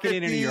Ralph you can lock has it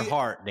in 50, into your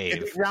heart, Dave. I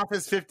think Ralph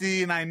has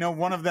 50, and I know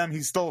one of them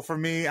he stole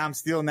from me. I'm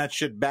stealing that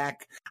shit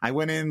back. I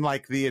went in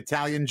like the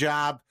Italian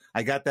job.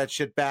 I got that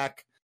shit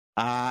back,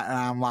 and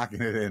I'm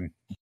locking it in.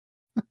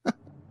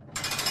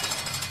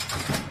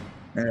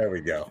 There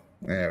we go.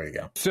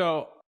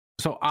 So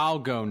I'll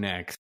go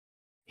next.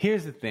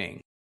 Here's the thing.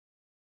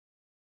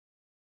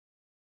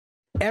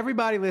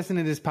 Everybody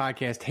listening to this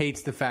podcast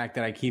hates the fact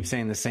that I keep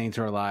saying the Saints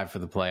are alive for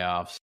the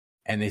playoffs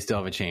and they still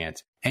have a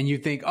chance. And you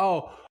think,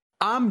 oh,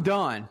 I'm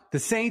done. The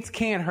Saints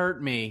can't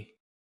hurt me.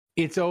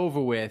 It's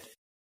over with.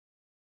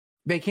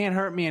 They can't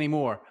hurt me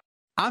anymore.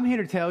 I'm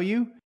here to tell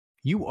you,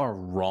 you are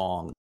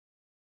wrong.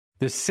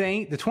 The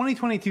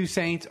 2022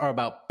 Saints are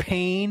about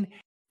pain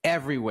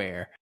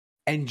everywhere.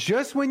 And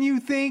just when you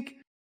think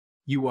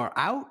you are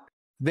out,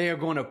 they are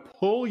going to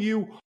pull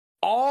you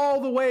all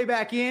the way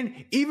back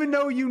in, even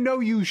though you know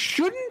you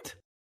shouldn't.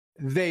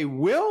 They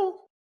will.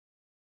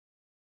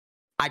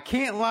 I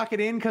can't lock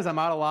it in because I'm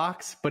out of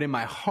locks, but in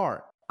my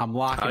heart, I'm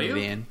locking it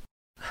in.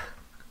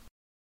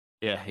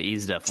 Yeah,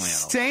 he's definitely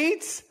out.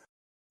 Saints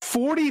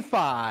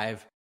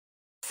 45,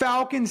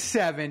 Falcons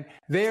 7.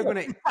 They are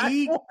going to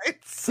eat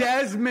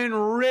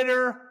Desmond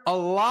Ridder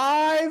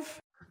alive.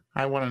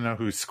 I want to know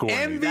who's scoring.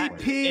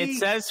 MVP. It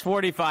says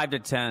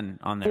 45-10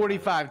 on there.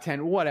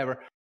 45-10, whatever.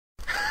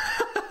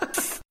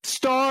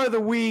 Star of the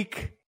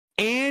week,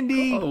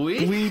 Andy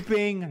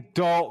Bleeping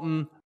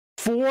Dalton.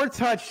 4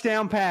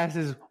 touchdown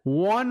passes,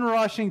 1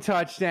 rushing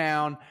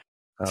touchdown.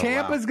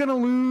 Tampa's going to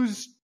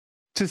lose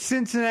to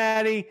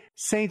Cincinnati.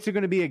 Saints are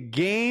going to be a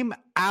game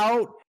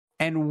out,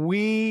 and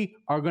we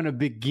are going to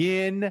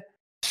begin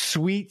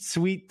sweet,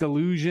 sweet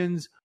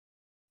delusions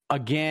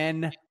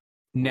again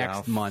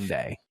next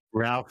Monday.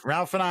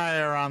 Ralph and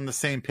I are on the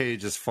same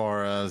page as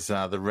far as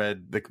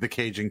the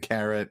Cajun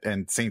carrot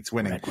and Saints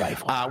winning.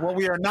 What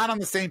we are not on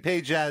the same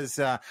page as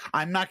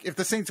if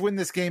the Saints win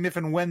this game, if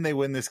and when they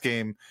win this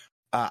game,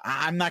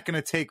 I'm not going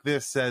to take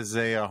this as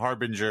a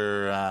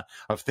harbinger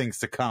of things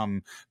to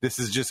come. This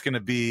is just going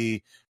to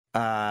be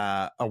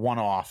a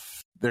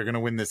one-off. They're going to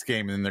win this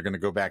game, and then they're going to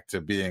go back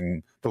to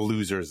being the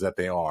losers that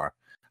they are.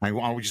 I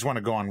just want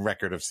to go on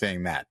record of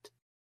saying that.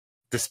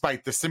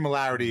 Despite the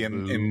similarity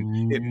in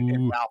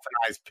Ralph and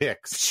I's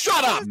picks.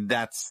 Shut up!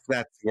 That's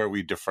where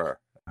we defer.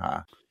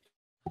 All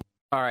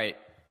right.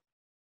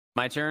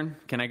 My turn.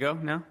 Can I go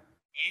now?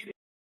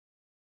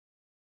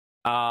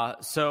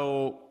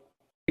 So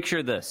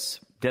picture this.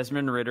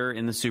 Desmond Ridder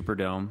in the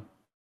Superdome.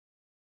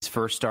 His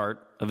first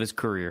start of his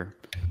career.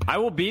 I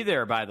will be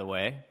there, by the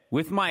way,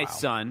 with my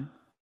son,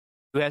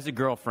 who has a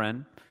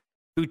girlfriend,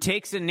 who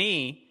takes a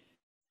knee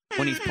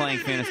when he's playing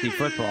fantasy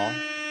football.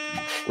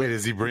 Wait,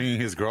 is he bringing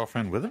his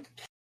girlfriend with him?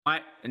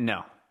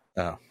 No.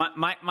 Oh.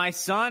 My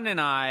son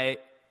and I,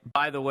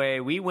 by the way,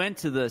 we went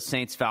to the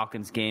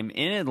Saints-Falcons game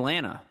in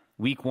Atlanta,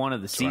 week 1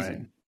 of the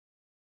season.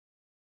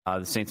 Right.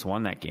 The Saints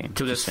won that game.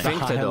 To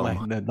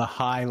the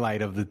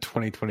highlight of the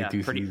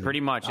 2022 season.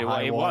 Pretty much. It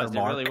really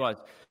was.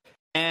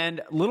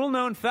 And little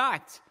known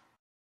fact,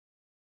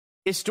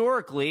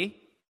 historically,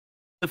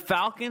 the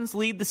Falcons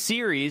lead the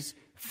series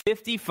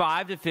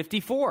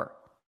 55-54.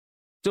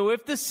 So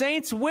if the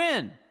Saints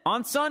win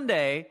on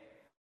Sunday,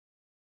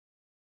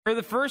 for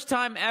the first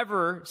time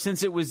ever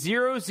since it was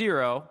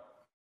 0-0,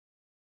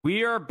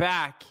 we are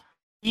back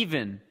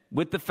even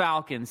with the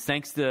Falcons,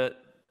 thanks to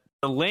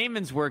the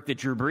layman's work that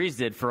Drew Brees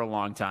did for a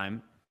long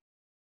time.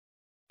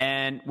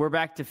 And we're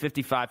back to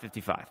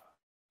 55-55.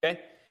 Okay?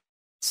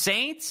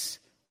 Saints,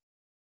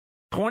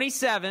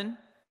 27.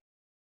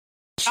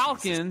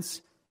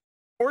 Falcons,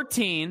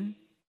 14.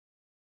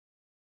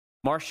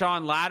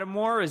 Marshawn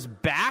Lattimore is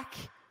back.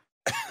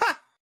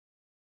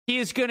 He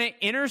is going to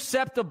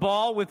intercept the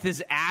ball with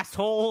his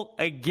asshole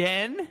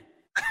again.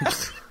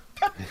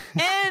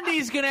 And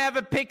he's going to have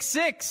a pick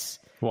 6.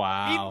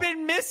 Wow. We've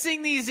been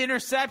missing these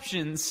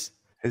interceptions.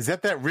 Is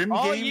that rim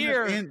all game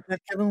year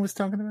that Kevin was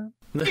talking about?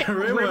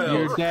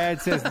 Your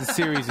dad says the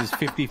series is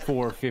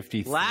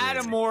 54-53.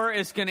 Lattimore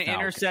is going to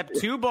intercept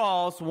 2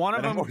 balls. One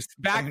of them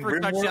back for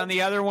a touchdown,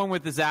 the other one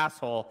with his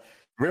asshole.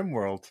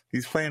 Rimworld.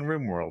 He's playing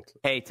Rimworld.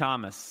 Hey,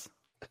 Thomas.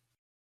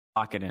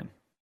 Lock it in.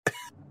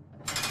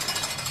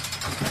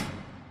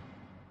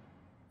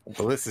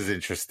 Well, this is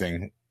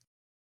interesting.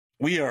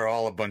 We are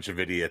all a bunch of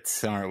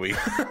idiots, aren't we?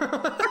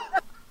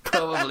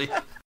 Probably.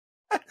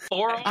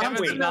 Or I'm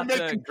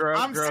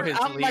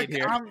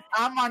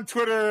on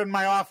Twitter in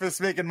my office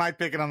making my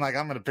pick, and I'm like,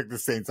 I'm going to pick the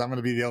Saints. I'm going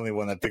to be the only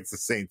one that picks the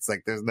Saints.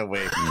 Like, there's no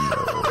way.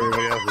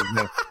 Everybody else is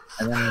no.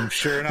 And then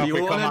sure enough,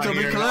 you wanted to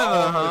be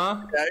clever,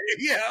 huh?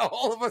 Yeah,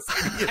 all of us.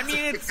 I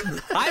mean,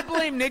 I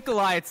blame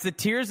Nikolai. It's the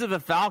tears of a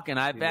falcon.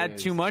 I've had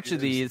too much of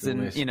these,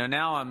 and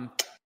now I'm.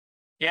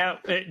 Yeah,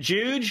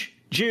 Juge,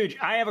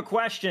 I have a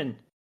question.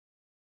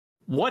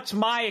 What's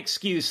my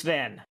excuse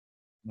then?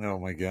 Oh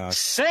my God!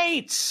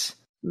 Saints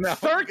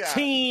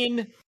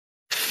 13,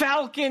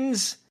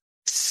 Falcons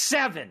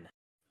 7.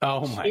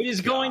 Oh my! It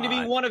is going to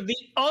be one of the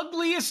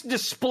ugliest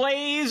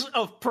displays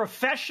of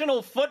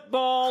professional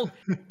football.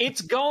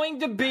 It's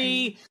going to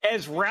be,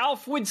 as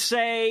Ralph would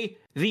say,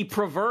 the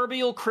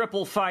proverbial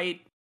cripple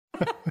fight.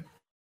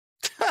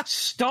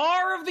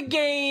 Star of the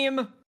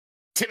game,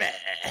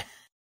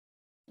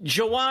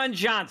 Jawan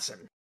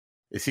Johnson.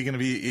 Is he going to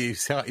be?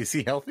 Is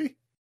he healthy?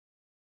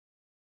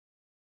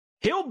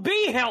 He'll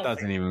be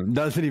healthy.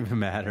 Doesn't even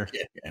matter.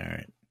 Yeah, all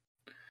right.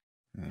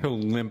 He'll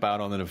limp out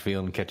onto the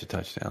field and catch a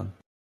touchdown.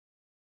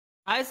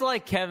 Guys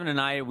like Kevin and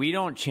I, we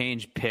don't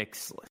change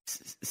picks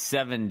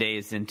 7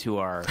 days into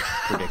our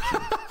prediction.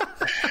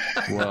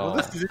 Well,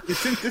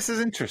 this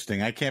is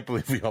interesting. I can't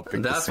believe we all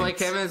picked That's the why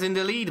Saints. Kevin's in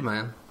the lead,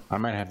 man. I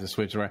might have to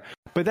switch around.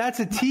 But that's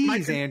a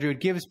tease, Andrew.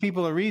 It gives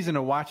people a reason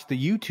to watch the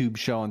YouTube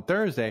show on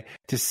Thursday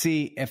to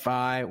see if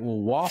I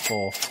will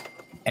waffle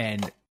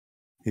and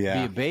be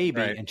a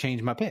baby and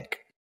change my pick.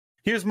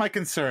 Here's my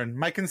concern.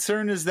 My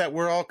concern is that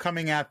we're all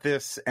coming at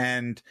this,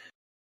 and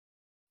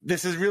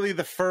this is really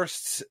the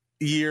first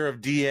year of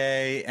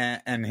DA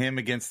and him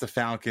against the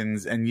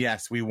Falcons. And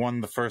yes, we won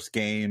the first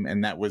game,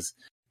 and it was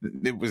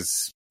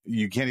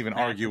you can't even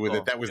argue with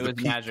it. That was the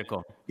peak.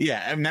 Magical.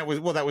 Yeah, and that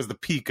was the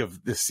peak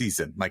of this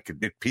season. Like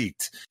it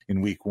peaked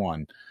in week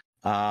 1.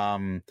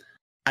 I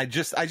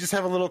just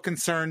have a little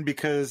concern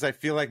because I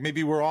feel like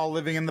maybe we're all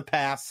living in the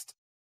past.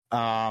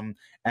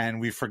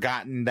 And we've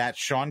forgotten that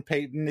Sean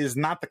Payton is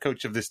not the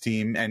coach of this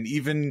team. And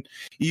even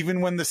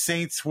when the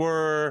Saints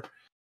were,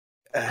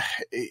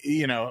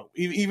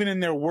 even in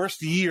their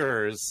worst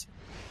years,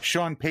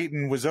 Sean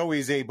Payton was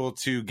always able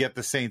to get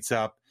the Saints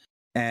up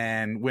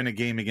and win a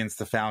game against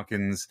the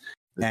Falcons.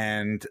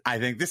 And I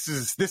think this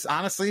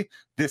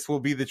will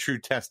be the true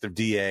test of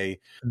DA.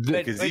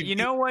 But you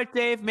know what,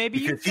 Dave? Maybe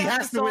he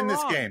has to win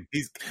this game.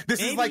 This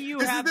is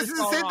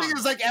the same thing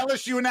as like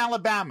LSU and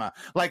Alabama.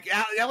 Like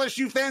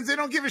LSU fans, they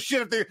don't give a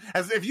shit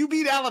if you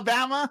beat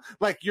Alabama,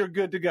 like you're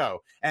good to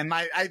go. And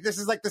this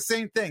is like the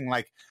same thing.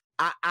 Like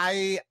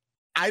I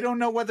don't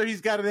know whether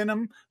he's got it in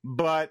him,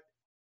 and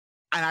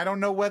I don't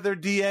know whether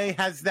DA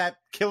has that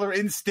killer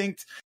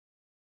instinct.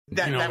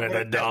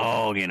 That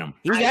dog in him.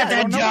 You got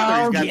that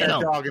dog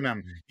in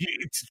him.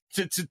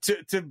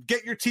 To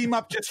get your team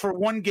up just for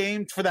one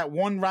game, for that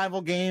one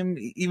rival game,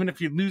 even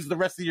if you lose the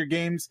rest of your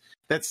games,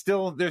 that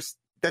still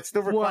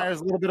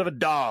requires a little bit of a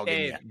dog.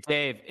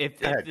 Dave, if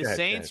the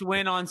Saints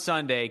win on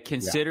Sunday,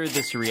 consider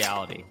this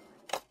reality.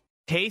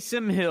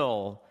 Taysom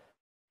Hill,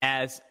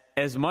 as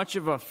much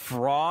of a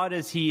fraud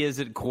as he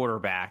is at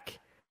quarterback,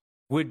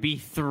 would be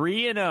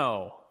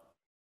 3-0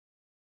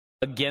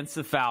 against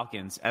the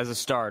Falcons as a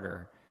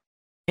starter.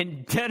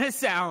 And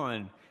Dennis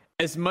Allen,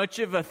 as much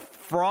of a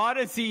fraud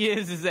as he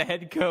is as a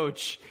head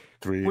coach,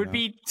 would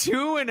be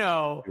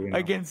 2-0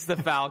 against the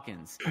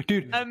Falcons.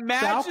 Dude, imagine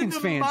Falcons the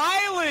fans,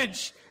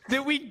 mileage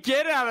that we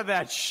get out of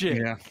that shit.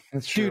 Yeah,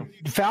 that's true.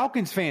 Dude,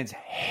 Falcons fans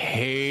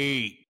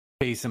hate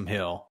Taysom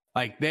Hill.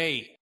 Like,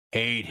 they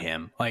hate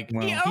him. Like,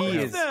 he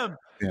owns them.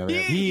 Yeah,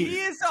 he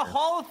is a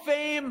Hall of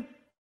Fame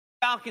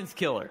Falcons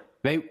killer.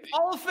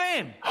 Hall of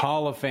Fame.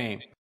 Hall of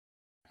Fame.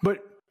 But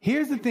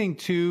here's the thing,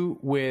 too,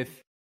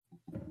 with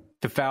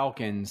the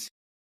Falcons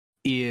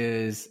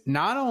is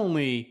not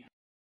only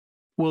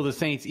will the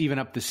Saints even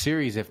up the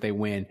series if they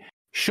win,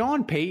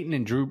 Sean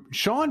Payton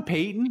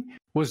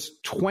was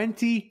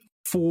 24-10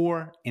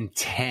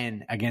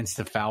 against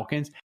the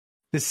Falcons.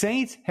 The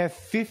Saints have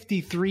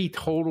 53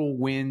 total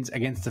wins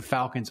against the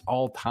Falcons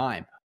all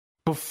time.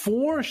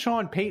 Before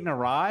Sean Payton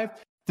arrived,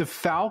 the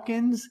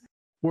Falcons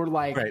were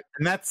like and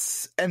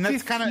that's 15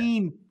 kind of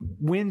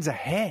wins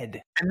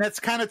ahead. And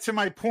that's kind of to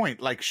my point.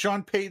 Like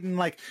Sean Payton,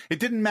 like it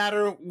didn't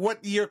matter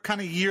what year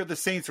the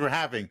Saints were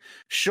having.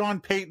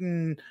 Sean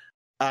Payton,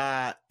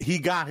 he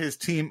got his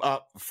team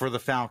up for the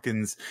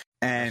Falcons,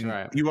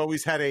 and you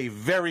always had a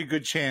very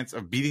good chance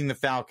of beating the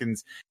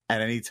Falcons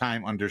at any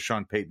time under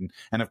Sean Payton.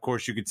 And of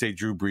course, you could say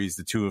Drew Brees,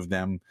 the two of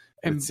them,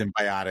 it's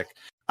symbiotic.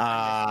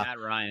 Matt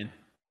Ryan.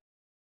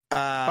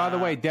 By the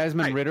way,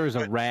 Desmond Ridder is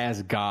a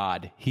Raz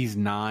god. He's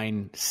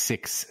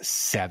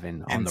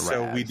 9'6'7" on the Raz.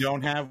 So we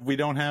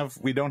don't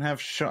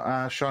have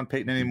Sean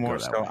Payton anymore.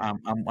 So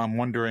I'm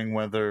wondering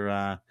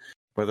whether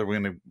we're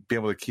going to be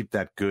able to keep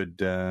that good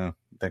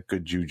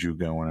juju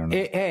going or not.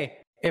 Hey,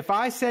 if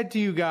I said to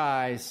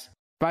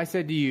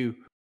you,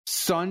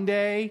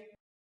 Sunday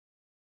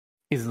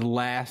is the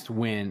last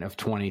win of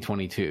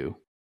 2022,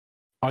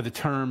 are the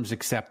terms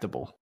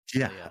acceptable?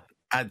 Yeah.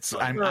 I'm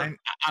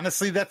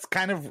honestly, that's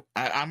kind of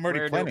I'm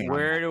already planning.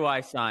 Where do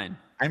I sign?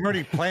 I'm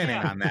already planning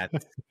on that.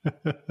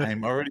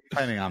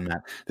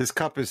 This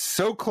cup is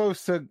so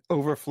close to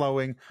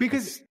overflowing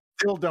because I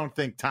still don't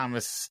think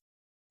Thomas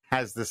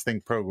has this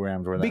thing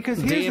programmed.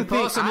 Because the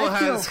impossible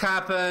has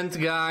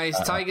happened, guys.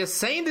 Tiger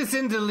Saint is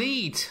in the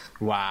lead.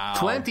 Wow,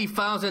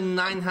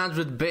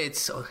 20,900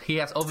 bits. He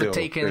has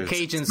overtaken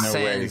Cajun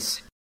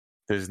Sands.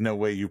 There's no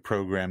way you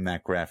program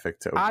that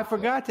graphic to overflow. I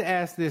forgot to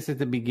ask this at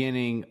the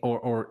beginning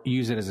or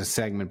use it as a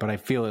segment, but I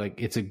feel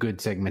like it's a good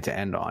segment to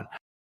end on.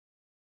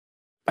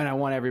 And I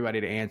want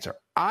everybody to answer.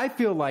 I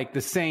feel like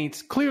the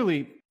Saints,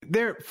 clearly,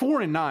 they're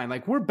 4-9.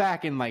 Like, we're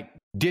back in, like,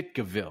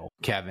 Ditkaville,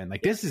 Kevin.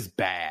 Like, this is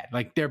bad.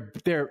 Like, they're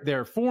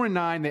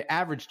 4-9. They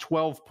average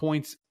 12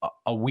 points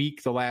a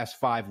week the last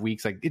 5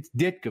 weeks. Like, it's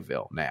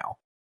Ditkaville now.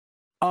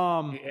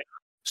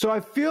 So I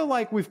feel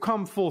like we've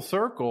come full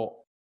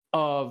circle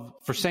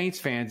for Saints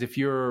fans, if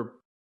you're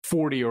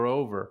 40 or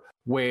over,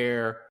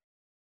 where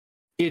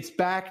it's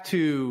back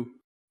to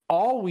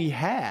all we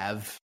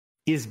have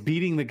is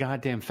beating the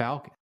goddamn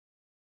Falcons.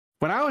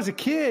 When I was a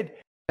kid,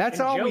 that's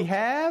all we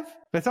have.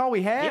 That's all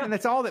we had, and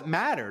that's all that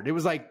mattered. It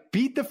was like,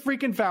 beat the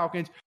freaking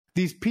Falcons.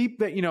 These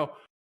people that,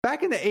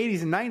 back in the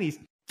 80s and 90s,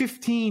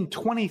 15,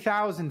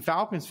 20,000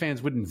 Falcons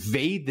fans would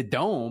invade the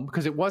Dome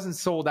because it wasn't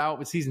sold out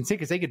with season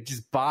tickets. They could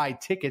just buy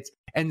tickets,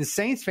 and the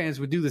Saints fans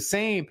would do the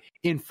same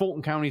in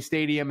Fulton County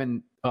Stadium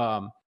and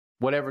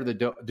whatever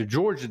the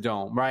Georgia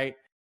Dome, right?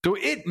 So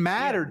it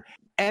mattered.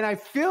 And I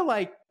feel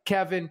like,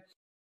 Kevin,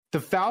 the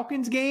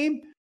Falcons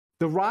game,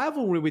 the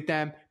rivalry with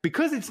them,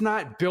 because it's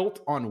not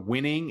built on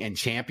winning and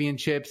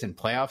championships and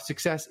playoff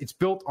success, it's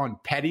built on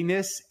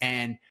pettiness,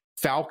 and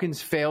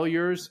Falcons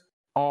failures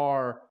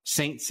are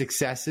Saints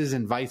successes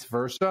and vice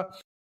versa.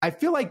 I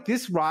feel like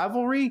this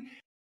rivalry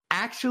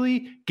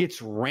actually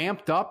gets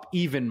ramped up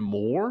even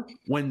more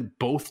when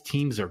both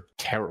teams are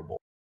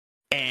terrible.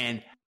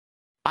 And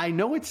I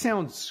know it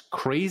sounds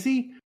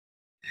crazy,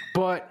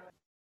 but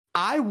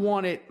I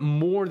want it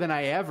more than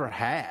I ever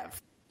have.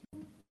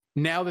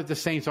 Now that the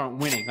Saints aren't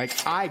winning, like,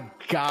 I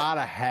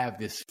gotta have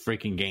this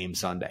freaking game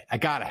Sunday. I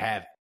gotta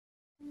have it.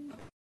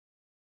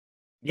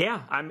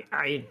 Yeah, I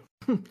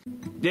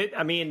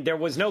mean, there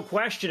was no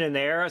question in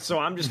there, so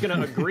I'm just going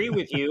to agree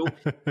with you,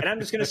 and I'm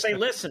just going to say,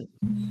 listen,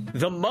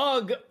 the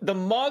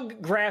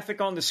mug graphic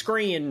on the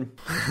screen.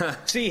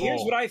 See,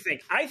 here's what I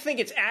think. I think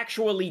it's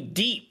actually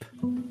deep.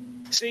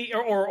 See,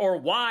 or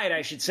wide,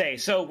 I should say.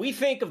 So we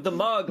think of the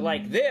mug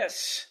like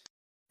this,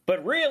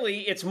 but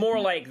really it's more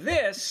like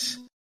this.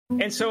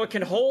 And so it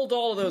can hold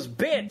all of those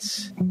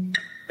bits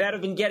that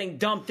have been getting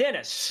dumped in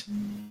us.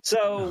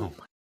 So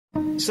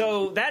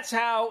that's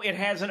how it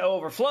hasn't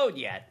overflowed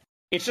yet.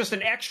 It's just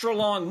an extra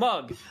long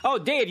mug. Oh,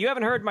 Dave, you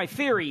haven't heard my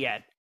theory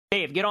yet.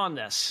 Dave, get on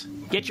this.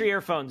 Get your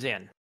earphones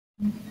in.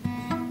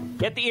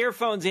 Get the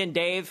earphones in,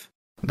 Dave.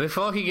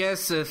 Before he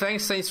gets,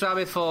 thanks Saints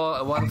Rabbit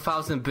for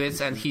 1,000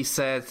 bits, and he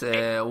said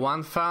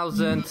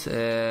 1,000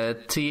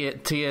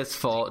 tears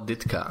for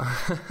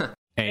Ditka.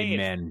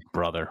 Amen,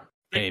 brother.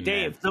 Amen.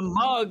 Dave, the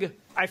mug,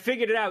 I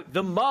figured it out.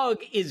 The mug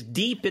is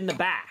deep in the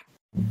back.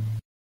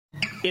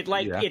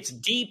 It's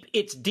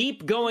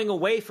deep going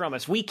away from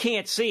us. We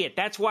can't see it.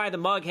 That's why the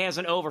mug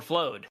hasn't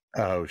overflowed.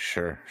 Oh,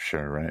 sure,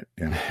 right.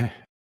 Yeah.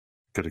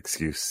 Good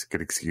excuse.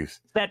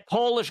 That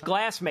Polish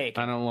glass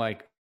making. I don't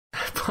like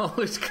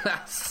Polish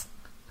glass.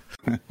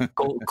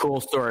 Cool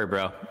story,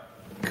 bro.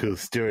 Cool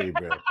story,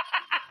 bro.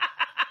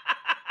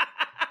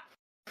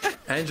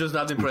 Andrew's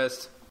not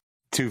impressed.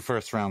 2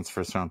 first round,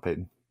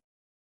 Payton.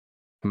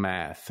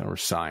 Math or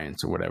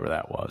science or whatever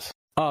that was.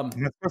 Who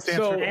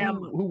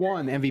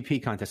won the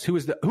MVP contest? Who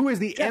is the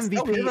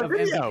MVP of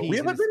MVPs?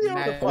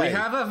 We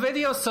have a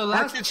video, so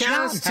last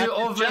chance to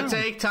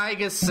overtake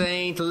Tiger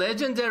Saint.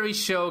 Legendary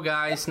show,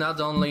 guys, not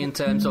only in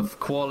terms of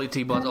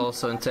quality, but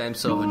also in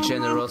terms of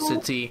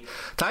generosity.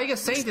 Tiger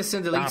Saint is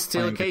in the league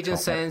still, Cajun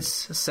Saints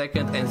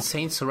second, and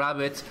Saints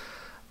Rabbit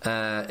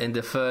in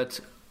the third.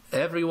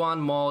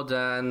 Everyone more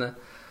than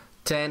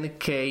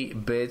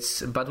 10k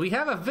bits. But we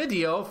have a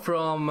video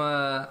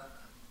from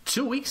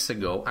 2 weeks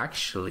ago,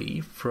 actually,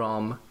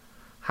 from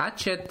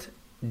Hatchet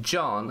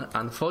John.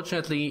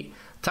 Unfortunately,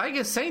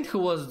 Tiger Saint, who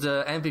was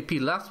the MVP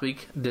last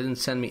week, didn't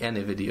send me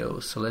any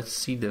videos. So let's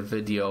see the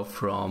video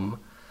from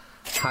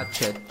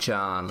Hatchet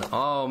John.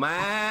 Oh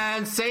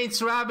man,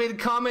 Saints Rabbit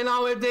coming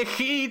out with the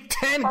heat,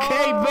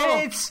 10k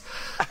bits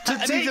to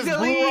take the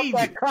lead.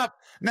 That cup.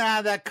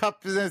 Nah, that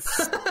cup is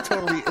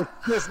totally.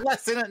 There's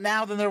less in it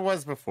now than there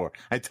was before.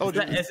 I told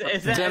you. Is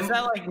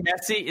that like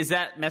Messi? Is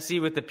that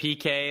Messi with the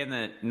PK in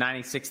the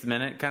 96th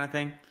minute kind of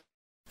thing?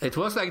 It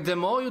was like the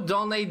more you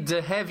donate,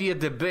 the heavier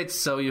the bits,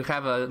 so you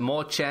have a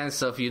more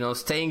chance of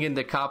staying in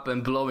the cup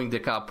and blowing the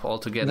cup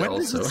altogether.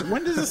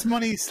 When does this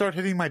money start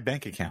hitting my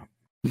bank account?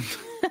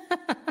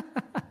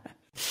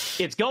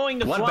 It's going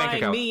to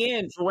fly me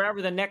in for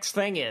wherever the next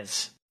thing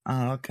is.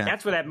 Oh, okay.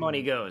 That's where that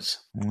money goes.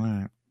 All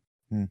right.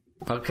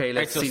 Okay,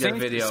 let's see the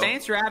video.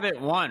 Saints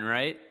Rabbit won,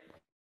 right?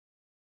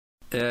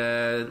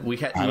 We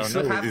still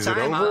have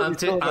time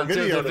until the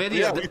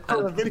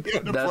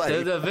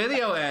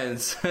video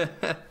ends.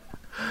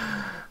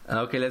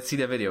 Okay, let's see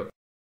the video.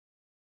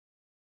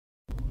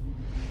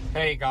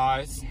 Hey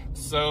guys,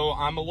 so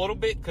I'm a little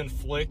bit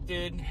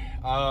conflicted.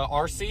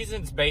 Our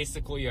season's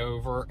basically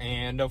over,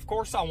 and of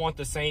course I want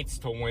the Saints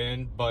to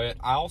win, but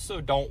I also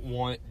don't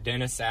want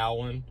Dennis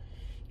Allen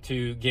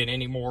to get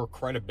any more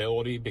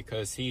credibility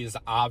because he is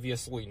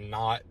obviously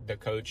not the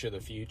coach of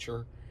the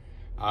future.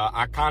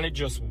 I kind of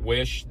just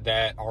wish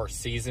that our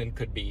season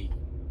could be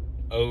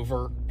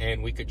over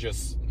and we could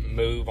just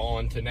move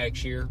on to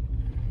next year.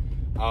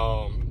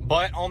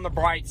 But on the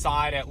bright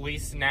side, at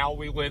least now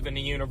we live in a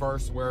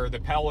universe where the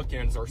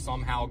Pelicans are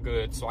somehow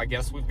good, so I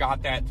guess we've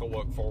got that to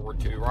look forward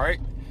to, right?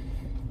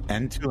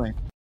 And Tulane.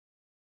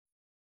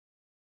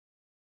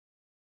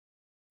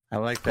 I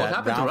like that. What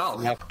happened to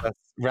Ralph?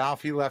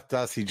 Ralph, he left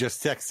us. He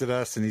just texted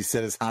us, and he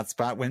said his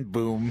hotspot went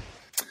boom.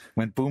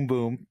 Went boom,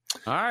 boom.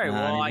 All right,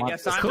 well, I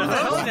guess I'm the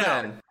host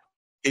now.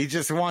 He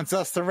just wants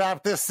us to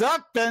wrap this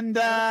up and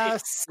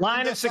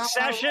line of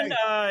succession.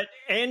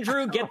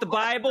 Andrew, get the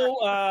Bible.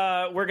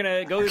 We're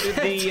gonna go to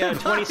the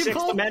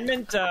 26th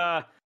Amendment.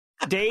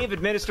 Dave,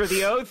 administer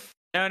the oath.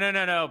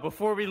 No.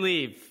 Before we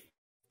leave,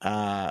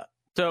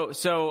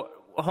 so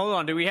hold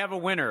on. Do we have a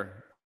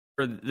winner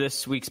for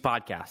this week's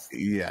podcast?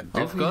 Yeah,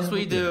 of course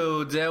we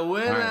do. The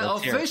winner,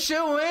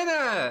 official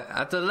winner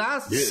at the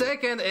last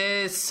second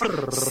is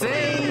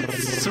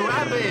Saints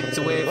Rabbit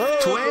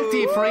with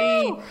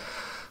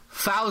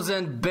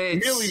 23,000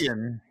 bits.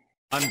 Million.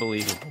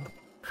 Unbelievable.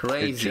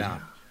 Crazy.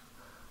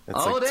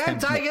 Then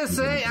Tiger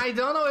say, I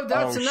don't know if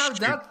that's enough.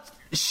 Shit. That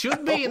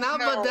should be enough,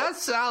 but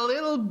that's a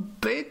little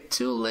bit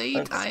too late,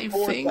 that's I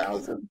 4, think.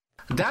 000.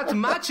 That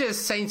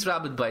matches Saints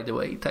Rabbit, by the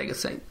way, Tiger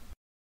Saint.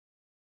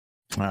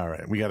 All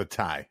right, we got a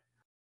tie.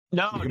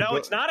 No,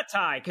 it's not a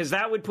tie, because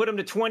that would put him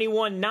to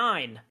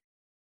 21-9.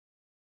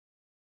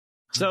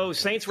 So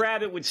Saints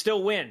Rabbit would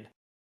still win.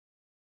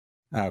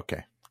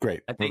 Okay,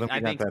 great. I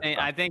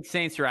think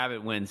Saints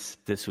Rabbit wins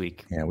this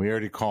week. Yeah, we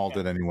already called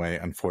it anyway,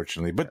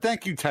 unfortunately. But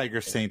thank you, Tiger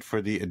Saint, for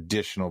the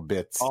additional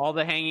bits. All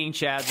the hanging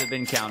chads have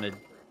been counted.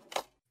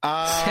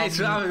 Saints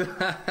Rabbit.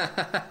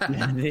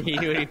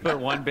 He put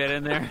one bit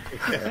in there.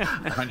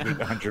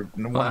 100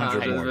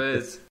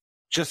 more.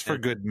 Just for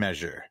good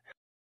measure.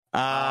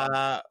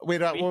 What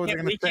was I going to say?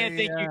 We can't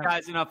thank you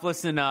guys enough.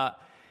 Listen, I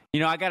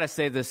got to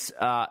say this.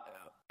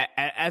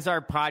 As our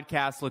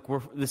podcast, look,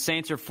 the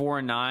Saints are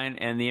 4-9,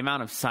 and the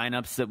amount of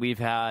signups that we've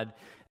had,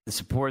 the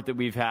support that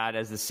we've had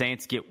as the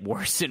Saints get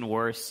worse and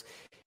worse,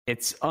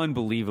 it's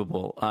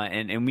unbelievable.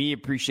 And we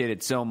appreciate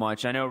it so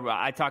much. I know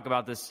I talk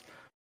about this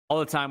all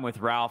the time with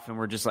Ralph, and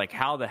we're just like,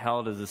 how the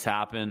hell does this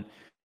happen?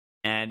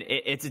 And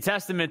it's a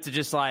testament to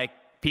just like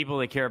people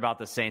that care about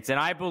the Saints. And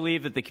I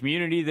believe that the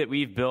community that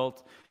we've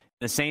built,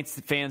 the Saints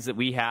fans that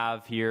we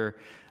have here,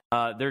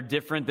 they're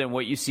different than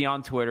what you see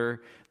on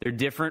Twitter. They're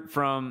different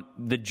from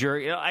the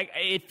jury.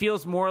 It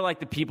feels more like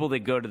the people that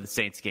go to the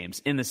Saints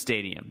games in the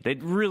stadium. They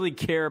really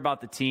care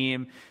about the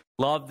team,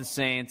 love the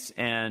Saints,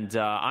 and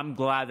I'm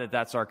glad that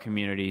that's our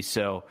community.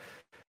 So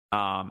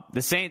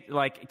the Saints,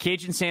 like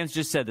Cajun Sands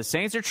just said, the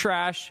Saints are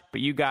trash, but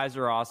you guys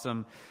are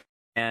awesome,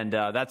 and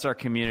that's our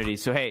community.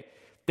 So, hey,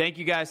 thank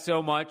you guys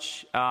so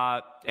much.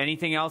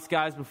 Anything else,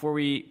 guys, before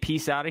we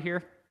peace out of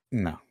here?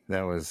 No,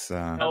 that was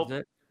Nope.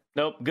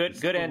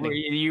 Good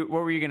ending.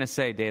 What were you going to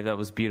say, Dave? That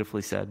was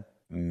beautifully said.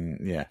 Yeah.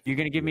 Were you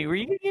going to give me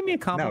a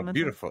compliment? No,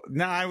 beautiful.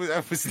 No, I was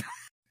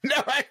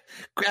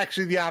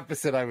actually the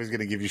opposite. I was going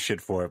to give you shit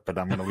for it, but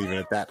I'm going to leave it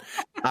at that.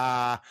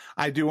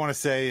 I do want to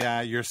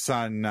say your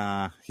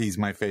son, he's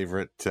my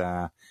favorite.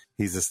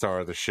 He's the star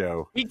of the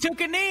show. He took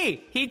a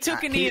knee. At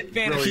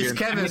fantasy. He's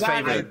Kevin's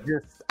favorite.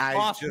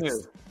 I'm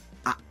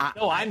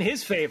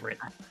his favorite.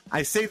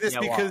 I say this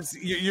because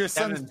your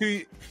son's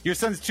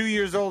 2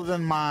 years older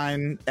than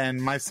mine,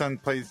 and my son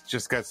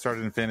just got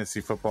started in fantasy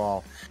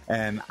football,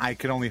 and I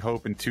can only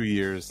hope in 2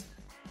 years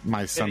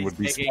my son would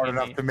be smart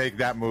enough to make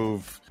that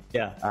move.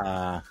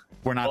 Yeah.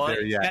 We're not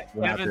there yet.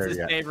 Kevin's his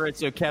favorite,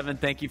 so Kevin,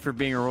 thank you for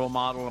being a role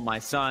model of my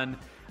son.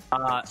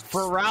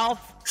 For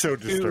Ralph,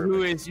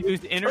 whose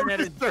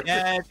internet is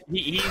dead,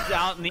 he's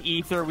out in the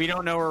ether. We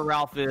don't know where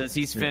Ralph is.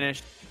 He's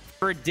finished.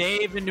 For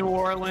Dave in New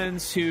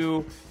Orleans,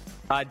 who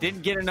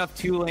didn't get enough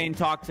Tulane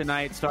talk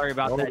tonight. Sorry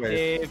about that,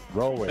 Dave.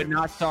 But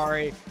not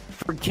sorry.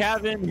 For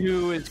Kevin,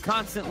 who is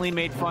constantly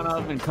made fun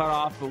of and cut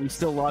off, but we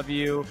still love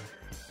you.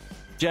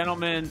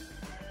 Gentlemen,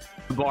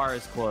 the bar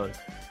is closed.